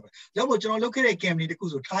က်ကြတာပဲရောက်လို့ကျွန်တော်လုပ်ခဲ့တဲ့ company တခု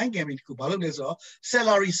ဆို Thai company တခုဘာလုပ်လဲဆိုတော့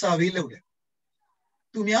salary survey လုပ်တယ်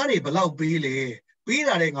သူများတွေဘယ်လောက်ပေးလဲပေး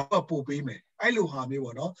တာလည်းငါကပို့ပေးမယ်အဲ့လိုဟာမျိုး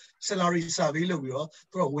ပေါ့နော် salary survey လုပ်ပြီးတော့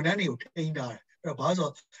သူတို့ဝန်ထမ်းတွေကိုထိန်းထားတယ်အဲ့တော့ဘာလို့ဆို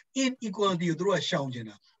တော့ inequality ကိုသူတို့ကရှောင်ကျင်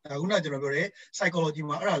တာဒါခုနကျွန်တော်ပြောတဲ့ psychology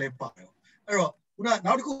မှာအဲ့ဒါလည်းပါတယ်အဲ့တော့ခုန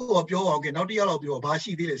နောက်တစ်ခုတော့ပြောပါဦးကဲနောက်တစ်ယောက်လောက်ပြောဘာ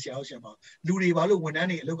ရှိသေးလဲဆရာဆရာမလူတွေဘာလို့ဝန်ထမ်း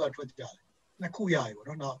တွေအလုပ်ကထွက်ကြလဲနှစ်ခုရပြီပေါ့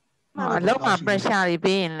နော်နောက်အလုပ်မှာ pressure တွေ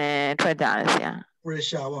ပေးရင်လည်းထွက်ကြတယ်ဆရာ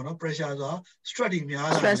pressure ပေါ့နော် pressure ဆိုတာ stress တွေများ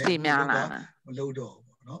လာ stress တွေများလာမလုပ်တော့ဘူး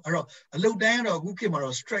ပေါ့နော်အဲ့တော့အလုပ်တိုင်းကတော့အခုခေတ်မှာ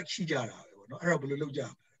တော့ stress ရှိကြတာပဲပေါ့နော်အဲ့တော့ဘယ်လိုလုပ်ကြလဲ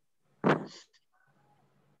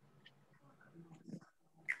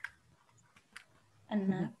အ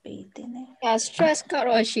နာပေးတယ်လေ stress က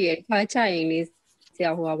တော့ရှိရခါကြရင်လေးဆ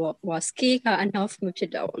ရာဟိုဘော skill က enough မဖြ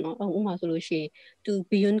စ်တော့ဘူးเนาะဥပမာဆိုလို့ရှိရင် to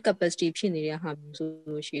beyond capacity ဖြစ်နေတဲ့ဟာမျိုးဆို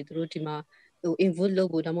လို့ရှိရင်တို့ဒီမှာဟို involve လုပ်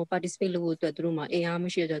ဖို့ဒါမှမဟုတ် participate လုပ်ဖို့အတွက်တို့မှာအင်အားမ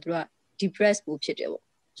ရှိတော့တို့က depress ပို့ဖြစ်တယ်ပေါ့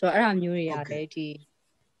ဆိုတော့အဲ့ဒါမျိုးတွေရတယ်ဒီ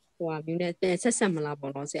ဟိုဟာမျိုးနဲ့ဆက်ဆက်မလား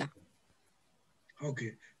ပေါ့เนาะဆရာဟုတ်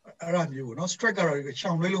ကဲ့အဲ့ဒါမျိုးပေါ့နော် stress ကတော့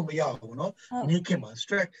ချောင်လွှဲလို့မရဘူးပေါ့နော်ဒီခေတ်မှာ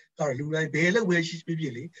stress ကတော့လူတိုင်းဘယ်လို့ပဲရှိဖြ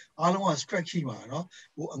စ်လေအားလုံးက stress ရှိမှာနော်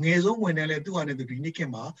ဟိုအငယ်ဆုံးဝင်တယ်လေသူ့ဟာနဲ့သူဒီနေ့ခေ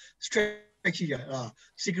တ်မှာ stress ရှိကြအဲ့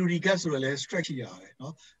security guard ဆိုတော့လဲ stress ရှိရတယ်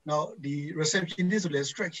နော်နောက်ဒီ receptionist ဆိုလဲ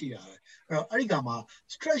stress ရှိရတယ်အဲ့ဒီကမှာ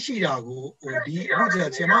stress ရှိတာကိုဟိုဒီအခုကျ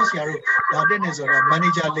ဆရာမဆရာတို့ဒါတက်နေဆိုတော့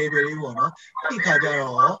manager level လေးပေါ့နော်ဒီခါကျ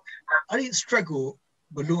တော့အဲ့ဒီ stress ကို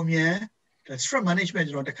ဘယ်လိုမြန်stress management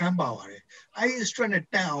ကျွန်တော်တခန်းပါပါတယ်အဲ့ဒီ stress နဲ့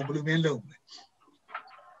တန်အောင်ဘယ်လိုမျိုးလုပ်မလဲ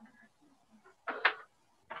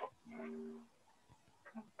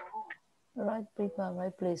right paper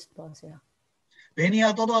right place ပေါ့ဆရာဘယ်နေရာ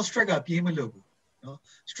တော့ stress ကပြေးမလို့ဘူးเนาะ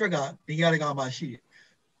stress ကနေရာတကာမှာရှိတယ်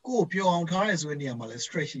ကိုယ်ပြောအောင်ထားရဲဆိုတဲ့နေရာမှာလည်း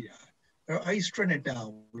stress ရှိတာအဲ့တော့အဲ့ဒီ stress နဲ့တန်အော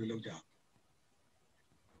င်ဘယ်လိုလုပ်ကြ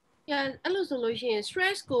အဲ့လိုဆိုလို့ရှိရင်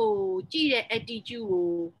stress ကိုကြည့်တဲ့ attitude ကို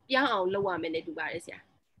ပြောင်းအောင်လုပ်ရမယ်နဲ့တူပါတယ်ဆရာ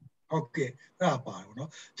ဟုတ်ကဲ့အဲ့ဒါပါတယ်ဗောနော်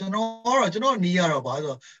ကျွန်တော်နီးရတော့ဘာ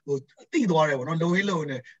ဆိုဟိုတိသွားတယ်ဗောနော်လုံရင်းလုံ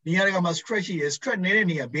နေနီးရတကမှာ stress ရှိရယ် stress နေတဲ့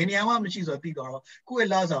နေရာဘယ်နေရာမှမရှိဆိုတော့တိသွားတော့ကိုယ့်ရဲ့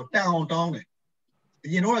လားစာတန်အောင်တောင်းတယ်အ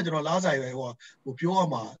ရင်တော့ကျွန်တော်လားစာရွယ်ဟိုပြောရ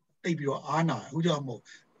မှာတိတ်ပြီးတော့အားနာအခုကြောင့်မဟုတ်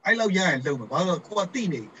အဲ့လောက်ရရင်လုံမယ်ဘာလို့ကိုကတိ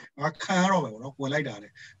နေငါခံရတော့မယ်ဗောနော်ဝင်လိုက်တာလေ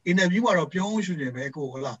interview မှာတော့ပြုံးရှူနေပဲကို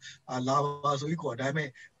ဟုတ်လားလာပါဆိုပြီးကိုဒါပေမဲ့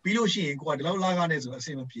ပြီးလို့ရှိရင်ကိုကဒီလောက်လာကနေဆိုအဆ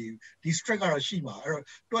င်မပြေဘူးဒီ stress ကတော့ရှိမှာအဲ့တော့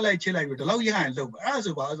တွက်လိုက်ချစ်လိုက်ပြီးဒီလောက်ရရင်လုံမယ်အဲ့ဒါ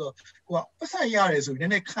ဆိုဘာလို့ဆိုကိုကပတ်ဆက်ရတယ်ဆိုန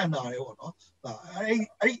ည်းနည်းခံတာတယ်ဗောနော်အဲ့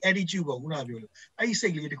ဒီ attitude ပေါ့ခုနပြောလို့အဲ့ဒီစိ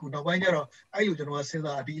တ်ကလေးတခုနောက်ပိုင်းကျတော့အဲ့လိုကျွန်တော်ကစဉ်း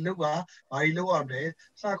စားဒီအလုပ်ကဘာကြီးလုပ်ရမလဲ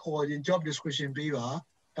စခေါ်ခြင်း job description ပေးပါ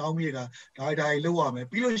တောင်းမိကဒါလုပ်ရမယ်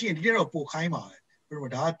ပြီးလို့ရှိရင်ဒီတော့ပို့ခိုင်းပါပဲဘယ်လို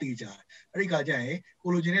ဒါတည်ကြတယ်အဲ့ဒီကကြရင်ကို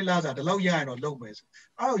လိုချင်တဲ့လာစားဒီလောက်ရရင်တော့လုပ်မယ်ဆို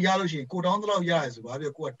အဲ့တော့ရလို့ရှိရင်ကိုတောင်းတော့ရရဆိုဘာ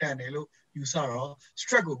ပြောကိုကတန်တယ်လို့ယူဆတော့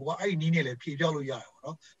stress ကိုကအဲ့ဒီနီးနဲ့လည်းဖြေပြောက်လို့ရတယ်ပေါ့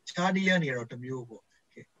နော်တခြားနီးရနေတော့တမျိုးပေါ့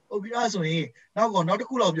ဟုတ်ပြီအဲ့ဆိုရင်နောက်တစ်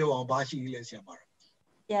ခုလောက်ပြောပါအောင်ဘာရှိလဲဆရာမတော်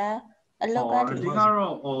အလောက်ကဒီက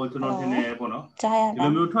တော့ဟိုကျွန်တော်ထင်တယ်ပေါ့နော်ဒီလို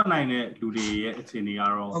မျိုးထွက်နိုင်တဲ့လူတွေရဲ့အခြေအနေက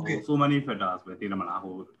တော့ဟို so many factors ပဲသိတယ်မလား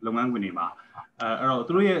ဟိုလုပ်ငန်းခွင်တွေမှာအဲ့တော့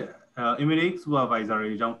သူတို့ရဲ့immediate supervisor တွေ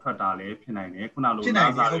အကြောင်းထွက်တာလည်းဖြစ်နိုင်တယ်ခုနလိုလာ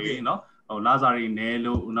စာတွေเนาะဟိုလာစာတွေနဲ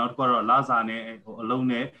လို့နောက်တစ်ခုကတော့လာစာနဲ့ဟိုအလုံး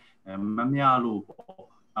နဲ့မမျှလို့ပေါ့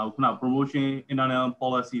နောက်ခုန promotion internal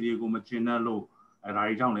policy တွေကိုမကျင့်တဲ့လို့ဒါ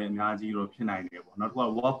တွေကြောင့်လည်းအများကြီးတော့ဖြစ်နိုင်တယ်ပေါ့နောက်တစ်ခုက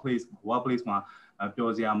workplace မှာ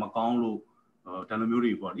ပျော်စရာမကောင်းလို့ဒါလိုမျိုး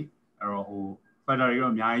တွေပေါ့လေအဲ့တော့ဟို factor တွေ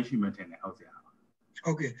တော့အများကြီးရှိမှထင်တယ်ဟုတ်ဆရာ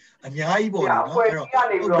ဟုတ်ကဲ့အများကြီးပေါ့နော်အဲ့တော့က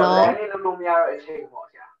နေပြီးတော့ landing လုပ်လို့မရတော့အချိန်ပေါ့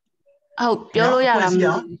ဆရာဟုတ်ပြောလို့ရလားမသိ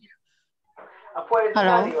အဖွဲ့အစည်းက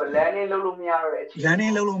နေတော့ landing လုပ်လို့မရတော့အချိန်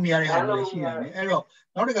landing လုပ်လို့မရတဲ့ဟာလည်းရှိရတယ်အဲ့တော့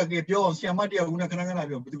နောက်တစ်ခါကပြောအောင်ဆီယမတယောက်ခုနခဏ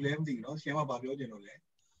ပြောဘယ်သူလဲမသိဘူးနော်ဆီယမဘာပြောချင်လို့လဲ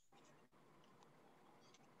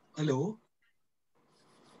ဟယ်လို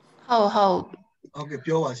ဟုတ်ကဲ့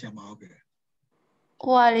ပြောပါဆီယမဟုတ်ကဲ့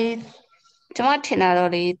ဟိုဟာလေကျွန်မထင်တာ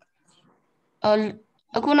တော့လေ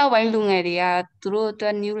အခုနောက်ပိုင်းလူငယ်တွေကသူတို့အတွ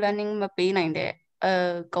က် new learning မပေးနိုင်တဲ့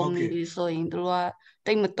ကုမ္ပဏီတွေဆိုရင်သူတို့က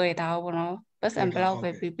တိတ်မတွေ့တာဘောနော်ပတ်စံဘလောက်ပဲ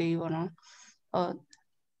ပေးဘောနော်ဘ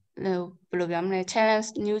ယ်လိုပြောမလဲ challenge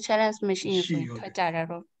new challenge မရှိရင်ထွက်ကြတာ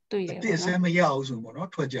တော့ တွေ့တယ် ပေါ့နော်အစ်စမ်းမရအောင်ဆိုပေါ့နော်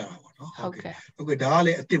ထွက်ကြတာပေါ့နော်ဟုတ်ကဲ့ဒါကလ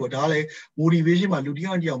ည်းအစ်ပေါ့ဒါကလည်း motivation မှာလူတစ်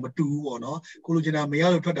ယောက်တစ်ယောက်မတူဘူးပေါ့နော်ကိုလိုချင်တာမရ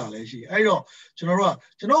လို့ထွက်တာလည်းရှိအဲ့တော့ကျွန်တော်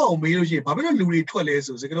အောင်မေးလို့ရှိရင်ဘာဖြစ်လို့လူတွေထွက်လဲ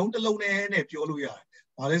ဆိုစကားလုံးတစ်လုံးနဲ့ပြောလို့ရတယ်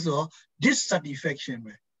ဘာလဲဆိုတော့ dissatisfaction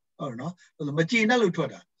ပဲဟုတ်နော်မကျေနပ်လို့ထွက်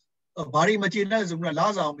တာဘာတွေမကျေနပ်ဆိုတော့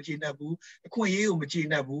လားစာအောင်မကျေနပ်ဘူးအခွင့်အရေးကိုမကျေ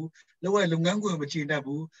နပ်ဘူးလုပ်ရလုပ်ငန်းခွင်မကျေနပ်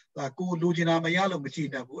ဘူးကိုလိုချင်တာမရလို့မကျေ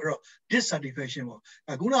နပ်ဘူးအဲ့တော့ dissatisfaction ပေါ့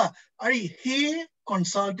အခုနအဲ့ဒီ hey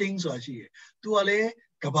consulting ဆိုတာရှိတယ်သူကလည်း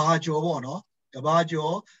ကဘာကျော်ပေါ့နော်ကဘာ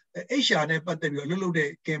ကျော်HR နဲ့ပတ်သက်ပြီးအလုပ်လုပ်တဲ့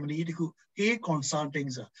company တခု hey consulting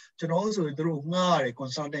ဆိုတာကျွန်တော်ဆိုရင်တို့ငှားရတယ်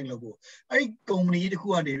consulting လုပ်ဖို့အဲ့ဒီ company တခု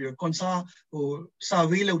ကနေပြီး consult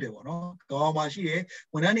survey လုပ်တယ်ပေါ့နော်ကောင်းမှရှိတယ်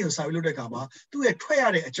ဝန်ထမ်းတွေကို survey လုပ်တဲ့အခါမှာသူ့ရဲ့ထွက်ရ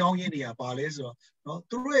တဲ့အကြောင်းရင်းတွေကဘာလဲဆိုတော့နော်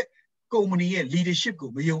သူတို့ရဲ့ company ရဲ့ leadership ကို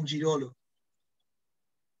မယုံကြည်တော့လို့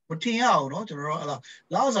မထင်ရအောင်နော်ကျွန်တော်တို့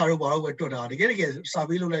လာစာတို့ဘာလို့ပဲတွက်တာတကယ်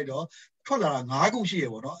survey လုပ်လိုက်တော့ထွက်လာတာ9ခုရှိရ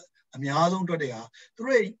ပေါ့နော်အများဆုံးတွက်တဲ့ဟာသူ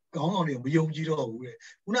တို့ရဲ့ခေါင်းဆောင်တွေကိုမယုံကြည်တော့ဘူးတဲ့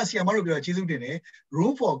ခုနဆီယမတို့ပြောကျေးဇူးတင်တယ်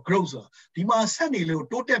room for growth ဆိုတာဒီမှာဆက်နေလို့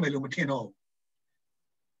တိုးတက်မယ်လို့မထင်တော့ဘူး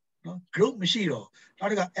နော် growth မရှိတော့နော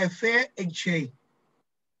က်တစ်ခါ fair exchange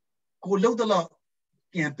ကိုလုံးတော့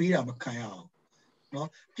ပြန်ပေးတာမခံရအောင်နော်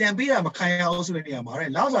ပြန်ပေးတာမခံရအောင်ဆိုတဲ့နေရာမှာ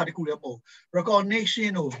လာစာတစ်ခုလည်းမဟုတ် recognition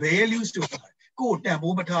တို့ values တို့ကိုတန်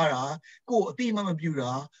ဖိုးမထားတာကိုအတိမမပြူ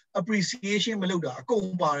တာ appreciation မလုပ်တာအကု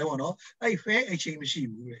န်ပါတယ်ပေါ့နော်အဲ့ fair exchange မရှိ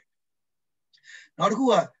ဘူးတဲ့နောက်တစ်ခု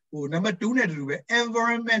ကနံပါတ်2နဲ့တူတူပဲ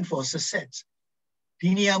environment for success ဒီ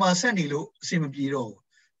နေရာမှာဆက်နေလို့အဆင်မပြေတော့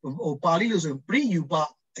ဘူးပါဠိလို့ဆိုရင် bring you pa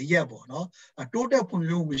အရက်ပေါ့နော်တိုးတက်ဖွံ့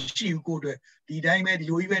ဖြိုးမှုမရှိဘူးကိုအတွက်ဒီတိုင်းပဲဒီ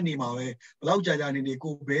လိုကြီးပဲနေမှာပဲဘယ်လောက်ကြာနေ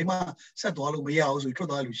ကိုဘယ်မှဆက်သွားလို့မရဘူးဆိုထွက်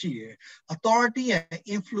သွားလို့ရှိတယ် authority and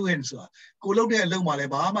influence ဆိုတာကိုလုပ်တဲ့အလုပ်မှာလ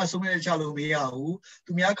ည်းဘာမှဆုံးဖြတ်ချက်လို့မရဘူး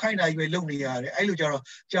သူများခိုင်းတာကြီးပဲလုပ်နေရတယ်အဲ့လိုကြ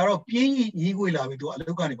တော့ပြင်းကြီးခွေလာပြီသူအ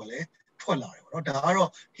လုပ်ကနေပါလဲထွက်လာတယ်ပေါ့နော်ဒါကတော့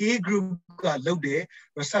Hey Group ကလုပ်တဲ့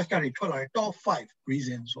research ကနေထွက်လာတဲ့ top 5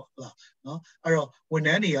 reasons ဆိုတော့နော်အဲ့တော့ဝန်ထ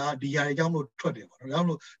မ်းတွေကဒီຢာတွေကြောင့်လို့ထွက်တယ်ပေါ့နော်ဒါကြောင့်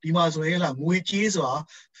လို့ဒီမှာဆိုရင်ငွေကြေးဆိုတာ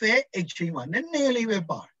fair exchange မှာနည်းနည်းလေးပဲ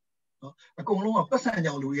ပါတယ်နော်အကုန်လုံးကပတ်စံ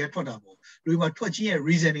ကြောင့်လူတွေထွက်တာပေါ့လူတွေမှာထွက်ချင်းရဲ့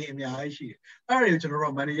reason တွေအများကြီးရှိတယ်အဲ့ဒါတွေကိုကျွန်တော်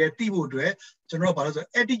တို့ manager သိဖို့အတွက်ကျွန်တော်တို့ဘာလို့ဆို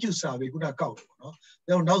attitude survey ခုနကောက်တယ်ပေါ့နော်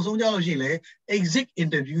ဒါနောက်ဆုံးကြလို့ရှိရင်လေ exit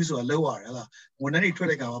interview ဆိုတာလုပ်ရတယ်ဟလားဝန်ထမ်းတွေထွက်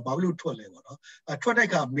တဲ့အခါမှာဘာလို့ထွက်လဲပေါ့နော်ထွက်တဲ့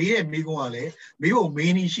အခါမေးတဲ့မေးခွန်းကလည်းမေးဖို့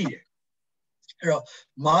မေးနည်းရှိတယ်အဲ့တော့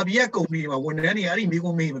မာဘီယာကုမ္ပဏီမှာဝန်ထမ်းတွေအဲ့ဒီမေးခွ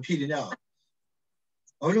န်းမေးမဖြေကြအောင်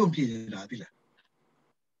ဘာလို့မဖြေကြတာသိလား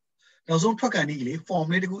နောက်ဆုံးထွက်ကန်ဒီလေ form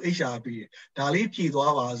လေးတခု HR ပေးတယ်ဒါလေးဖြေ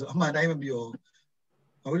သွားပါဆိုအမှန်တိုင်းမပြော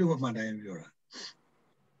ဘာလို့အမှန်တိုင်းမပြောတာ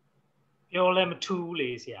ပြောလဲမထူးလေ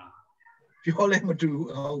ဆရာပြောလဲမထူး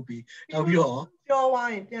ဟုတ်ပြီနောက်ပြီးတော့ပြောသွား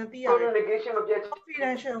ရင်ပြန်သိရတယ် communication မပြတ်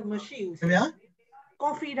confidential မရှိဘူးခင်ဗျာ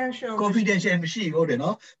confidential မရှိဟုတ်တယ်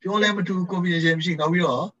နော်ပြောလဲမထူး confidential မရှိနောက်ပြီး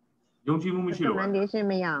တော့ယုံကြည်မှုမရှိလို့ recommendation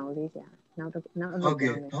မရအောင်လေဆရာနောက်ဟုတ်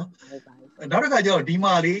ကဲ့နော်နောက်တစ်ခါကျတော့ဒီ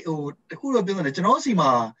မှာလေတခုတော့ပြောတယ်ကျွန်တော်စီ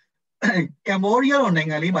မှာကမ်ဘောဒီးယားတော့နိုင်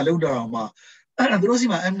ငံလေးမှာလောက်တာတော့မှသူတို့စီ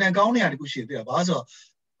မှာအမ်နန်ကောင်းနေရတခုရှိသေးတာဘာလို့ဆိုတော့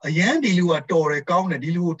အရန်ဒီလူကတော်တယ်ကောင်းတယ်ဒီ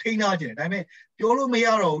လူကိုထိန်းထားခြင်းဒါပေမဲ့ပြောလို့မရ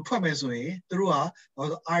တော့ဘူးထွက်မယ်ဆိုရင်သူတို့က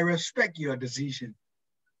I respect your decision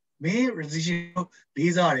မင်း decision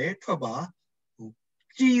လေးစားတယ်ထွက်ပါ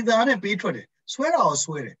ကြည်သားနဲ့ပေးထွက်တယ်ဆွဲတာကို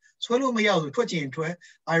ဆွဲတယ်ဆွဲလို့မရဘူးထွက်ချင်ထွက်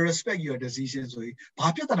I respect your decision ဆိုရင်ဘာ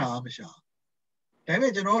ပြဿနာမှမရှာဒါပေ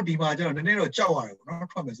မဲ့ကျွန်တော်ဒီမှာကျတော့နည်းနည်းတော့ကြောက်ရတယ်ပေါ့နော်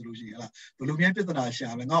ထွက်မယ်ဆိုလို့ရှိရင်ဟလားဘယ်လိုများပြဿနာရှာ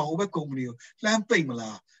မလဲငါဟိုဘက်ကုမ္ပဏီကိုလှမ်းပိတ်မ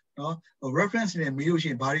လားနော် reference နဲ့မေးလို့ရှိ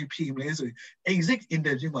ရင်ဘာတွေဖြေမလဲဆိုရင် exit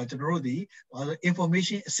interview မှာကျွန်တော်တို့ဒီ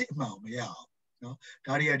information အစစ်အမှန်မရအောင်နော်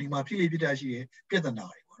ဒါတွေကဒီမှာဖြစ်လေဖြစ်တာရှိတယ်ပြဿနာ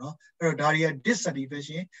တွေပေါ့နော်အဲ့တော့ဒါတွေက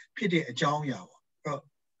dissatisfaction ဖြစ်တဲ့အကြောင်းအရာပေါ့အဲ့တော့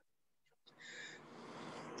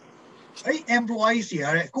အဲ့ employees တွေရ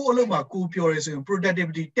တယ်ကိုအလုပ်မှာကိုပြောရဲဆိုရင်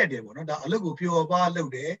productivity တက်တယ်ပေါ့နော်ဒါအလုပ်ကိုပြောပါလု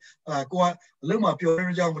ပ်တယ်ကိုကအလုပ်မှာပြော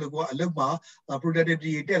တဲ့ကြောင့်မလို့ကိုကအလုပ်မှာ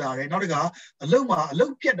productivity တက်လာတယ်နောက်တစ်ခါအလုပ်မှာအလု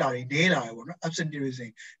ပ်ပြတ်တာတွေနည်းလာတယ်ပေါ့နော် absenteeism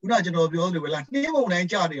ခုနကျွန်တော်ပြောလို့ပဲလားနှင်းပုံတိုင်း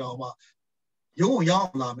ကြနေအောင်မှရုံးရော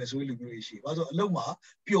က်လာမယ်ဆိုတဲ့လူမျိုးတွေရှိဘာလို့ဆိုအလုပ်မှာ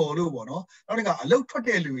ပျော်လို့ပေါ့နော်နောက်တစ်ခါအလုပ်ထွက်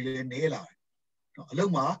တဲ့လူတွေလည်းနည်းလာတယ်နော်အလု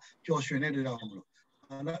ပ်မှာပျော်ရွှင်တဲ့လူတွေတော့မလို့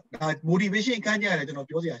ဒါ motivation ခန်းကြရတယ်ကျွန်တော်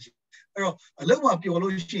ပြောစရာရှိအဲ့တော့အလုပ်မှာပျော်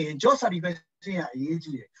လို့ရှိရင် job satisfaction ကအရေး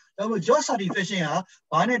ကြီးတယ်ဒါပေမဲ့ job satisfaction က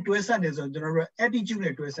ဘာနဲ့တွဲဆက်နေဆိုကျွန်တော်တို့ attitude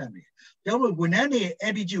နဲ့တွဲဆက်နေတယ်ဒါကြောင့်မို့ဝန်ထမ်းတွေ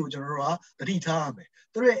attitude ကိုကျွန်တော်တို့ကသတိထားရမယ်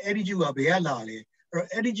သူတို့ရဲ့ attitude ကဘယ်ကလာလဲအဲ့တော့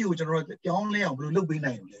attitude ကိုကျွန်တော်တို့ပြောင်းလဲအောင်ဘယ်လိုလုပ်ပေး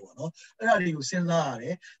နိုင်လဲပေါ့နော်အဲ့ဒါတွေကိုစဉ်းစားရတ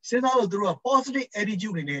ယ်စဉ်းစားလို့သူတို့က positive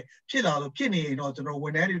attitude အနေနဲ့ဖြစ်လာလို့ဖြစ်နေရင်တော့ကျွန်တော်ဝ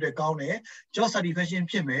န်ထမ်းတွေလည်းကောင်းတယ် job satisfaction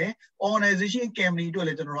ဖြစ်မယ် organization company အတွက်လ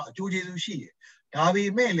ည်းကျွန်တော်တို့အကျိုးကျေးဇူးရှိတယ်ဒါပေ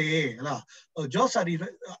မဲ့လေဟလား job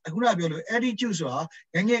satisfaction အခုနပြောလို့ attitude ဆိုတာ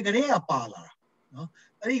ငငယ်ကလေးကပါလာတာ နော်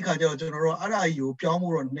အဲ့ဒီခါကျတော့ကျွန်တော်တို့အဲ့ဒါကြီးကိုပြောင်း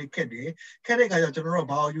ဖို့တော့နေခက်တယ်ခက်တဲ့ခါကျကျွန်တော်တို့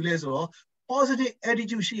ဘာလို့ယူလဲဆိုတော့ positive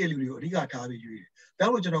attitude ရှိတဲ့လူတွေကိုအဓိကထားပြီးယူတယ်ဒါ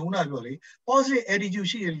လို့ကျွန်တော်ခုနပြောလေ positive attitude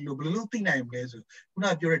ရှိတဲ့လူကိုဘယ်လိုလုပ်သိနိုင်မလဲဆိုခုန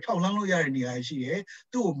ပြောတဲ့ထောက်လှမ်းလို့ရတဲ့နေရာရှိတယ်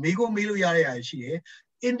သူ့ကိုမေးခွန်းမေးလို့ရတဲ့နေရာရှိတယ်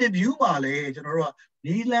interview မှာလည်းကျွန်တော်တို့က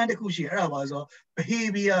နီးလန်းတစ်ခုရှိအဲ့ဒါပါဆို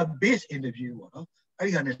behavior based interview ပေါ့နော်အဲ့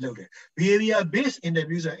ဒီကနေလုပ်တယ် behavior based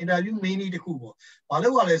interview ဆို interview မင်းကြီးတစ်ခုပေါ့ဘာ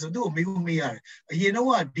လို့ ရလဲဆိုသူ့ကိုမေးခွန်းမေးရတယ်အရင်တော့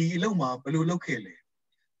ကဒီအလုပ်မှာဘယ်လိုလုပ်ခဲ့လဲ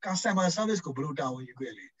customer service ကိုဘယ်လိုတာဝန်ယူ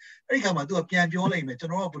ခဲ့လဲအဲ့ဒီခါမှာသူကပြန်ပြောလိုက်မယ်ကျွ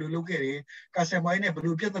န်တော်ကဘယ်လိုလုပ်ခဲ့တယ် customer နဲ့ဘယ်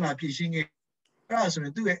လိုပြဿနာဖြေရှင်းခဲ့အဲ့ဒါဆိုရ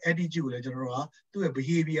င်သူ့ရဲ့ attitude ကိုလည်းကျွန်တော်တို့ကသူ့ရဲ့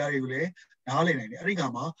behavior တွေကိုလည်းနားလည်နိုင်တယ်အဲ့ဒီခါ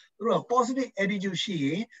မှာသူတို့က positive attitude ရှိရ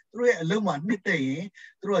င်သူတို့ရဲ့အလုပ်မှာနှစ်သက်ရင်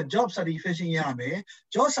သူတို့က job satisfaction ရမယ်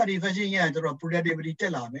job satisfaction ရရင်သူတို့ productivity တ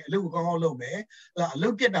က်လာမယ်အလုပ်ကိုကောင်းကောင်းလုပ်မယ်အလု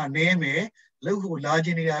ပ်ပြတ်တာနည်းမယ်အလုပ်ကိုလာကျ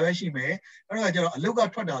င်နေတာပဲရှိမယ်အဲ့ဒါကကျတော့အလုပ်က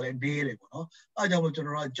ထွက်တာလည်းနေတယ်ပေါ့နော်အဲ့ဒါကြောင့်မို့ကျွန်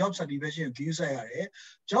တော်တို့က job satisfaction ကို view ဆိုင်ရတယ်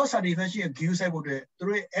job satisfaction ကို view ဆိုင်ဖို့အတွက်သူ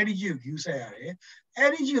တို့ရဲ့ attitude ကို view ဆိုင်ရတယ်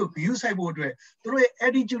attitude ကို view ဆိုင်ဖို့အတွက်သူတို့ရဲ့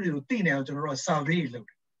attitude တွေကိုသိနေအောင်ကျွန်တော်တို့က survey လုပ်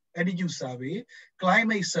တယ် attitude survey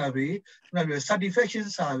climate survey နောက်ပြီး satisfaction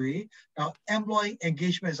survey နောက် employee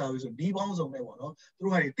engagement survey ဆိုဒီပေါင်းစုံနဲ့ပေါ့နော်သူ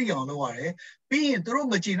တို့ဟာတွေသိအောင်လုပ်ရတယ်ပြီးရင်သူတို့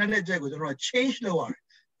မကြည်တဲ့ချက်ကိုကျွန်တော်တို့ change လုပ်ရတယ်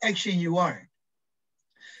action ယူရတယ်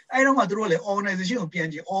အဲ့တော့မှသူတို့လည်း organization ကိုပြန်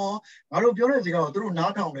ကြည့်အော်ငါတို့ပြောတဲ့စကားကိုသူတို့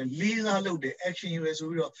နားထောင်တယ်လေးစားလုပ်တယ် action ယူရဆို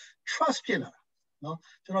ပြီးတော့ trust ဖြစ်လာတာနော်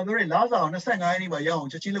ကျွန်တော်ပြောတဲ့လာစာကို25ရက်နေ့မှာရအောင်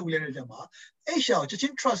ချက်ချင်းလုပ်လဲတဲ့ချက်မှာ HR ကိုချက်ချ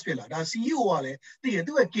င်း trust ဖြစ်လာဒါ CEO ကလည်းသိတယ်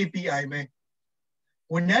သူ့ရဲ့ KPI ပဲ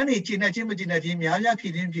ဝန်ထမ်းတွေကျင့်တဲ့ချင်းမကျင့်တဲ့ချင်းများများဖြ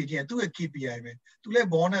ည့်ချင်းသူ့ရဲ့ KPI ပဲသူလည်း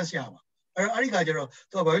bonus ရမှာအဲ့ဒီခါကျတော့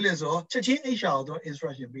သူကဘာလို့လဲဆိုတော့ချက်ချင်း HR ကိုသူ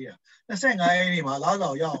instruction ပေးတာ25ရက်နေ့မှာလာစာ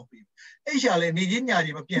ကိုရအောင်ပေး HR လည်းနေချင်းညချ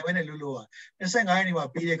င်းမပြန်ဘဲနဲ့လို့25ရက်နေ့မှာ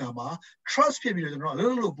ပေးတဲ့အခါမှာ trust ဖြစ်ပြီးတော့ကျွန်တော်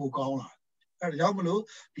တို့လို့ပိုကောင်းလာအဲ့ဒါကြောင့်မလို့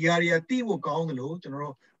ဒီဟာတွေကတိဖို့ကောင်းတယ်လို့ကျွန်တော်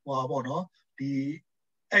တို့ဟိုပါပေါ့နော်ဒီ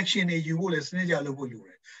action တွေယူဖို့လည်းစနစ်ကြလုပ်ဖို့လိုတ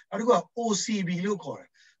ယ်နောက်တစ်ခုက OCB လို့ခေါ်တယ်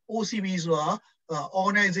OCB ဆိုတာ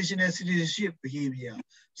organizational citizenship behavior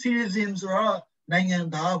citizen ဆိုတာနိုင်ငံ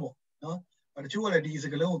သားပေါ့နော်တချို့ကလည်းဒီစ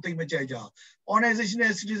ကားလုံးကိုသိမကြိုက်ကြအောင်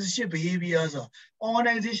organizational citizenship behavior ဆိုတာ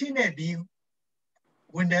organization နဲ့ဒီ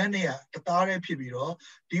ဝန်ထမ်းတွေကတသားတည်းဖြစ်ပြီးတော့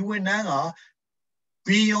ဒီဝန်ထမ်းက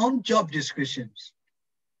beyond job descriptions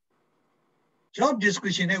job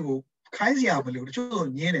description တွေကိုခိုင်းစရာမလိုတချို့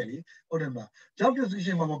ညင်းတယ်လေဟုတ်တယ်မလား job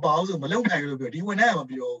description မှာမပါဘူးဆိုမလုပ်နိုင်ဘူးလို့ပြောဒီဝန်ထမ်းကမ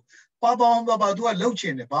ပြောပါသူကလုပ်ချ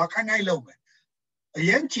င်တယ်ဘာခိုင်းလုပ်မယ်အ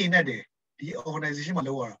ရင်ချင်တတ်တယ်ဒီ organization မှာ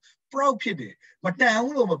လုပ်ရတာ proud ဖြစ်တယ်မတန်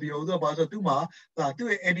ဘူးလို့မပြောဘူးသူကဘာဆိုသူ့မှာသူ့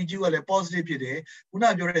ရဲ့ attitude ကလည်း positive ဖြစ်တယ်ခုန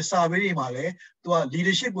ပြောတဲ့ survey တွေမှာလည်းသူက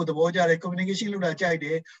leadership ကိုသဘောကျတယ် communication လုပ်တာကြိုက်တ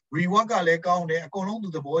ယ် reward ကလည်းကောင်းတယ်အကုန်လုံးသူ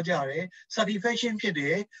သဘောကျတယ် satisfaction ဖြစ်တ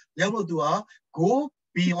ယ်ရောက်လို့သူက go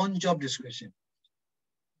beyond job description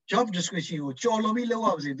job description ကိုကြော်လွန်ပြီးလုပ်ရ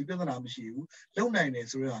ပါစေဒီပြဿနာမရှိဘူးလုပ်နိုင်တယ်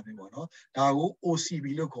ဆိုတဲ့ဟာမျိုးပေါ့နော်ဒါကို OCB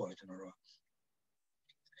လို့ခေါ်တယ်ကျွန်တော်တို့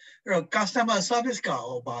အဲ့တော့ customer service က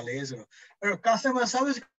ရောဘာလဲဆိုတော့အဲ့တော့ customer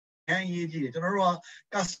service အရေးကြီးတယ်ကျွန်တော်တို့က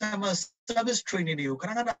customer service training တွေကိုခ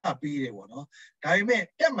ဏခဏပေးတယ်ပေါ့နော်ဒါပေမဲ့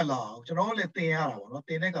တက်မလာအောင်ကျွန်တော်တို့လည်းသင်ရတာပေါ့နော်သ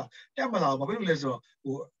င်တဲ့ကတက်မလာအောင်ဘာဖြစ်လို့လဲဆိုတော့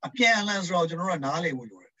ဟိုအပြန်အလှန်ဆိုတော့ကျွန်တော်တို့ကနားလည်ဖို့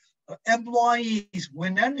လိုတယ် employees ဝ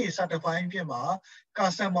န်ထမ်းတွေ certify ဖြစ်မှာ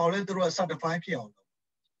customer လည်းသူတို့က certify ဖြစ်အောင်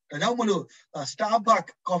ဒါကြောင့်မလို့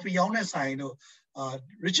Starbucks coffee ရောင်းတဲ့ဆိုင်တို့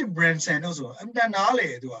Richard Branson တို့ဆိုအမှန်နားလေ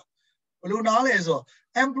သူကဘယ်လိုနားလဲဆိုတော့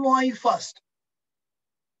employee first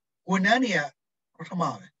ဝန်ထမ်းတွေကပထမ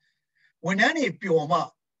ပဲဝန်ထမ်းတွေပျော်မှ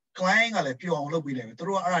client ကလည်းပျော်အောင်လုပ်ပေးလိုက်မယ်သူ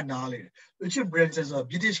တို့ကအဲ့ဒါနားလေတယ် Richard Branson ဆို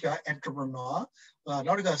British က entrepreneur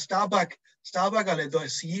နောက်တစ်ခါ Starbucks ကလည်းသူ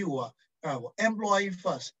CEO ကအဲ့ဒါပေါ့ employee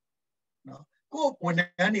first နော်ကိုဝန်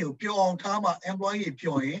ထမ်းတွေကိုပျော်အောင်ထားမှ employee တွေ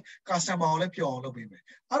ပျော်ရင် customer ကိုလည်းပျော်အောင်လုပ်ပေးမယ်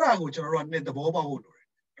အဲ့ဒါကိုကျွန်တော်တို့ကနှစ်သဘောပေါက်ဖို့လိုတယ်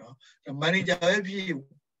နော် manager ပဲဖြစ်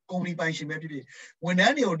ကုမ္ပဏီပိုင်ရှင်ပဲဖြစ်ဖြစ်ဝန်ထ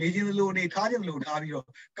မ်းတွေကိုနေချင်းလိုနေထားချင်းလိုထားပြီးတော့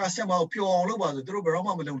customer ကိုပျော်အောင်လုပ်ပါဆိုသူတို့ဘယ်တော့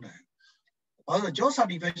မှမလုပ်နိုင်ဘူးဘာလို့ job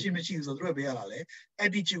satisfaction မရှိဘူးဆိုသူတို့ဘယ်ရလာလဲ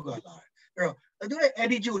attitude ကလာတယ်အဲ့တော့သူတို့ရဲ့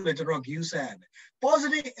attitude ကိုလည်းကျွန်တော် view ဆက်ရမယ်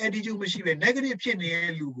positive attitude မရှိဘဲ negative ဖြစ်နေ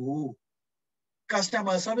တဲ့လူကို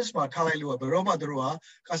customer service မှာထားလိုက်လို့ဘယ်တော့မှသူတို့က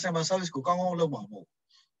customer service ကိုကောင်းကောင်းလုပ်မှာမဟုတ်ဘူး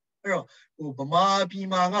အဲ့တော့ဟိုဗမာပြည်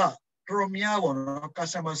မှာကတော်များပေါ့နော်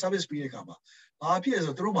customer service ပြီးတဲ့အခါမှာဘာဖြစ်လဲ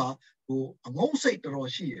ဆိုသူတို့မှာဟိုအငုံစိတ်တော်တော်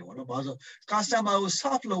ရှိတယ်ပေါ့နော်ဘာလို့ဆို customer ကို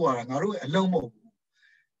serve လုပ်ရတာငါတို့ရဲ့အလုံးမဟုတ်ဘူး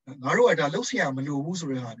ငါတို့ကဒါလုပ်เสียမလိုဘူးဆို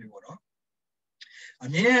တဲ့ဟာမျိုးပေါ့နော်အ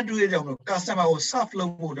မြဲတမ်းတွေးကြအောင်လို့ customer ကို serve လု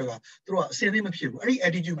ပ်ဖို့တက်ကသူတို့ကအစင်းသေးမဖြစ်ဘူးအဲ့ဒီ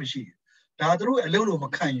attitude မရှိဘူးဒါသူတို့အလုပ်လို့မ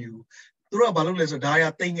ခံယူဘူးသူတို့ကဘာလုပ်လဲဆိုဒါရ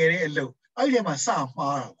တင်ငယ်တဲ့အလုပ်အဲ့ဒီမှာစ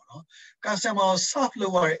မှားတာပေါ့နော် customer serve လု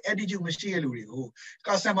ပ်ရတဲ့ attitude မရှိတဲ့လူတွေကို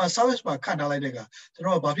customer service မှာခံထားလိုက်တဲ့ကကျွန်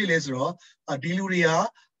တော်ကဘာဖြစ်လဲဆိုတော့ဒီလူတွေက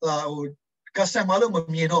ဟို customer လို့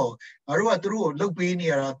မမြင်တော့ငါတို့ကသူတို့ကိုလုပ်ပေးနေ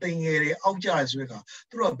ရတာတင်ငယ်တွေအောက်ကြရဆိုတဲ့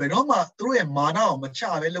အခါသူတို့ကဘယ်တော့မှသူတို့ရဲ့မာနကို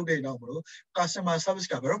မချပဲလုပ်တဲ့တော့မလို့ customer service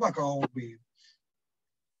ကဘယ်တော့မှကောင်းအောင်ပေး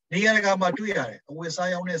နေရာကမှတွေ့ရတယ်အ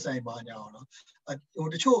ဝယ်စားရောက်တဲ့ဆိုင်ပါညာအောင်နော်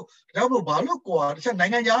ဟိုတချို့ဒါမှမဟုတ်ဘာလို့ကွာတခြား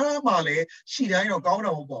နိုင်ငံခြားမှာလည်းရှိတိုင်းတော့ကော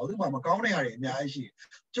င်းတာမဟုတ်ပါဘူးသူမှမကောင်းတဲ့ဟာတွေအများကြီးရှိ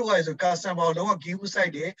တယ်ကျုပ်ကဆို customer လုံးဝ queue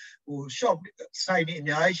site တွေဟို shop site တွေအ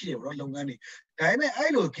များကြီးရှိတယ်ဗောနော်လုပ်ငန်းတွေဒါပေ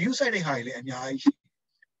မဲ့အဲ့လို queue site တွေဟာတွေလည်းအများကြီးရှိ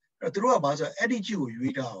အဲ့သူတို့ကဘာဆို attitude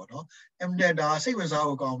ကိုရွေးတာဗောနော်အမ်တန်ဒါစိတ်ဝင်စား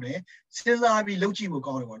ဖို့ကောင်းတယ်စဉ်းစားပြီးလုပ်ကြ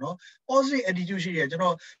ည့်ဖို့ကောင်းတယ်ဗောနော် positive attitude ရှိတယ်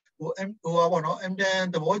ကျွန်တော်ဟိုဗောနော်အမ်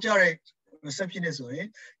တန်သဘောကျတဲ့ receptionist ဆိုရင်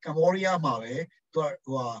ကမ္ဘောဒီးယားမှာပဲသူက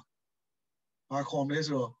ဟိုဘာခေါ်မလဲ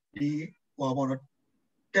ဆိုတော့ဒီဟို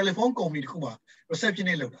ဗောနော်တယ်လီဖုန်းကုမ္ပဏီတစ်ခုမှာ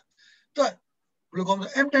receptionist လုပ်တာသူကဘယ်လိုကော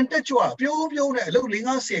င်းလဲအမ်တန်တက်ကြွတာပြုံးနဲ့အလုပ်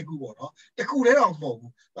50ခုပေါ့နော်တခုတည်းတော့မဟုတ်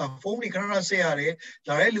ဘူးဖုန်းတွေခဏခဏဆက်ရတယ်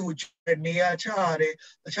လာတဲ့လူကိုနေရာချရတယ်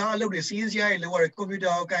တခြားအလုပ်တွေစီးစရာတွေလုပ်ရတယ်ကွန်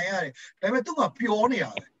ပျူတာကိုကန်ရတယ်ဒါပေမဲ့သူကပျော်နေရတ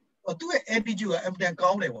ယ်သူ့ရဲ့ attitude ကအမ်တန်ကော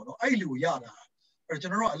င်းတယ်ပေါ့နော်အဲ့လူကိုရတာအဲ့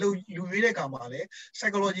ကျွန်တော်တို့အလုပ်လူရွေးတဲ့အခါမှာလည်း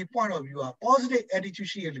psychology point of view က positive attitude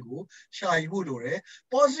ရှိတဲ့လူကိုရှာယူဖို့လိုတယ်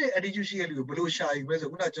positive attitude ရှိတဲ့လူကိုဘယ်လိုရှာယူမလဲဆို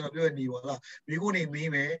ခုနကကျွန်တော်ပြောတဲ့နေပါလားမိကိုနေ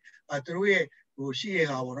မေးမယ်သူတို့ရဲ့ဟိုရှိရ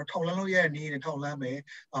ဟာပေါ့နော်ထောက်လန်းလို့ရတဲ့နေနဲ့ထောက်လန်းမယ်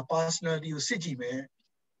personality ကိုစစ်ကြည့်မယ်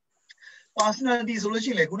personality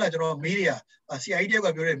ဆိုလို့ရှိရင်လေခုနကကျွန်တော်မေးရCI တယောက်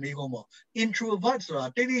ကပြောတဲ့မေးခွန်းပေါ့ introvert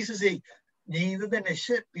ဆိုတာတိတိကျကျညီသက်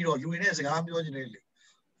နဲ့ရှစ်ပြီးတော့လူတွေနဲ့စကားပြောနေတယ်လေ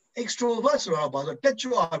extrovert ဆိုတာဘာလို့တက်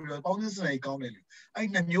ကြွပြီးတော့ပေါင်းစည်းစံရေးကောင်းတယ်လေအဲ့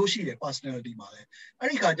နှစ်မျိုးရှိတယ် personality မှာလဲအဲ့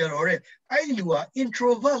ဒီခါကျတော့တဲ့အဲ့ဒီလူက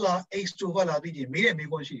introvert လား extrovert လားသိကြမေးတဲ့မေး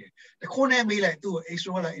ခွန်းရှိတယ်တခွန်းနဲ့မေးလိုက်သူ့ကို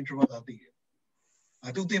extrovert လား introvert လားသိတယ်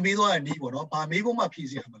သူတင်ပေးသွားတဲ့နီးပေါ့နော်ဘာမေးခွန်းမှ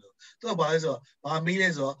ဖြေစရာမလိုသူကဘာလဲဆိုတော့ဘာ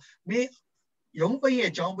မေးလဲဆိုတော့မင်းရုံးပိတ်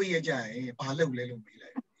ရဲ့ကြောင်းပိတ်ရဲ့ကြရင်ဘာလုပ်လဲလို့မေးလို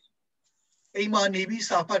က်အိမ်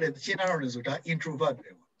မှာနေပြီးစာဖတ်တယ်တချင်းတော့တယ်ဆိုတာ introvert ပဲ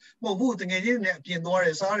ပေါ့မဟုတ်ဘူးတကယ်ချင်းနဲ့အပြင်သွားတ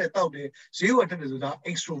ယ်စားတယ်တောက်တယ်ဈေးဝယ်တက်တယ်ဆိုတာ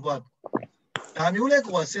extrovert ဒါ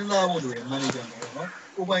မျိုးလဲကိုကစဉ်းစားဖို့လိုတယ် manager ပေါ့နော်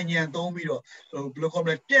ကိုပိုင်ဉာဏ်သုံးပြီးတော့ဘယ်လိုခေါ်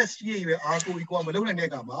မလဲ test ရေးပဲအားကိုကြီးကိုကမလုပ်နိုင်တဲ့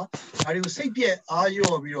အခါမှာဒါတွေကိုစိတ်ပြက်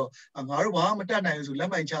အားရော့ပြီးတော့ငါတို့ဘာမှမတတ်နိုင်ဘူးဆို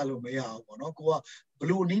လက်မိုင်ချလို့မရဘူးပေါ့နော်ကိုကဘ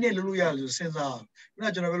လို့နည်းနဲ့လုပ်လို့ရလဲဆိုစဉ်းစားခု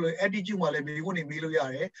နကကျွန်တော်ပြောလို့ attitude မှာလည်းမေးခွန်းနေမေးလို့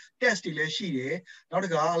ရတယ် test တွေလည်းရှိတယ်နောက်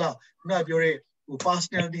တစ်ခါဟလာခုနကပြောတဲ့ဟို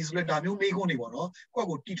personality ဆိုလဲဒါမျိုးမေးခွန်းနေပေါ့နော်ကိုယ့်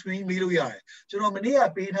ကိုတီထွင်မေးလို့ရတယ်ကျွန်တော်မနေ့က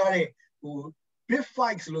ပေးထားတဲ့ဟို big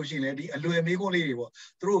fight ဆိုလို့ရှိရင်လည်းဒီအလွယ်မေးခွန်းလေးတွေပေါ့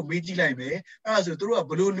သူတို့မေးကြည့်လိုက်မယ်အဲ့ဒါဆိုသူတို့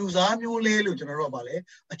ကဘလို့လူစားမျိုးလဲလို့ကျွန်တော်တို့ကဗာလဲ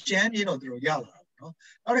အကျမ်းပြင်းတော့သူတို့ရလာတာနော်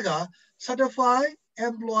နောက်တစ်ခါ certified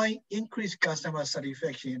employee increase customer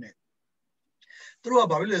satisfaction နဲ့သူတို့က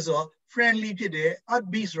ဘာဖြစ်လဲဆိုတော့ friendly ဖြစ်တယ်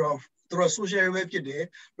upbeat ဆိုတော့သူတို့ social ပဲဖြစ်တယ်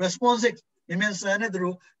responsive မြန်ဆန်တဲ့သူ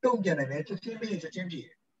တို့တုံ့ပြန်နိုင်တယ်ချက်ချင်းပြီးချက်ချင်းပြ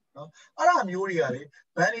ည်နော်အဲ့ဒါမျိုးတွေကလေ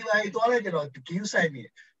ဘန်ဒီလိုက်သွားလိုက်ကျွန်တော် view site နေ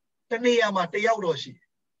တနေရာမှာတယောက်တော့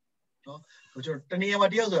ရှိနော်ဟိုကျွန်တော်တနေရာ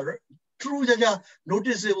မှာတယောက်ဆို true ကြ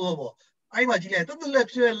noticeable ပေါ့အဲ့မှာကြည့်လိုက်တက်တက်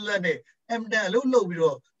လက်ဖြစ်လက်နဲ့အမ်တန်အလုပ်လုပ်ပြီး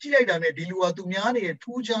တော့ကြည့်လိုက်တာနဲ့ဒီလူကသူများနေ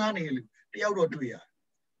ထူးခြားနေလူတယောက်တော့တွေ့ရ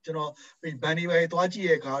တယ်ကျွန်တော်ဘန်ဒီလိုက်သွားကြ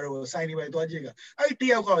ည့်ရခါတော့ sign ဒီလိုက်သွားကြည့်ရအဲ့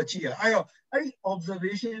တယောက်ကတော့ကြည့်ရအဲ့တော့အဲ့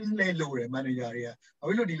observations နဲ့လို့တယ် manager တွေကဘာ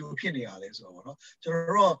ဖြစ်လို့ဒီလိုဖြစ်နေရလဲဆိုတော့ဗောနော်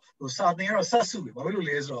ကျွန်တော်တို့ဟိုစာသင်ကတော့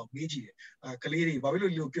ဆက်စုပဲဘာဖြစ်လို့လဲဆိုတော့မေးကြည့်တယ်ကလေးတွေဘာဖြစ်လို့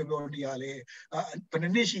ဒီလိုပြောနေရလဲ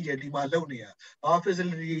ဘယ်နှစ်ရှိတယ်ဒီမှာလုပ်နေရဘာ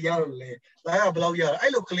facility ရလို့လဲလာရဘယ်လောက်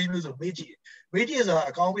ရအဲ့လိုကလေးမျိုးဆိုမေးကြည့်ဆိုတာ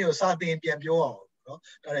အကောင်းပြီးတော့စာသင်ပြန်ပြော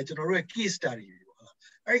အောင်နော်ဒါလည်းကျွန်တော်တို့ရဲ့ case study တွေပေါ့ဟုတ်လား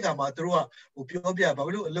အဲ့ဒီကမှသူတို့ကဟိုပြောပြဘာဖြ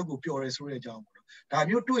စ်လို့အလုပ်ကိုပျော်တယ်ဆိုတဲ့အကြောင်းပေါ့နော်ဒါ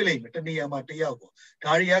မျိုးတွေ့လိမ့်မယ်တနေရာမှာတ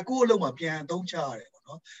ယောက်ပေါ့ဒါတွေကကိုယ့်အလုပ်မှာပြန်အသုံးချရတယ်ပေါ့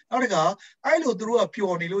နော်နောက်တစ်ခါအဲ့လိုသူတို့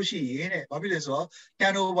ကပျော်နေလို့ရှိရင်တဲ့ဘာဖြစ်လဲဆိုတော့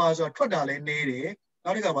turnover ဆိုတော့ထွက်တာလည်းနေတယ်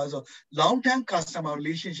နောက်တစ်ခါဘာဆိုတော့ long term customer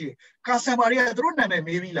relationship customer တွေကသူတို့နာ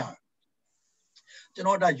မည်မေးပြီးလားကျွန်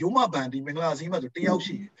တော်ဒါရုံးမဘန်ဒီမင်္ဂလာစည်းမှာဆိုတ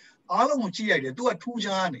ယောက်ရှိတယ်အားလုံးကိုကြည့်လိုက်တယ်သူကထူး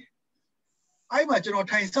ခြားနေအဲ့မှာ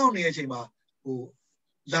ကျွန်တော်ထိုင်ဆောင်နေတဲ့အချိန်မှာဟို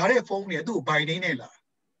လာတဲ့ဖုန်းတွေသူ့ကိုဘိုင်ဒင်း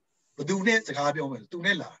နဲ့လာဘယ်သူနဲ့စကားပြောမယ်သူ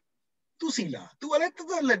နဲ့လာသူစီလာသူကလည်း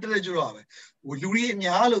တက်လက်တက်ကြတော့ပဲဟိုလူကြီး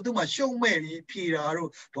အများလို့သူ့မှာရှုံးမဲ့ပြီးဖြေတာတို့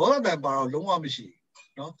ဒေါသတန်ပါတော့လုံးဝမရှိ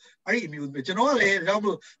နော်အဲ့ဒီအမျိုးကျွန်တော်ကလည်းဒါကြောင့်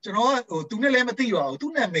မို့ကျွန်တော်ကဟိုသူနဲ့လည်းမသိပါဘူး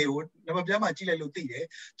သူ့နာမည်ကိုနံပါတ်ပြားမှာကြည့်လိုက်လို့သိ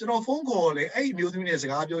တယ်ကျွန်တော်ဖုန်းခေါ်လေအဲ့ဒီအမျိုးသမီးနဲ့စ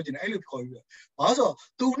ကားပြောချင်တယ်အဲ့လိုခေါ်ပြီးတော့ဘာလို့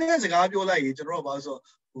ဆိုတော့သူနဲ့စကားပြောလိုက်ရင်ကျွန်တော်ကဘာလို့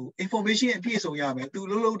ဆိုတော့ဟို information အပြည့်စုံရ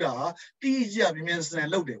မယ်သူလုပ်တာတိကျမြန်ဆန်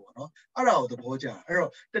လုပ်တယ်ပေါ့နော်အဲ့ဒါကိုသဘောကျအဲ့တော့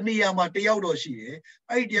တနေရာမှာတယောက်တော့ရှိတယ်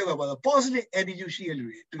အဲ့ဒီတယောက်ကဘာလို့ positive attitude ရှိတဲ့လူ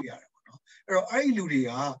တွေတွေ့ရတယ်ပေါ့နော်အဲ့တော့အဲ့ဒီလူတွေ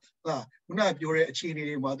ကဟာခုနကပြောတဲ့အခြေ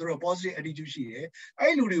အနေတွေမှာသူတို့ positive attitude ရှိတယ်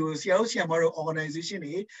အဲ့ဒီလူတွေကိုဆရာတို့ဆရာမတို့ organization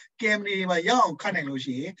တွေ company တွေမှာရအောင်ခန့်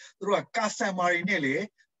နိုင်လို့ရှိရင်သူတို့က customer တွေနဲ့လည်း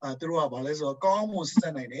သူတို့ကဘာလဲဆိုတော့ကောင်းမှုဆ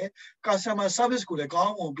က်နိုင်တယ် customer service ကိုလည်းကော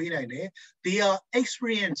င်းမှုပေးနိုင်တယ် their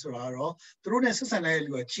experience ဆိုတာတော့သူတို့နဲ့ဆက်ဆံတဲ့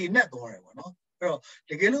လူကခြေနဲ့သွားတယ်ပေါ့နော်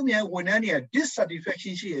အဲ့တော့တကယ်လို့မြန်ဝန်ထမ်းတွေက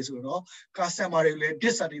dissatisfaction ရှိရဆိုတော့ customer တွေလည်း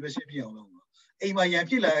dissatisfaction ဖြစ်အောင်လုပ်မှာအိမ်မှာရန်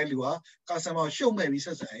ဖြစ်လာတဲ့လူက customer ရှုံ့မဲ့ပြီး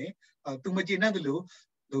ဆက်ဆံရင်သူမကျေနပ်တယ်လို့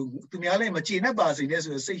သူများလည်းမကျေနပ်ပါစေနဲ့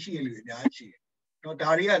ဆိုတော့စိတ်ရှိတဲ့လူတွေအများကြီးရှိ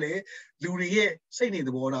တယ်နော်ဒါတွေကလည်းလူတွေရဲ့စိတ်နေသ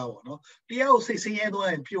ဘောထားပေါ့နော်တရားကိုစိတ်ဆ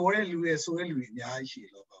င်းရဲသွားရင်ပျော်တဲ့လူတွေဆိုတဲ့လူတွေအများကြီးရှိ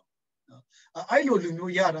တယ်လို့ပေါ့နော်အဲ့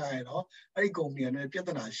လိုလူမျိုးရတာရတော့အဲ့ဒီကုမ္ပဏီကလ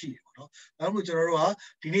ည်းပြဿနာရှိတယ်ပေါ့နော်ဒါမှမဟုတ်ကျွန်တော်တို့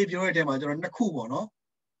ကဒီနေ့ပြောတဲ့အထဲမှာကျွန်တော်နှစ်ခုပေါ့နော်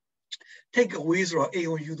take away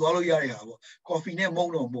ဆိုတော့အိမ်ကိုယူသွားလို့ရတဲ့ဟာပေါ့ coffee နဲ့မုံ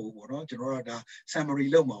တော့မဟုတ်ဘူးပေါ့နော်ကျွန်တော်တို့ကဒါ summary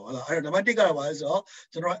လုပ်မှာပါလားအဲ့တော့နံပါတ်1ကတော့ပါလဲဆိုတော့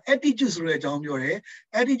ကျွန်တော် attitude ဆိုတဲ့အကြောင်းပြောတယ်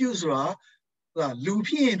attitude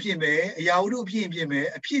ဆိုတာလူဖြစ်ရင်ဖြစ်မယ်အရာဝတ္ထုဖြစ်ရင်ဖြစ်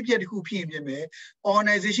မယ်အဖြစ်အပျက်တစ်ခုဖြစ်ရင်ဖြစ်မယ်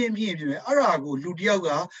organization ဖြစ်ရင်ဖြစ်မယ်အဲ့ဒါကိုလူတစ်ယောက်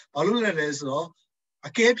ကဘာလို့လဲဆိုတော့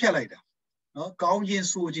အကဲဖြတ်လိုက်တာနော်ကောင်းခြ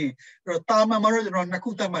င်းဆိုခြင်းအဲ့တော့တာမန်မှာတော့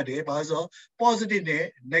ကျွန်တော်နှစ်ခုသတ်မှတ်တယ်ဘာလို့ဆိုတော့ positive နဲ့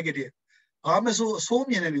negative ဘာမှမဆို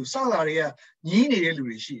အဆိုးမြင်တဲ့လူစလာတွေကညင်းနေတဲ့လူ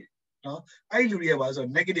တွေရှိတယ်နော်အဲ့ဒီလူတွေကဘာလို့ဆိုတော့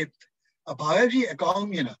negative ဘာပဲဖြစ်အကော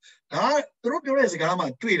င်းမြင်တာဒါသူတို့ပြောတဲ့စကား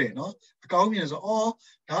မှာတွေ့တယ်နော်အကောင်းမြင်ဆိုအော်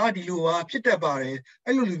ဒါကဒီလိုပါဖြစ်တတ်ပါတယ်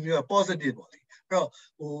အဲ့လိုလူမျိုးက positive ပေါ့လေအဲ့တော့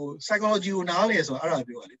psychology ကိုနားလဲဆိုတော့အဲ့ဒါ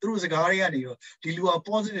ပြောပါလေသူတို့စကားတွေကနေတော့ဒီလူက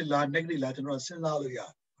positive လား negative လားကျွန်တော်စဉ်းစားလို့ရ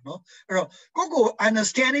တယ်နော်အဲ့တော့ကို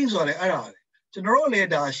understanding ဆိုတယ်အဲ့ဒါပဲကျွန်တော်တို့လည်း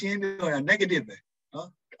ဒါရှင်းပြောတာ negative ပဲနော်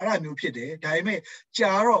အဲ့ဒါမျိုးဖြစ်တယ်ဒါပေမဲ့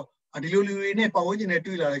ကြာတော့ဒီလိုလူတွေနဲ့ပတ်ဝန်းကျင်နဲ့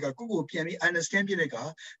တွေ့လာတဲ့ကကိုပြန်ပြီး understand ဖြစ်တဲ့က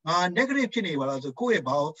ငါ negative ဖြစ်နေပါလားဆိုကိုယ့်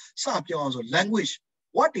ရဲ့ဘာကိုစပြောင်းအောင်ဆို language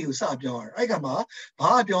what တွေကိုစပြောင်းရအဲ့ကမှာ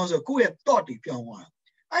ဘာပြောင်းဆိုကိုယ့်ရဲ့ thought တွေပြောင်းသွား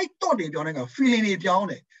အဲ့ thought တွေပြောင်းတဲ့က feeling တွေပြောင်း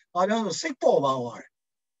တယ်ဘာပြောင်းဆိုစိတ်ပေါ်ပါသွားတယ်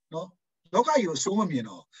နော်လောကကြီးကိုစိုးမမြင်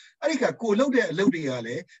တော့အဲ့ဒီကကိုလှုပ်တဲ့အလုပ်တွေက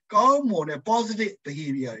လည်းကောင်းမွန်တဲ့ positive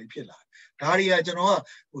behavior တွေဖြစ်လာဒါတွေကကျွန်တော်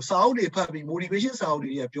ကစာအုပ်တွေဖတ်ပြီး motivation စာအုပ်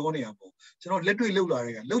တွေကပြောနေတာပေါ့ကျွန်တော်လက်တွေ့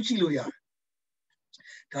လှုပ်လာတဲ့ကလှုပ်ကြည့်လို့ရ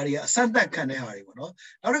တယ်ဒါတွေကအဆန့်သက်ခံတဲ့ဟာ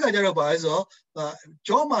တွေပေါ့နော်နောက်တစ်ခါကျတော့ဘာလဲဆိုတော့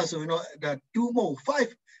job မှာဆိုရင်တော့ဒါ2 more 5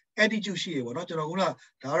 attitude ရှိရပေါ့နော်ကျွန်တော်ကဒါ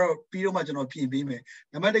ကတော့ပြီးတော့မှကျွန်တော်ပြင်ပေးမယ်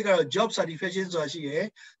နံပါတ်1ကတော့ job satisfaction ဆိုတာရှိရယ်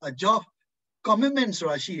job commitment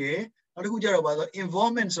ဆိုတာရှိရယ်နောက်တစ်ခုကျတော့ဘာလဲဆို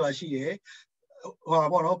involvement ဆိုတာရှိရယ်ဟို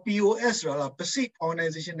ပေါ့နော် POS ဆိုတာလား passive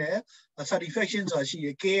organization နဲ့ satisfaction ဆိုတာရှိ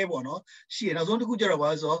ရယ် care ပေါ့နော်ရှိရယ်နောက်ဆုံးတစ်ခုကျတော့ဘာ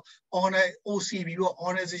လဲဆိုတော့ OCB ပေါ့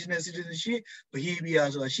organizational citizenship behavior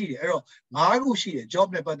ဆိုတာရှိတယ်အဲ့တော့၅ခုရှိတယ် job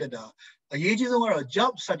နဲ့ပတ်သက်တာအရေးကြီးဆုံးကတော့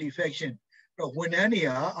job satisfaction အဲ့တော့ဝန်ထမ်းတွေက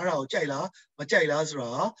အဲ့ဒါကိုကြိုက်လားမကြိုက်လားဆိုတာ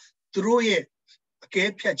သူတို့ရဲ့အကဲ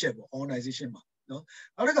ဖြတ်ချက်ပေါ့ organization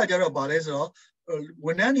မှာနော်နောက်တစ်ခါကျတော့ဘာလဲဆိုတော့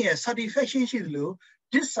ဝန်ထမ်းတွေရဲ့ satisfaction ရှိတယ်လို့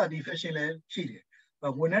dissatisfaction လည်းရှိတယ်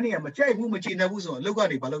ဝန်ထမ်းတွေကမကြိုက်ဘူးမကျေနပ်ဘူးဆိုတော့အလုပ်က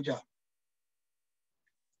နေဘာလုပ်ကြ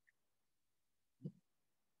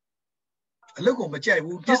အလုပ်ကို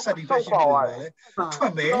မကြိုက်ဘူး dissatisfaction ဖြစ်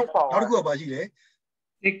တယ်လေထွက်မယ်နောက်တစ်ခုကဘာရှိလဲ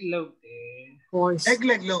neglect တယ်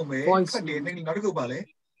neglect လုပ်မယ်ထွက်တယ်နောက်တစ်ခုပါလဲ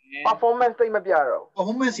performance သိမပြတော့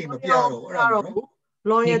performance မပြတော့အဲ့ဒါနော်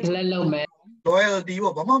loyalty လုပ်မယ် loyalty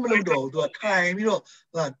ပေါ့ဘာမှမလုပ်တော့ဘူးသူကထိုင်ပြီးတော့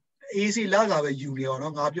AC လာလာပဲယူနေ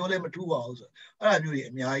အောင်နော်ငါပြောလဲမထူပါဘူးဆိုအဲ့ဒါမျိုး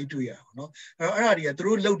တွေအများကြီးတွေ့ရအောင်နော်အဲ့ဒါတွေ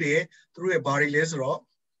ကသူတို့လုပ်တယ်သူတို့ရဲ့ဘာတွေလဲ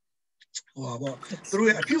ဆိုတော့ဟိုပါပေါ့သူတို့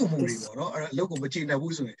ရဲ့အပြုအမူတွေပေါ့နော်အဲ့ဒါအလုပ်ကိုမကျေ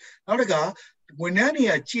နပ်ဘူးဆိုရင်နောက်တစ်ခါဝန်ထ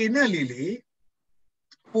မ်းတွေကကျေ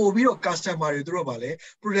နပ်လေပို့ပြီးတော့ customer တွေသူတို့ဗာလဲ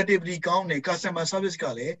productivity ကောင်းတယ် customer service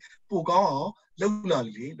ကလည်းပိုကောင်း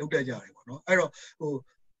အောင်လုပ်လာလေလုပ်တတ်ကြတယ်ပေါ့နော်အဲ့တော့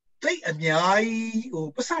ဟိုတိတ်အများကြီး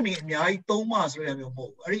ဟိုပတ်စံနေအများကြီးသုံးမှဆိုရမျိုး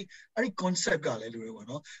မဟုတ်ဘူးအဲ့ဒီ concept ကလည်းလူတွေပေါ့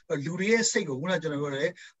နော်လူတွေရဲ့စိတ်ကိုခုနကကျွန်တော်ပြောတယ်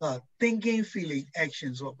thinking feeling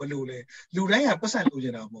action ဆိုတော့ဘယ်လိုလဲလူတိုင်းကပတ်စံလိုချ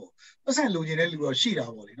င်တာမဟုတ်ပတ်စံလိုချင်တဲ့လူတော့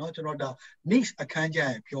ရှိတာပေါ့လေနော်ကျွန်တော်ဒါ next အခ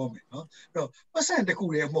န်းကျရင်ပြောမယ်နော်အဲ့တော့ပတ်စံတစ်ခု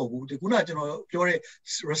တည်းမဟုတ်ဘူးဒီခုနကကျွန်တော်ပြောတဲ့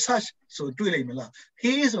research ဆိုတွေ့လိမ့်မလား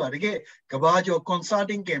hey ဆိုတာတကယ်ကဘာကျော်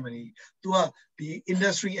consulting company သူကဒီ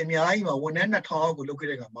industry အများကြီးမှာဝန်ထမ်း2000ကိုလုပ်ခဲ့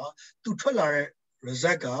တဲ့အခါမှာသူထွက်လာတဲ့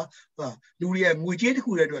result ကလူတွေရဲ့ငွေကြေး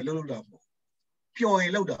တစ်ခုတည်းအတွက်လုပ်တာမဟုတ်ပျော်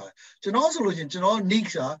ရင်လုပ်တာကျွန်တော်ဆိုလို့ရှိရင်ကျွန်တော်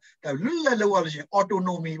niche ကဒါလွတ်လပ်လုပ်ရလို့ရှိရင်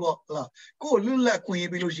autonomy ပေါ့ဟုတ်လားကိုယ်လွတ်လပ်ခွင့်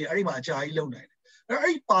ရပြီးလို့ရှိရင်အဲ့ဒီမှာအကြာကြီးလုပ်နိုင်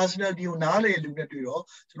တယ်အဲ့ဒီ personality ကိုနားလေလူ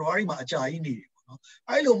နဲ့တွေ့တော့ကျွန်တော်အဲ့ဒီမှာအကြာကြီးနေ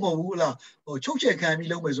တယ်ပေါ့နော်အဲ့လိုမဟုတ်ဘူးလားဟိုချုပ်ချက်ခံပြီး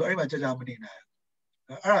လုပ်မယ်ဆိုအဲ့ဒီမှာကြာကြာမနေနိုင်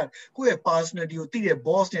ဘူးအဲ့ဒါကိုယ့်ရဲ့ personality ကိုသိတဲ့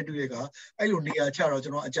boss နဲ့တွေ့တဲ့ကအဲ့လိုနေရာချတော့ကျွ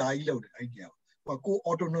န်တော်အကြာကြီးလုပ်တယ်အဲ့ဒီနေရာကို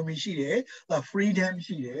autonomy ရှိတယ် freedom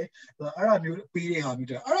ရှိတယ်အဲ့ဒါမျိုးပေးတဲ့ဟာ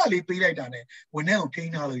မျိုးတဲ့အဲ့ဒါလေးပေးလိုက်တာ ਨੇ ဝန်ထမ်းကိုထိ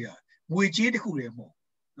န်းထားလို့ရတယ်ငွေကြေးတစ်ခုတည်း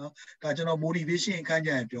မဟုတ်နော်ဒါကျွန်တော် motivation အခ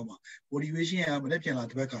န်းကျရင်ပြောမှာ motivation ကမ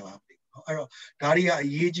နေ့ပြန်လာတစ်ပတ်ခါလာပြီအဲ့တော့ဒါတွေကအ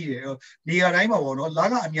ရေးကြီးတယ်နေရာတိုင်း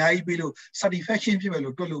မှာပေါ့နော်လာကအများကြီးပေးလို့ satisfaction ဖြစ်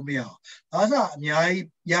မယ်လို့တွက်လို့မရအောင်လာကအများကြီး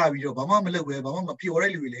ရပြီးတော့ဘာမှမလုပ်ပဲဘာမှမပျော်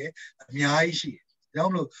တဲ့လူတွေလည်းအများကြီးရှိတယ်ဒါကြောင့်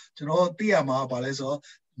မလို့ကျွန်တော်သိရမှာဗာလဲဆိုတော့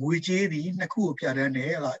ငွေကြေးဒီနှစ်ခုကိုပြတဲ့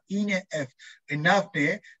နဲ့ဟာ E နဲ့ F enough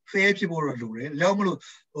နဲ့ fair ဖြစ်ဖို့တော့လိုတယ်။လောက်မလို့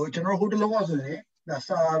ဟိုကျွန်တော်ဟိုတလုံးကဆိုရင်ဒါ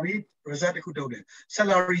survey result တစ်ခုထုတ်တယ်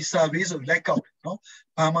salary survey ဆိုလိုက်ကောက်နော်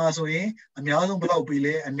။ဘာမှဆိုရင်အများဆုံးဘယ်လောက်ပေး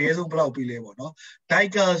လဲအနည်းဆုံးဘယ်လောက်ပေးလဲပေါ့နော်။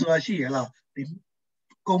 Diker ဆိုတာရှိရလားဒီ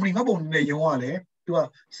ကုမ္ပဏီမှတ်ပုံနဲ့ရုံးကလည်းသူက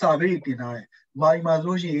survey တင်ထားတယ်။မိုင်းမှာ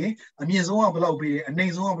ဆိုရင်အမြင့်ဆုံးကဘယ်လောက်ပေးတယ်အနိ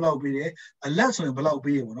မ့်ဆုံးကဘယ်လောက်ပေးတယ်အလတ်ဆိုရင်ဘယ်လောက်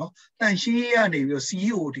ပေးရပေါ့နော်။တန်ရှင်းကနေပြီးတော့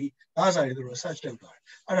CEO ထိအားစားတွေသူတို့ search လုပ်ထားတယ်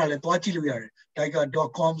။အဲ့ဒါလည်းသွားကြည့်လို့ရတယ်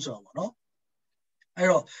diker.com ဆိုတာပေါ့နော်။အဲ့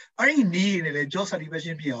တော့အဲ့ဒီနည်းနဲ့လည်း job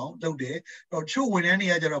satisfaction ဖြစ်အောင်လုပ်တယ်။တော့ချို့ဝန်ထမ်းတွေ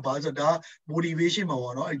ကကျတော့ဘာလို့ဆိုတော့ဒါ motivation မှာ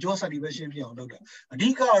ပေါ့နော်။အဲ့ job satisfaction ဖြစ်အောင်လုပ်တာ။အဓိ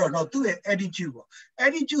ကတော့တော့သူ့ရဲ့ attitude ပေါ့။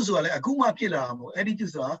 attitude ဆိုတာလည်းအခုမှဖြစ်လာမှာမဟုတ်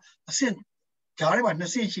attitude ဆိုတာအဆင့်ဂျားထဲမှာနှ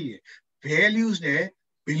စ်ဆင့်ရှိတယ် values နဲ့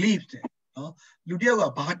beliefs နဲ့နော်လူတယောက်က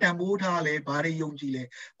ဘာတန်ဖိုးထားလဲဘာတွေယုံကြည်လဲ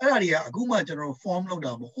အဲ့ဒါတွေကအခုမှကျွန်တော် form လုပ်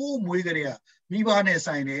တာမဟုတ်ဟိုးမွေးကလေးကမိဘနဲ့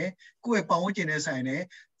ဆိုင်တယ်ကိုယ့်ရဲ့ပတ်ဝန်းကျင်နဲ့ဆိုင်တယ်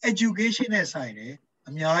education နဲ့ဆိုင်တယ်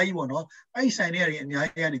အများကြီးပေါ့နော်အဲ့ဒီဆိုင်တွေအများ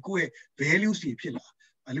ကြီးကနေကိုယ့်ရဲ့ values တွေဖြစ်လာ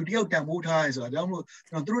လူတယောက်တန်ဖိုးထားရဲဆိုတာဒါကြောင့်မို့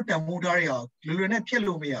ကျွန်တော်တို့တန်ဖိုးထားရအောင်လွယ်လွယ်နဲ့ဖြတ်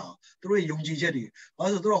လို့မရအောင်တို့ရဲ့ယုံကြည်ချက်တွေဘာ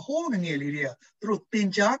လို့ဆိုတော့ဟိုးငငယ်လေးတွေကတို့သင်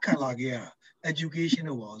ကြားခံလာခဲ့ရတာ education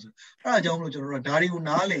တော့ပါဆိုအဲ့ဒါကြောင့်မလို့ကျွန်တော်တို့ဓာတ်တွေကို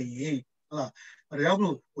နားလည်ရင်ဟုတ်လားဒါကြောင့်မ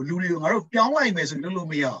လို့လူတွေကိုငါတို့ပြောင်းလိုက်မယ်ဆိုလို့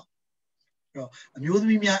မရအောင်အဲ့တော့အမျိုးသ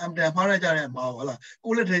မီးများအမတန်မှားရကြတဲ့အမှားဟုတ်လား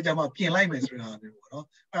ကိုယ့်လက်ထဲကျမှပြင်လိုက်မယ်ဆိုတာမျိုးပေါ့နော်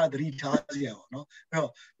အဲ့ဒါသတိထားစရာပေါ့နော်အဲ့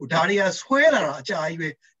တော့ဟိုဓာတ်တွေကဆွဲလာတာအကြာကြီးပဲ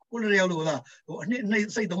ကိုယ်လည်းရောက်လို့လားဟိုအနှစ်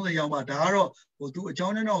စိတ်30ရောက်မှဒါကတော့ဟိုသူအကြော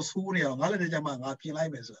င်းနဲ့တော့ဆိုးနေအောင်ငါလည်းတည်းကမှငါပြင်လို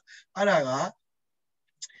က်မယ်ဆိုတာအဲ့ဒါက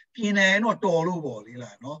ပြင်တယ်တော့တော်လို့ပေါ့လေ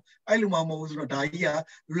လားနော်အဲ့လိုမှမဟုတ်ဘူးဆိုတော့ဒါကြီးက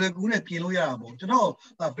လွယ်ကူးနဲ့ပြင်လို့ရတာမဟုတ်ကျွန်တော်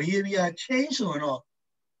behavior change ဆိုတော့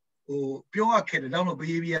ဟိုပြောရခဲ့တယ်ဒါမှမဟုတ်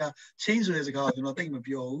behavior change ဆိုတဲ့စကားကိုကျွန်တော်သိမ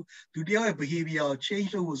ပြောဘူးလူတယောက်ရဲ့ behavior ကို change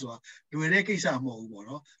လုပ်ဖို့ဆိုတာလွယ်တဲ့ကိစ္စမဟုတ်ဘူးပေါ့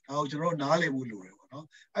နော်ဒါကိုကျွန်တော်နားလည်ဖို့လိုတယ်နော်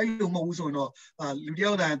အဲ့လိုမဟုတ်ဘူးဆိုရင်တော့လူတ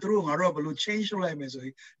ယောက်တိုင်းသူတို့ငါတို့ကဘယ်လို change လုပ်လိုက်မယ်ဆိုရ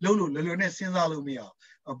င်လုံးလို့လွယ်လွယ်နဲ့စဉ်းစားလို့မရအော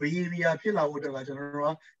င် behavior ဖြစ်လာဖို့အတွက်ကကျွန်တော်တို့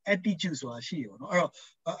က attitude ဆိုတာရှိရပါတော့အဲ့တော့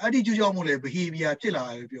attitude ကြောင့်မို့လဲ behavior ဖြစ်လာ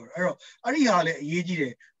တယ်ပြောတယ်အဲ့တော့အဲ့ဒီဟာလည်းအရေးကြီးတ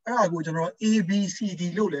ယ်အဲ့ဒါကိုကျွန်တော် ABCD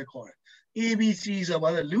လို့လည်းခေါ်တယ် ABC ဆိုတာဘာ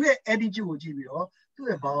လဲလူရဲ့ attitude ကိုကြည့်ပြီးတော့သူ့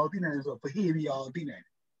ရဲ့ဘာကိုသိနိုင်လဲဆိုတော့ behavior ကိုသိနိုင်တ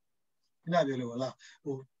ယ်ခဏပြောလို့ဟုတ်လား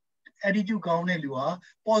ဟိုattitude ကောင်းတဲ့လူဟာ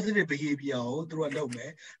positive behavior ကိုသူတို့ကလုပ်မ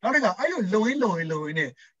ယ်နောက်တစ်ခါအဲ့လိုလုံရင်း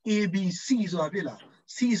နဲ့ ABC ဆိုတာဖြစ်လာ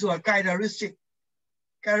C ဆိုတာ characteristic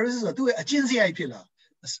ဆိုတာသူ့ရဲ့အကျင့်စရိုက်ဖြစ်လာ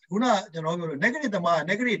ခုနကျွန်တော်ပြောလို့ negative တမ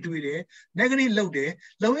negative တွေးတယ် negative လုပ်တယ်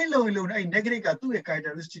လုံရင်းနဲ့အဲ့ negative ကသူ့ရဲ့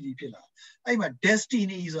characteristic ဖြစ်လာအဲ့မှာ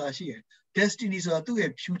destiny ဆိုတာရှိတယ် destiny ဆိုတာသူ့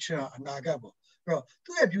ရဲ့ future အနာဂတ်ပေါ့အဲ့တော့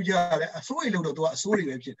သူ့ရဲ့ future ကလည်းအစိုးရလို့တော့သူကအစိုးရ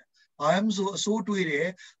ပဲဖြစ်တယ်ဘာမှမဆိုအစိုးတွေးတယ်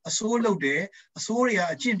အစိုးလုပ်တယ်အစိုးတွေက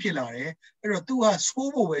အကျင့်ဖြစ်လာတယ်အဲ့တော့သူက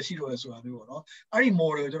စိုးဖို့ပဲရှိတော့တယ်ဆိုတာမျိုးပေါ့နော်အဲ့ဒီ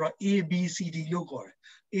model ကိုကျွန်တော် ABCD လို့ခေါ်တယ်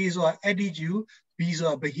A ဆိုတာ attitude B ဆို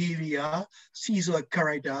တာ behavior C ဆိုတာ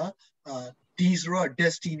character D ဆိုတာ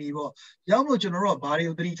destiny ပေါ့ရောင်းလို့ကျွန်တော်တို့ကဘာတွေ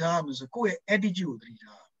ကိုသတိထားရမလဲဆိုကိုယ့်ရဲ့ attitude ကိုသတိ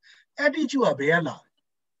ထား attitude ကဘယ်ကလာ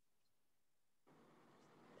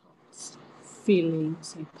feelings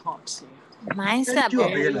and thoughts mindset ပေါ့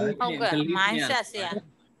ဟုတ်ကဲ့ mindset ဆရာ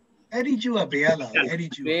attitude ကဘယ်ကလာ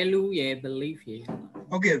attitude value ရယ် belief ရယ်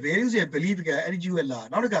okay values ရယ် belief က attitude ကလာ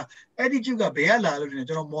နောက်တစ်ခါ attitude ကဘယ်ကလာလို့ကျွန်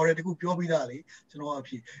တော် model တခုပြောပြီးသားလေကျွန်တော်အ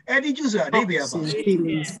ဖြစ် attitude ဆိုတာအဓိပ္ပာယ်ကပါ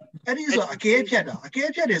attitude ဆိုတာအကဲဖြတ်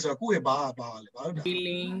တယ်ဆိုတာကိုယ့်ရဲ့ဘာလဲဘာလို့လဲ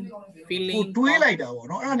feeling ကိုတွေးလိုက်တာပေါ့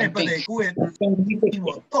နော်အဲ့ဒါနဲ့ပတ်သက်ကိုယ့်ရဲ့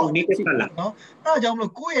တော့နေဖြစ်လာနော်အဲ့ဒါကြောင့်မ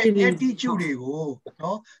လို့ကိုယ့်ရဲ့ attitude တွေကို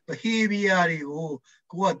နော် behavior တွေကို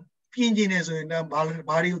ကိုကပြင်ကျင်နေဆိုရင်ဘာ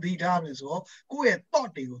တွေကိုသတိထားရမလဲဆိုတော့ကိုယ့်ရဲ့ thought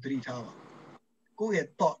တွေကိုသတိထားပါကိုယ့်ရဲ့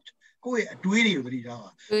thought ကိုယ့်ရဲ့အတွေးတွေကိုသတိထားပါ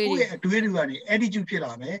ကိုယ့်ရဲ့အတွေးတွေကနေ attitude ဖြစ်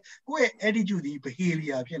လာမယ်ကိုယ့်ရဲ့ attitude ဒီ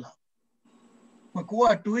behavior ဖြစ်လာကို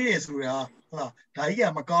ကတွေးရဆိုတာဟုတ်လားဒါကြီးက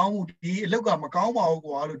မကောင်းဘူးဒီအလုပ်ကမကောင်းပါဘူး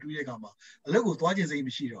ကွာလို့တွေးတဲ့အခါမှာအလုပ်ကိုသွားခြင်းစိတ်မ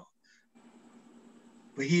ရှိတော့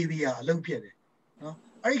behavior အလုပ်ဖြစ်တယ်နော်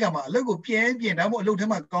အဲ့ဒီခါမှာအလုပ်ကိုပြင်ဒါမှမဟုတ်အလုပ်ထဲ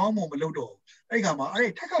မှာကောင်းမှမလုပ်တော့ဘူးအဲ့ဒီခါမှာအဲ့ဒီ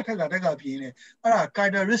ထက်ကပြင်နေအဲ့ဒါ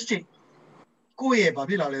characteristic ကိုယ့်ရဲ့ဘာ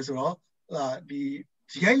ဖြစ်လာလဲဆိုတော့ဒီ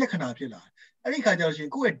ဇယိုက်လက္ခဏာဖြစ်လာအဲ့ဒီခါကျတော့ရှင်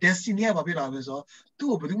ကိုယ့်ရဲ့ destiny ကဘာဖြစ်လာလဲဆိုတော့သူ့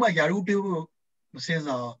ကိုဘယ်သူမှယာရုပေးဖို့မစင်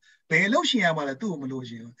စားဘယ်လို့ရှင်ရမှာလဲသူ့ကိုမလို့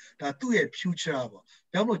ရှင်ဒါသူ့ရဲ့ future ပေါ့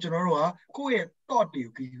ဒါမှမဟုတ်ကျွန်တော်တို့ကကိုယ့်ရဲ့ thought တွေ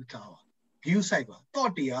ကို view ထားပါ view side ပါ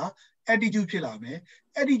thought တွေက attitude ဖြစ်လာမယ်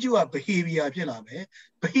attitude က behavior ဖြစ်လာမယ်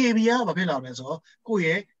behavior ကဘာဖြစ်လာမလဲဆိုတော့ကိုယ့်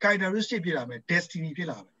ရဲ့ characteristic ဖြစ်လာမယ် destiny ဖြစ်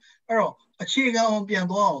လာမယ်အဲ့တော့အခြေခံအောင်ပြန်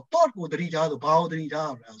သွားအောင် thought ကိုသတိထားဆိုဘာကိုသတိထား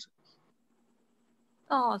ရမလဲဆို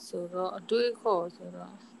တော့ဆိုတော့အတွေးခေါ်ဆို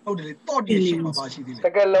တော့ဟုတ်တယ်လေ thought တွေရှိမှာပါရှိသေးတယ်စ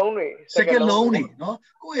ကလုံးတွေနော်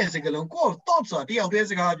ကိုယ့်ရဲ့စကလုံးကို thought ဆိုတာတယောက်တည်း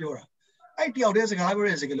စကားပြောတာ အဲ့တယောက်တည်းစ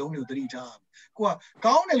ကားပြောတဲ့စကားလုံးတွေကိုသတိထားကိုက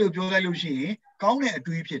ကောင်းတယ်လို့ပြောလိုက်လို့ရှိရင်ကောင်းတဲ့အ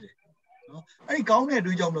တွေးဖြစ်တယ်နော်အဲ့ဒီကောင်းတဲ့အ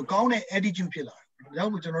တွေးကြောင့်မလို့ကောင်းတဲ့ attitude ဖြစ်လာ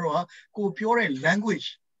တယ်ဒါကြောင့်မို့ကျွန်တော်တို့ကကိုပြောတဲ့ language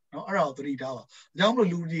နော်အဲ့ဒါကိုသတိထားပါဒါကြောင့်မလို့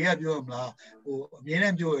လူတွေကပြောရမလားဟိုအမြဲ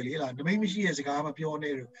တမ်းပြောရလေလားနမိတ်မရှိတဲ့စကား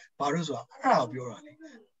မပြောနဲ့လို့ဘာလို့ဆိုတာအဲ့ဒါ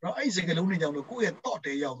ကိုပြောတာလေနော်အဲ့ဒီစကားလုံးတွေကြောင့်လို့ကိုယ့်ရဲ့ thought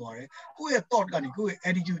တွေရောက်သွားတယ်ကိုယ့်ရဲ့ thought ကနေကိုယ့်ရဲ့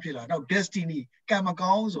attitude ဖြစ်လာနောက် destiny ကံ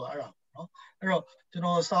မကောင်းဆိုတာအဲ့ဒါနော်အဲ့တော့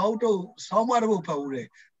ကျွန်တော်စာအုပ်တော့ဆောင်းပါးတစ်ပုဒ်ဖတ်ဦး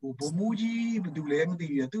တယ်ဟိုဘုံမူကြီးဘယ်သူလဲ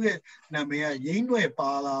မသိဘူးသူ့ရဲ့နာမည်ကရင်းရွယ်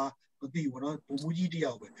ပါလားမသိဘူးနော်ဘုံမူကြီး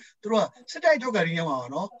တယောက်ပဲသူတို့ကစစ်တိုက်ထောက်ကန်ရင်းမှာ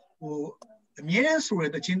နော်ဟိုအမြဲတမ်းဆို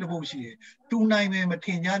တဲ့တခြင်းတစ်ပုဒ်ရှိတယ်တူနိုင်မယ်မထ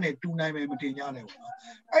င်ကြနဲ့တူနိုင်မယ်မထင်ကြနဲ့ပေါ့နော်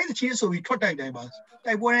အဲ့ဒီတခြင်းဆိုပြီးထွက်တိုက်တိုင်းမှာ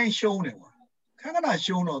တိုက်ပွဲတိုင်းရှုံးတယ်ပေါ့ခဏခဏ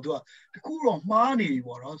ရှုံးတော့သူကတခုတော့မှားနေပြီ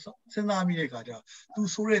ပေါ့နော်စဉ်းစားမိတဲ့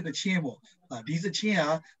အခါကျသူဆိုတဲ့တခြင်းပေါ့ဒီတခြင်းက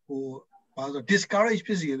ဟိုဘာလို့ discourage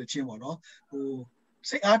ဖြစ်စေတဲ့ချင်းပေါ့နော်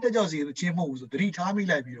ဟိုစိတ်အားတက်ကြွစေတဲ့ချင်းမဟုတ်ဘူးဆိုသတိ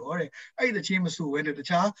ထားမိလိုက်ပြီးတော့တဲ့အဲ့ဒီချင်းမဆိုဘဲနဲ့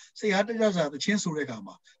တခြားစိတ်အားတက်ကြွစေတဲ့ချင်းဆိုတဲ့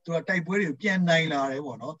အခါမှာသူကတိုက်ပွဲတွေကိုပြန်နိုင်လာ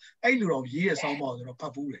တယ်ပေါ့နော်အဲ့လိုတော့ရေးရဆောင်းပါဆိုတော့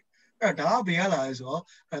ဖတ်ဘူးတယ်အဲ့ဒါကဘယ်ရလာလဲဆိုတော့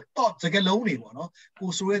thought စကားလုံးတွေပေါ့နော်ကို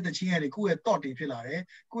ဆိုတဲ့တချင်းရတယ်ကိုယ့်ရဲ့ thought တွေဖြစ်လာတယ်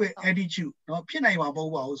ကိုယ့်ရဲ့ attitude နော်ဖြစ်နိုင်မှာ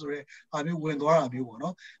မဟုတ်ပါဘူးဆိုတော့အာမျိုးဝင်သွားတာမျိုးပေါ့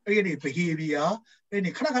နော်အဲ့ဒီ behavior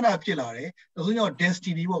အဲ့ဒီခဏခဏဖြစ်လာတယ်ဒါဆိုရင်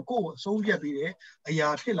destiny ပေါ့ကိုယ်အဆုံးဖြတ်ပြီးတယ်အရာ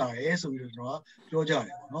ဖြစ်လာတယ်ဆိုပြီးတော့ကျွန်တော်ပြောကြတ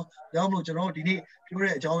ယ်ပေါ့နော်ဒါကြောင့်မလို့ကျွန်တော်ဒီနေ့ပြော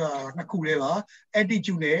တဲ့အကြောင်းအရာနှစ်ခုလေးပါ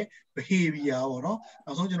attitude နဲ့ behavior ပေါ့နော်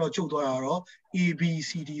နောက်ဆုံးကျွန်တော်ချုပ်သွားတာတော့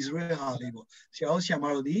ABCD ဆိုတဲ့ဟာလေးပေါ့ဆရာတို့ဆရာမ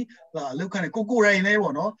တို့ဒီအလုပ်ခံတဲ့ကိုရိုင်းလေး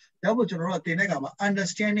ပေါ့နော်ဒါကြောင့်ကျွန်တော်တို့တင်တဲ့အခါမှာ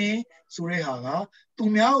understanding ဆိုတဲ့ဟာ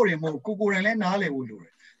ကသူများကိုမဟုတ်ကိုရိုင်းလည်းနားလည်ဖို့လိုတ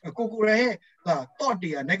ယ်ကိုရိုင်းရဲ့thought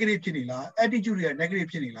တွေက negative ဖြစ်နေလား attitude တွေက negative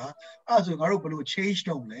ဖြစ်နေလားအဲ့ဒါဆိုငါတို့ဘယ်လို change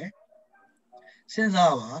လုပ်မလဲစ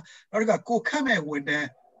ဉ်းစားပါနောက်တစ်ခါကိုခတ်မဲ့ဝန်တန်း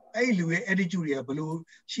အဲ့ဒီလူရဲ့ attitude တွေကဘယ်လို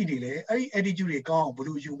ရှိနေလဲအဲ့ဒီ attitude တွေကောင်းအောင်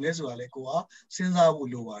ဘယ်လိုယူမလဲဆိုတာလဲကိုကစဉ်း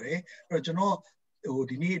စားဖို့လိုပါတယ်အဲ့တော့ကျွန်တော်ဟို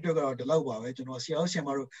ဒီနေ့အတွက်ကတော့ဒီလောက်ပါပဲကျွန်တော်ဆရာတို့ဆရာမ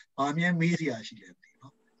တို့ဗာမြဲမေးစရာရှိတယ်မသိ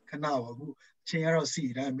နော်ခဏပါအခုအချိန်ကတော့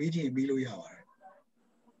စီဒါမေးချင်မေးလို့ရပါတယ်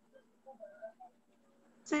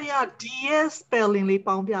ဆရာ DS spelling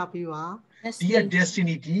လေးပေါင်းပြပေးပါ D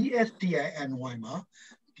destiny DSTINY မှာ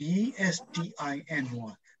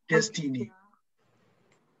DSTINY destiny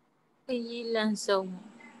ရေးလ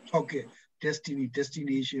မ်းဆုံးဟုတ်ကဲ့ destiny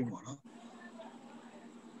destination ပေါ့နော်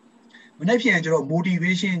မနေ့ပြန်ကျွန်တော်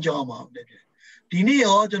motivation အကြောင်းပါမနေ့ပြန်ဒီ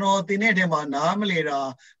နေ့ရောကျွန်တော်သင်တဲ့ထဲမှာနားမလဲတာ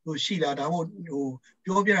ဟိုရှိလားဒါမှမဟုတ်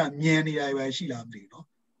ဟိုပြောပြတာမြင်နေတာပဲရှိလားမသိဘူးเนา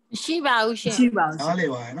ะမရှိပါဘူးရှင်ရှိပါဘူး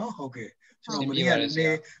နားလဲပါရနော်ဟုတ်ကဲ့ကျွန်တော်မနေ့ကလ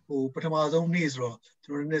ည်းဟိုပထမဆုံးနေ့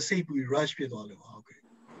ဆိုတော့ကျွန်တော်လည်းစိတ်ပူ rush ဖြစ်သွားလို့ဟုတ်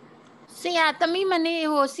ကဲ့ဆရာသမီးမနေ့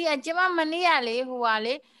ဟိုဆရာကျမမနေ့ကလေ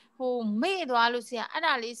ဟိုဟာလေဟိုမေ့သွားလို့ဆရာ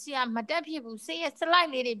အဲ့ဒါလေးဆရာမတက်ဖြစ်ဘူးဆရာ slide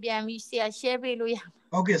လေးတွေပြန်ပြီးဆရာ share ပေးလို့ရ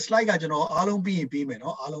ဟုတ်ကဲ့ slide ကကျွန်တော်အားလုံးပြီးရင်ပြီး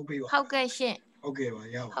မယ်နော်အားလုံးပြီးပါဟုတ်ကဲ့ရှင်ဟုတ်ကဲ့ပါ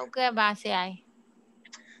ရပါဟုတ်ကဲ့ပါ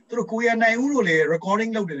ဆရာသူတို့ကိုရနိုင်ဦးလို့လေ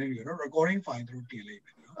recording လုပ်တယ်လေနော် recording file သူတို့တင်လိုက်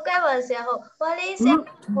မယ်ဟုတ်ကဲ့ပါဆရာဟုတ်ဟိုလေးဆရာ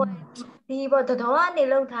ဟိုဒီဘောတော်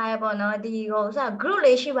ကနေလောက်ထားရပေါ့နော်ဒီဟိုစ group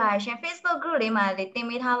လေးရှိပါရှင် Facebook group လေးမှာလေ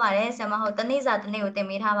တင်ပေးထားပါတယ်ဆရာမဟုတ်တနေ့စာတနေ့ကိုတင်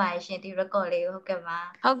ပေးထားပါတယ်ရှင်ဒီ record လေးဟုတ်ကဲ့ပါ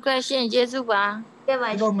ဟုတ်ကဲ့ရှင်ကျေးဇူးပါ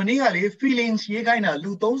ကဲ့ပါကျွန်တော်မနေ့ကလေ feelings ရေးခို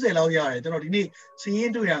င်းတာလူ30လောက်ရတယ်ကျွန်တော်ဒီနေ့စီး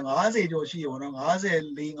ရင်တွေ့ရ50ကျော်ရှိရပါတော့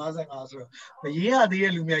54 55ဆိုတော့မရေးရ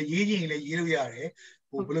သေးတဲ့လူများရေးချင်လည်းရေးလို့ရတယ်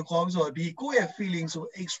ဟိုဘယ်လိုခေါ်ဆိုတော့ဒီကိုယ့်ရဲ့ feeling ဆို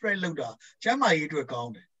express လုပ်တာကျမ်းမာရေးအတွက်ကော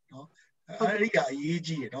င်းတယ်နော်အဲ့ဒီကအရေး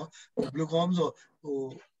ကြီးတယ်နော်ဟိုဘယ်လိုခေါ်ဆိုဟို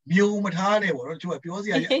မျိုးမထားနဲ့ပေါ့နော်သူကပြောစ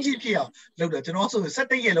ရာအကြည့်ဖြစ်အောင်လုပ်တယ်ကျွန်တော်ဆို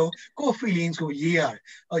17ရက်လုံးကိုယ့် feelings ကိုရေးရတ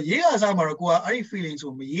ယ်ရေးရစားမှာတော့ကိုကအဲ့ဒီ feelings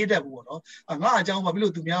ကိုမရေးတတ်ဘူးပေါ့နော်ငါအကြော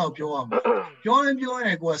င်းဘာဖြစ်လို့သူများကိုပြောရမှာပြော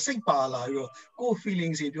ရင်ကိုကစိတ်ပါလာပြီးတော့ကိုယ့်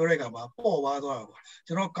feelings တွေပြောတဲ့အခါမှာပေါ့သွားတာပေါ့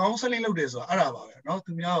ကျွန်တော် counseling လုပ်တယ်ဆိုတာ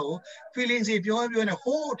အဲ့ဒါပါပဲနော်သူများကို feelings တွေပြောရင်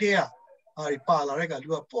ဟိုးတဲ့အဲ့ဒီပါလာတဲ့ကလူ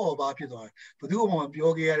ကပေါ့ပါဖြစ်သွားတယ်ဘယ်သူမှမ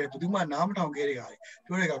ပြောခဲ့ရတယ်ဘယ်သူမှနားမထောင်ခဲ့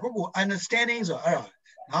တဲ့ခါပြောတဲ့ကကို understanding ဆိုတာအဲ့ဒါ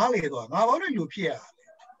နားလေတော့ငါဘာလို့လူဖြစ်ရ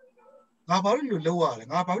ငါဘာလို့လူလောက်ရလဲ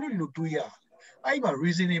ငါဘာလို့လူတွေးရအဲ့ဒီမှာ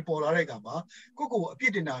reasoning ပေါ်လာတဲ့အခါမှာကို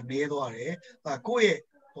အပြစ်တင်တာနည်းသွားတယ်ကိုယ့်ရဲ့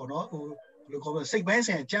ပေါ့နော်ဟိုဘယ်လိုခေါ်မလဲစိတ်ပိုင်း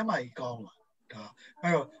ဆိုင်ရာကျန်းမာရေးကော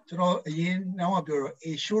င်းလာဒါအဲ့တော့ကျွန်တော်အရင်တော့ပြောတော့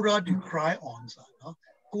a shoulder to cry on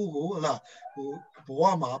ဆိုတာနော်ကိုဟလာဟို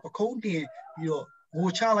ဘဝမှာပခုံးတင်ပြီးတော့ငို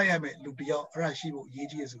ချလိုက်ရမယ်လူတယောက်အဲ့ဒါရှိဖို့အ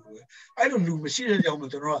ရေးကြီးရဆိုလို့အဲ့လိုလူမရှိတဲ့ကြော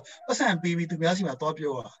င့်မို့ကျွန်တော်ကပတ်စံပေးပြီးသူများစီမှာသွား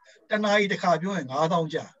ပြောတာတနားကြီးတစ်ခါပြောရင်9000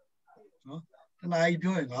ကျနော်တနားကြီးပြော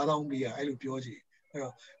ရင်9000ပေးရအဲ့လိုပြောချင်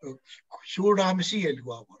အဲ့တော့ shoulder မရှိ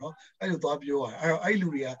ရလူပါပေါ့နော်အဲ့လိုသွားပြောရတယ်အဲ့တော့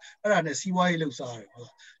အဲ့လူတွေကအဲ့ဒါနဲ့စီးပွားရေးလှုပ်ရှား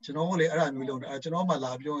တယ်ဟုတ်လားကျွန်တော်ကလည်းအဲ့ဒါမျိုးလုပ်တယ်ကျွန်တော်မှလာ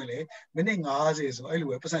ပြောရင်လေမိနစ်50ဆိုအဲ့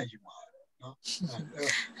လိုပဲပတ်စံယူပါနော်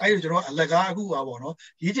အဲ့လိုကျွန်တော်အလကား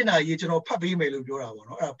အခုပါပေါ့နော်ရေးချင်တာရေးကျွန်တော်ဖတ်ပေး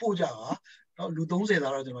မယ်လို့ပြောတာပေါ့နော်အဲ့ဒါပို့ကြပါနော်လူ30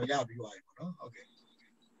သားတော့ကျွန်တော်ရပြီးသွားပြီပေါ့နော်ဟုတ်ကဲ့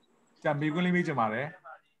จะมีคนลิมิตจะมาเลย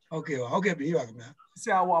โอเคโอเคပြီးပါခင်ဗျာ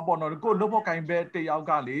ဆရာဟိုပေါ့နော်ကိုလုပ်ဖို့ကင်ပဲတယောက်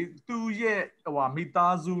ကလေသူ့ရဲ့ဟိုမိ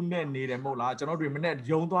သားစုနဲ့နေတယ်မဟုတ်လားကျွန်တော်တို့မနေ့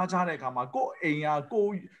ယုံသွားကြတဲ့အခါမှာကိုအိမ်က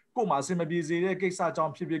ကိုမှာအဆင်မပြေစေတဲ့ကိစ္စကြော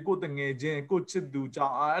င့်ဖြစ်ဖြစ်ကိုတငယ်ချင်းကိုချစ်သူကြော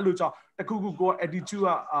င့်အဲ့လိုကြောင့်တခုခုကို attitude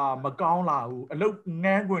ကမကောင်းလာဘူးအလုပ်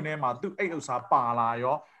ငန်းခွင်ထဲမှာသူ့အိတ်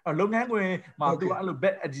ဥစ္စာပါလာရောလုပ်ငန်းခွင်မှာသူကအဲ့လို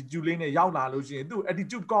bad attitude လေးနဲ့ရောက်လာလို့ရှိရင်သူ့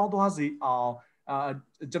attitude ကောင်းသွားစေ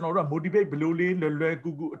အောင်ကျွန်တော်တို့က motivate ဘယ်လို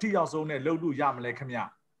လေးလွယ်ကူကူအထီးရောက်ဆုံးနဲ့လုပ်လို့ရမလဲခင်ဗျ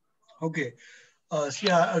ဟုတ်ကဲ့ဆ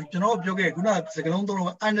ရာကျွန်တော်ပြောခဲ့ခုနစ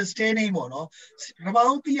ကားလုံးသုံးလုံး understanding ပေါ့နော်ပထ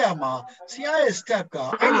မဆုံးသိရမှာဆရာရဲ့ step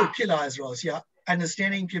ကအဲ့လိုဖြစ်လာတယ်ဆိုတော့ဆရာ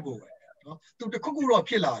understanding ဖြစ်ဖို့ပဲနော်သူ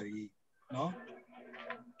တခုခုတော့ဖြစ်လာပြီနော်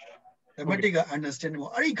ဓမ္မတိက understanding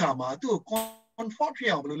ပေါ့အဲ့ဒီခါမှာသူ့ကို comfort ဖြစ်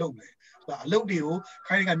အောင်ဘယ်လိုလုပ်မလဲအလုပ်တွေ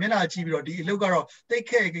ကိုခိုင်းကမျက်နှာကြည့်ပြီးတော့ဒီအလုပ်ကတော့တိတ်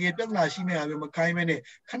ခဲကြပြဿနာရှိနေတာမျိုးမခိုင်းမဲ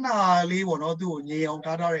နဲ့ခဏလေးပေါ့နော်သူ့ကိုငြိမ်အောင်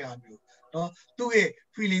ထားတဲ့ဟာမျိုးနော်သူ့ရဲ့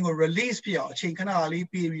feeling ကို release ဖြစ်အောင်အချိန်ခဏလေး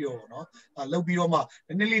ပေးပြီးတော့နော်လုပ်ပြီးတော့မှန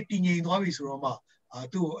ည်းနည်းလေးတည်ငြိမ်သွားပြီဆိုတော့မှ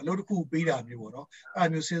သူ့ကိုအလုပ်တစ်ခုပေးတာမျိုးပေါ့နော်အဲ့လို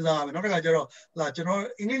မျိုးစဉ်းစားရမယ်နောက်တစ်ခါကျတော့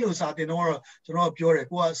ကျွန်တော်အင်္ဂလိပ်လိုစာသင်တော့ကျွန်တော်ပြောတယ်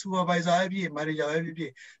ကိုက supervisor ပဲဖြစ် manager ပဲဖြ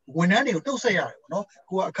စ်ဝန်ထမ်းတွေကိုတုတ်ဆက်ရတယ်ပေါ့နော်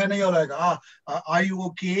ကိုကအခန်းထဲရောက်လာကare you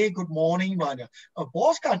okay good morning ပါညာ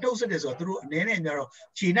boss ကတုတ်ဆက်တယ်ဆိုတော့သူတို့အနေနဲ့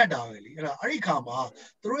အများတော့ခြေနဲ့တာပဲလေအဲ့ဒီခါ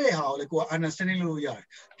မှာသူတို့ရဲ့ဟာကိုလေကိုက understanding လုပ်လို့ရတယ်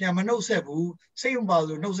ပြန်မနှုတ်ဆက်ဘူးစိတ်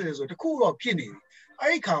မပါလို့နှုတ်ဆက်တယ်ဆိုတော့တခုတော့ဖြစ်နေ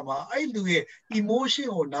ပြီအဲ့ဒီခါမှာအဲ့လူရဲ့ emotion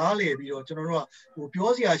ကိုနားလည်ပြီးတော့ကျွန်တော်တို့ကဟိုပြော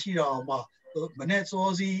စရာရှိတာအောင်မှမနဲ့စော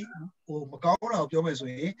စီဟိုမကောင်းတာကိုပြောမယ်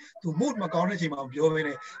ဆိုရင်သူ mood မကောင်းတဲ့အချိန်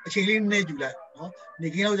မှာပြောပဲနဲ့အချိန်လေးနည်းယူလိုက်နော်နေ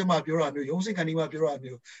ကင်းတော့ကျမပြောတာမျိုးရုံးစိတ်ခံနေမှပြောတာ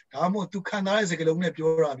မျိုးဒါမှမဟုတ်သူခံစားတဲ့စကားလုံး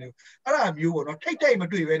နဲ့ပြောတာမျိုးအဲ့ဒါမျိုးပေါ့နော်ထိတ်ထိတ်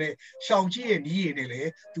မတွေ့ပဲနဲ့ရှောင်ကြည့်ရဲ့နီးရည်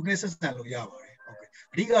နဲ့လေသူနဲ့ဆက်ဆံလို့ရပါတယ်ဟုတ်ကဲ့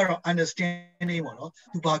အဓိကတော့ understanding ပေါ့နော်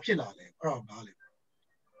သူဘာဖြစ်လာလဲအဲ့ဒါနားလေ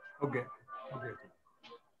ဟုတ်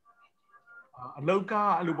ကဲ့အလောက်က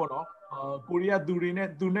အဲ့လိုပေါ့နော်ကိုရီးယားသူတွေ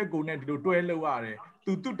နဲ့သူနဲ့ကိုနဲ့ဒီလိုတွဲလောက်ရ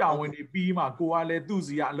တယ်သူတာဝန်တွေပြီးမှကိုကလည်းသူ့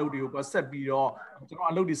စီကအလုပ်တွေကိုဆက်ပြီးတော့ကျွန်တော်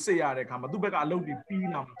အလုပ်တွေစစ်ရတဲ့အခါမှာသူ့ဘက်ကအလုပ်တွေပြီး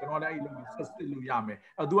လာမှာကျွန်တော်လည်းအဲ့အလုပ်တွေဆက်စစ်လို့ရ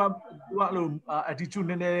မယ်သူကအဲ့လို attitude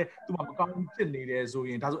နည်းနည်းသူမှမကောင်းဖြစ်နေတယ်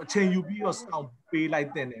ဆိုရင်ဒါဆိုအချိန်ယူပြီးတော့စောင့်ပေး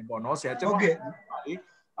လိုက်တဲ့နေပေါ့နော်ဆရာကျွန်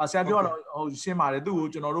တော်ဆရာပြောတော့ဟိုရှင်းပါတယ်သူ့ကို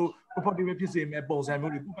ကျွန်တော်တို့ comfortable ဖြစ်စေမဲ့ပုံစံ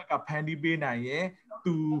မျိုးတွေသူ့ဘက်ကဖန်တီးပေးနိုင်ရင်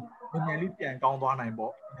သူနည်းနည်းလေးပြန်ကောင်းသွားနိုင်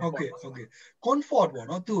ပေါ့ဟုတ်ကဲ့ comfort ပေါ့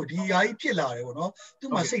နော်သူဒီအရာကြီးဖြစ်လာတယ်ပေါ့နော်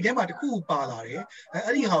သူ့မှာစိတ်ထဲမှာတစ်ခုပါလာ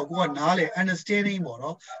တယ်အဲ့ဒီဟာကိုကနားလေ understanding ပေါ့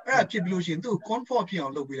နော်အဲ့ဒါဖြစ်ပြီးလို့ရှိရင်သူ့ comfort ဖြစ်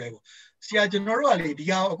အောင်လုပ်ပေးလိုက်ပေါ့ဆရာကျွန်တော်တို့ကလေဒီ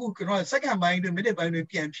ဟာအခုကျွန်တော် second ပိုင်းတွေ minute ပိုင်း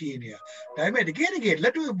တွေပြန်ဖြေနေတာဒါပေမဲ့တကယ်လ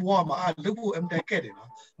က်တွေ့ဘဝမှာလုပ်ဖို့အမှန်တကယ်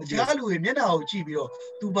တယ်နော်အခြားလူတွေမျက်နှာကိုကြည့်ပြီးတော့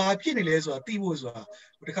သူဘာဖြစ်နေလဲဆိုတာသိဖို့ဆိုတာ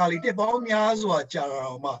ဒီခါလေးတက်ပေါင်းများစွာကြာ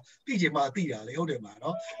တော့မှသိချင်မှသိတာလေဟုတ်တယ်မှာ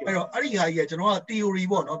နော်အဲ့တော့အဲ့ဒီဟာကြီးကကျွန်တော်က theory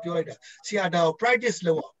ပေါ့နော်ပြောလိုက်တာဆရာဒါကို practice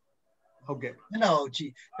လုပ်အောင်ဟုတ်ကဲ့မျက်နှာကိုကြ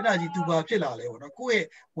ည့်မျက်နှာကြည့်သူဘာဖြစ်လာလဲပေါ့နော်ကိုယ့်ရဲ့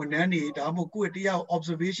ဝန်ထမ်းတွေဒါမှမဟုတ်ကိုယ့်ရဲ့တရား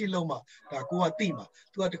observation လုပ်မှဒါကိုကသိ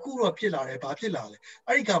မှာသူကတခုတော့ဖြစ်လာတယ်ဘာဖြစ်လာလဲ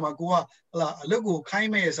အဲ့ဒီခါမှာကိုကဟလာအလုပ်ကိုခို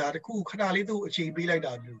င်းမဲ့စားတခုခဏလေးသူ့အချိန်ပေးလိုက်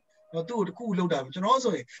တာမျိုးနော်သူ့ကိုတခုလုပ်တာမျိုးကျွန်တော်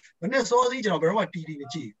ဆိုရင်မနေ့စောစီးကျွန်တော်ဘယ်တော့မှ TV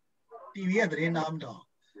မကြည့် TV ရဲ့သတင်းနားမ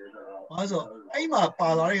တောင်ဘာလို့ဆိုအဲ့မှာပါ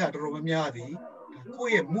လာတဲ့ဟာတော်တော်များများသည်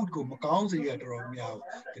ကိုယ့်ရဲ့ mood ကိုမကောင်းစေ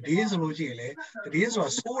ရတော်တော်များဘူးတည်င်းဆိုလို့ရှိရင်လေတည်င်းဆိုတာ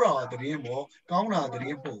ဆိုးတာတည်င်းပေါ့ကောင်းတာ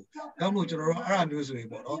တည်င်းပေါ့ဒါမှမဟုတ်ကျွန်တော်တို့အဲ့ဒါမျိုးဆိုရင်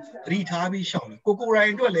ပေါ့နော်သတိထားပြီးရှောင်တယ်ကို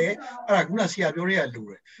ရိုင်းအတွက်လည်းအဲ့ဒါခုနဆရာပြောတဲ့က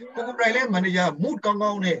လိုတယ်ကိုရိုင်းလည်း manager mood ကောင်း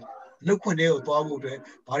ကောင်းနဲ့လုပ်ခွင့်တွေကိုသွားဖို့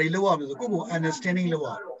အတွက်ဘာတွေလုပ်ရမလဲဆိုကိုယ့်ကို understanding လုပ်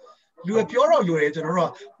ရလူပြောတော့လူတွေကျွန်တော်တို့က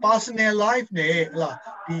personal life နဲ့ဟလာ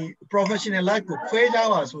ဒီ professional life ကိုခွဲခြား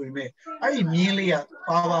ပါဆိုရင်အဲ့ဒီမြင်းလေးက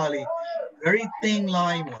ပါလေး very thin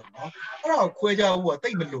line ပေါ့နော်အဲ့ဒါကိုခွဲခြားဖို့ကတိ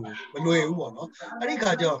တ်မလွယ်ဘူးပေါ့နော်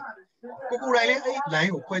အဲ့ဒီခါကျတော့ကိုရိုင်းလည်းအဲ့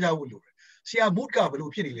line ကိုခွဲခြားဖို့လိုတယ်ဆရာ mood ကဘယ်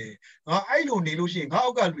လိုဖြစ်နေလဲငါအဲ့လိုနေလို့ရှိ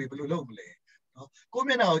ရင်ငါအောက်ကလူတွေဘယ်လိုလုပ်မလဲနော်ကို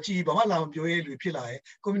မျက်နှာကိုကြည့်ဘာမှလာမပြောရဲလူဖြစ်လာရင်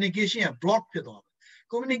communication က block ဖြစ်သွားတယ်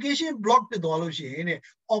communication block ဖြစ်သွားလို့ရှိရင်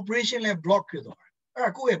operation လည်း block ဖြစ်သွားတယ်အဲ့ဒါ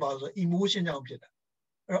ကိုယ့်ရဲ့ပါဆို emotion ကြော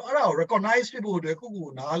င့်ဖြစ်တာအဲ့ဒါကို recognize ဖြစ်ဖို့အတွက်ကိုယ့်ကို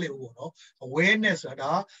ယ်နားလည်ဖို့ပေါ့နော် awareness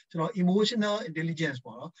ဆိုတာကျွန်တော် emotional intelligence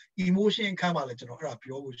ပေါ့နော် emotion ခန်းပါလဲကျွန်တော်အဲ့ဒါ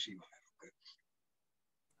ပြောဖို့ရှိပါတယ်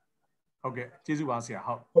ဟုတ်ကဲ့ကျေးဇူးပါ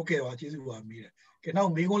ဆရာဟုတ်ကဲ့ပါကျေးဇူးပါမိတယ်ကဲ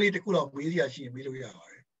နောက်မိကုန်းလေးတစ်ခုတော့မေးစရာရှိရင်မေးလို့ရ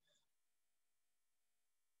ပါ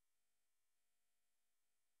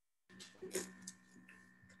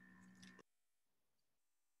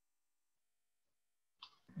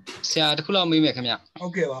ရာတစ်ခုလောက်မေးမယ်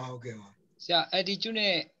ခင်ဗျဟုတ်ကဲ့ပါဆရာ attitude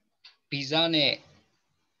နဲ့ visa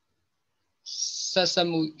နဲ့ဆက်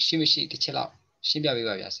စပ်မှုရှိမရှိတစ်ချက်လောက်ရှင်းပြ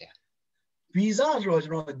ပေးပါဗျာဆရာ visa ဆိုတော့ကျွ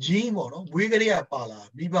န်တော် gene ပေါ့နော်မွေးကလေး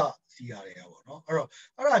ကပါလာမိဘစီရတယ်ပေါ့နော်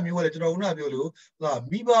အဲ့တော့အဲ့ဒါမျိုးကလည်းကျွန်တော်ခုနပြောလို့ဟာ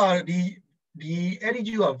မိဘဒီ the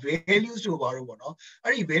attitude of values to borrow one.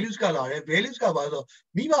 Any values color, values cover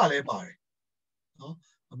Viva le pare.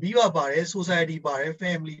 Viva pare, society pare,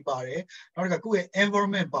 family pare, not a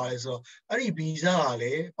environment pare. So, any visa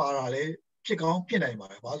ale, parale, check on Pinay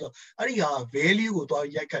Mara. Any value to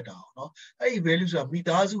Yakata. Any values of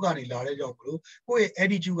Mitazugani Lare Joklu, who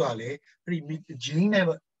attitude ale, gene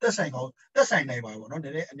never the sign out, the sign never,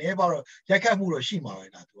 never Yakamura Shima.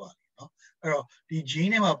 The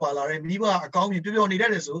gene ma palare, Miva account people on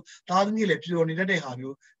it so, Tadmi lepsi on it have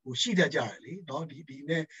you who see the jarly, don't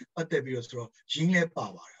the but the biostro, gene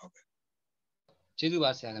power.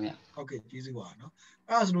 Okay, Jesus one.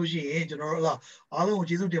 As no she general, although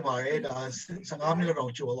Jesus demare as Sangami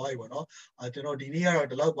around you alive, I don't know, the near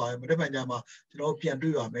the love by Madame Pian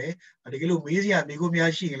do me, and the Gilu Mizia,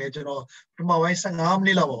 Migumia she, let you know, from my wife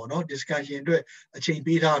Sangamli Lavo, no discussion to a chain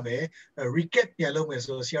beat me, a recap yellow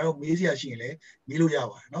so Sierra Mizia Chile, Milu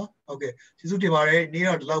Yawa, no? Okay, Jesus demare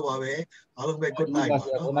near the love away, I'll make good night.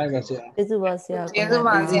 Jesus was here. Jesus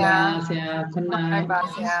was here. Good night,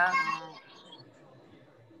 Basia.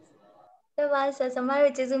 Thế ba sẽ sớm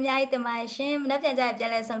mai chị zoom nhai từ mai xem nắp chân chạy chạy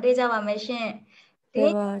lại xong đi ra vào máy xem đi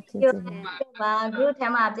và group theo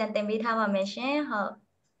mà chân tìm đi thao vào máy xem họ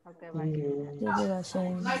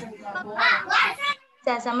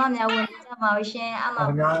sẽ sớm mai nhà quên ra vào xem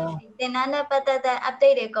ama tên anh đã bắt đầu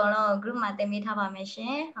update để còn nó group mà tìm đi thao vào máy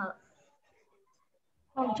xem họ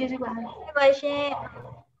không chị zoom vào xem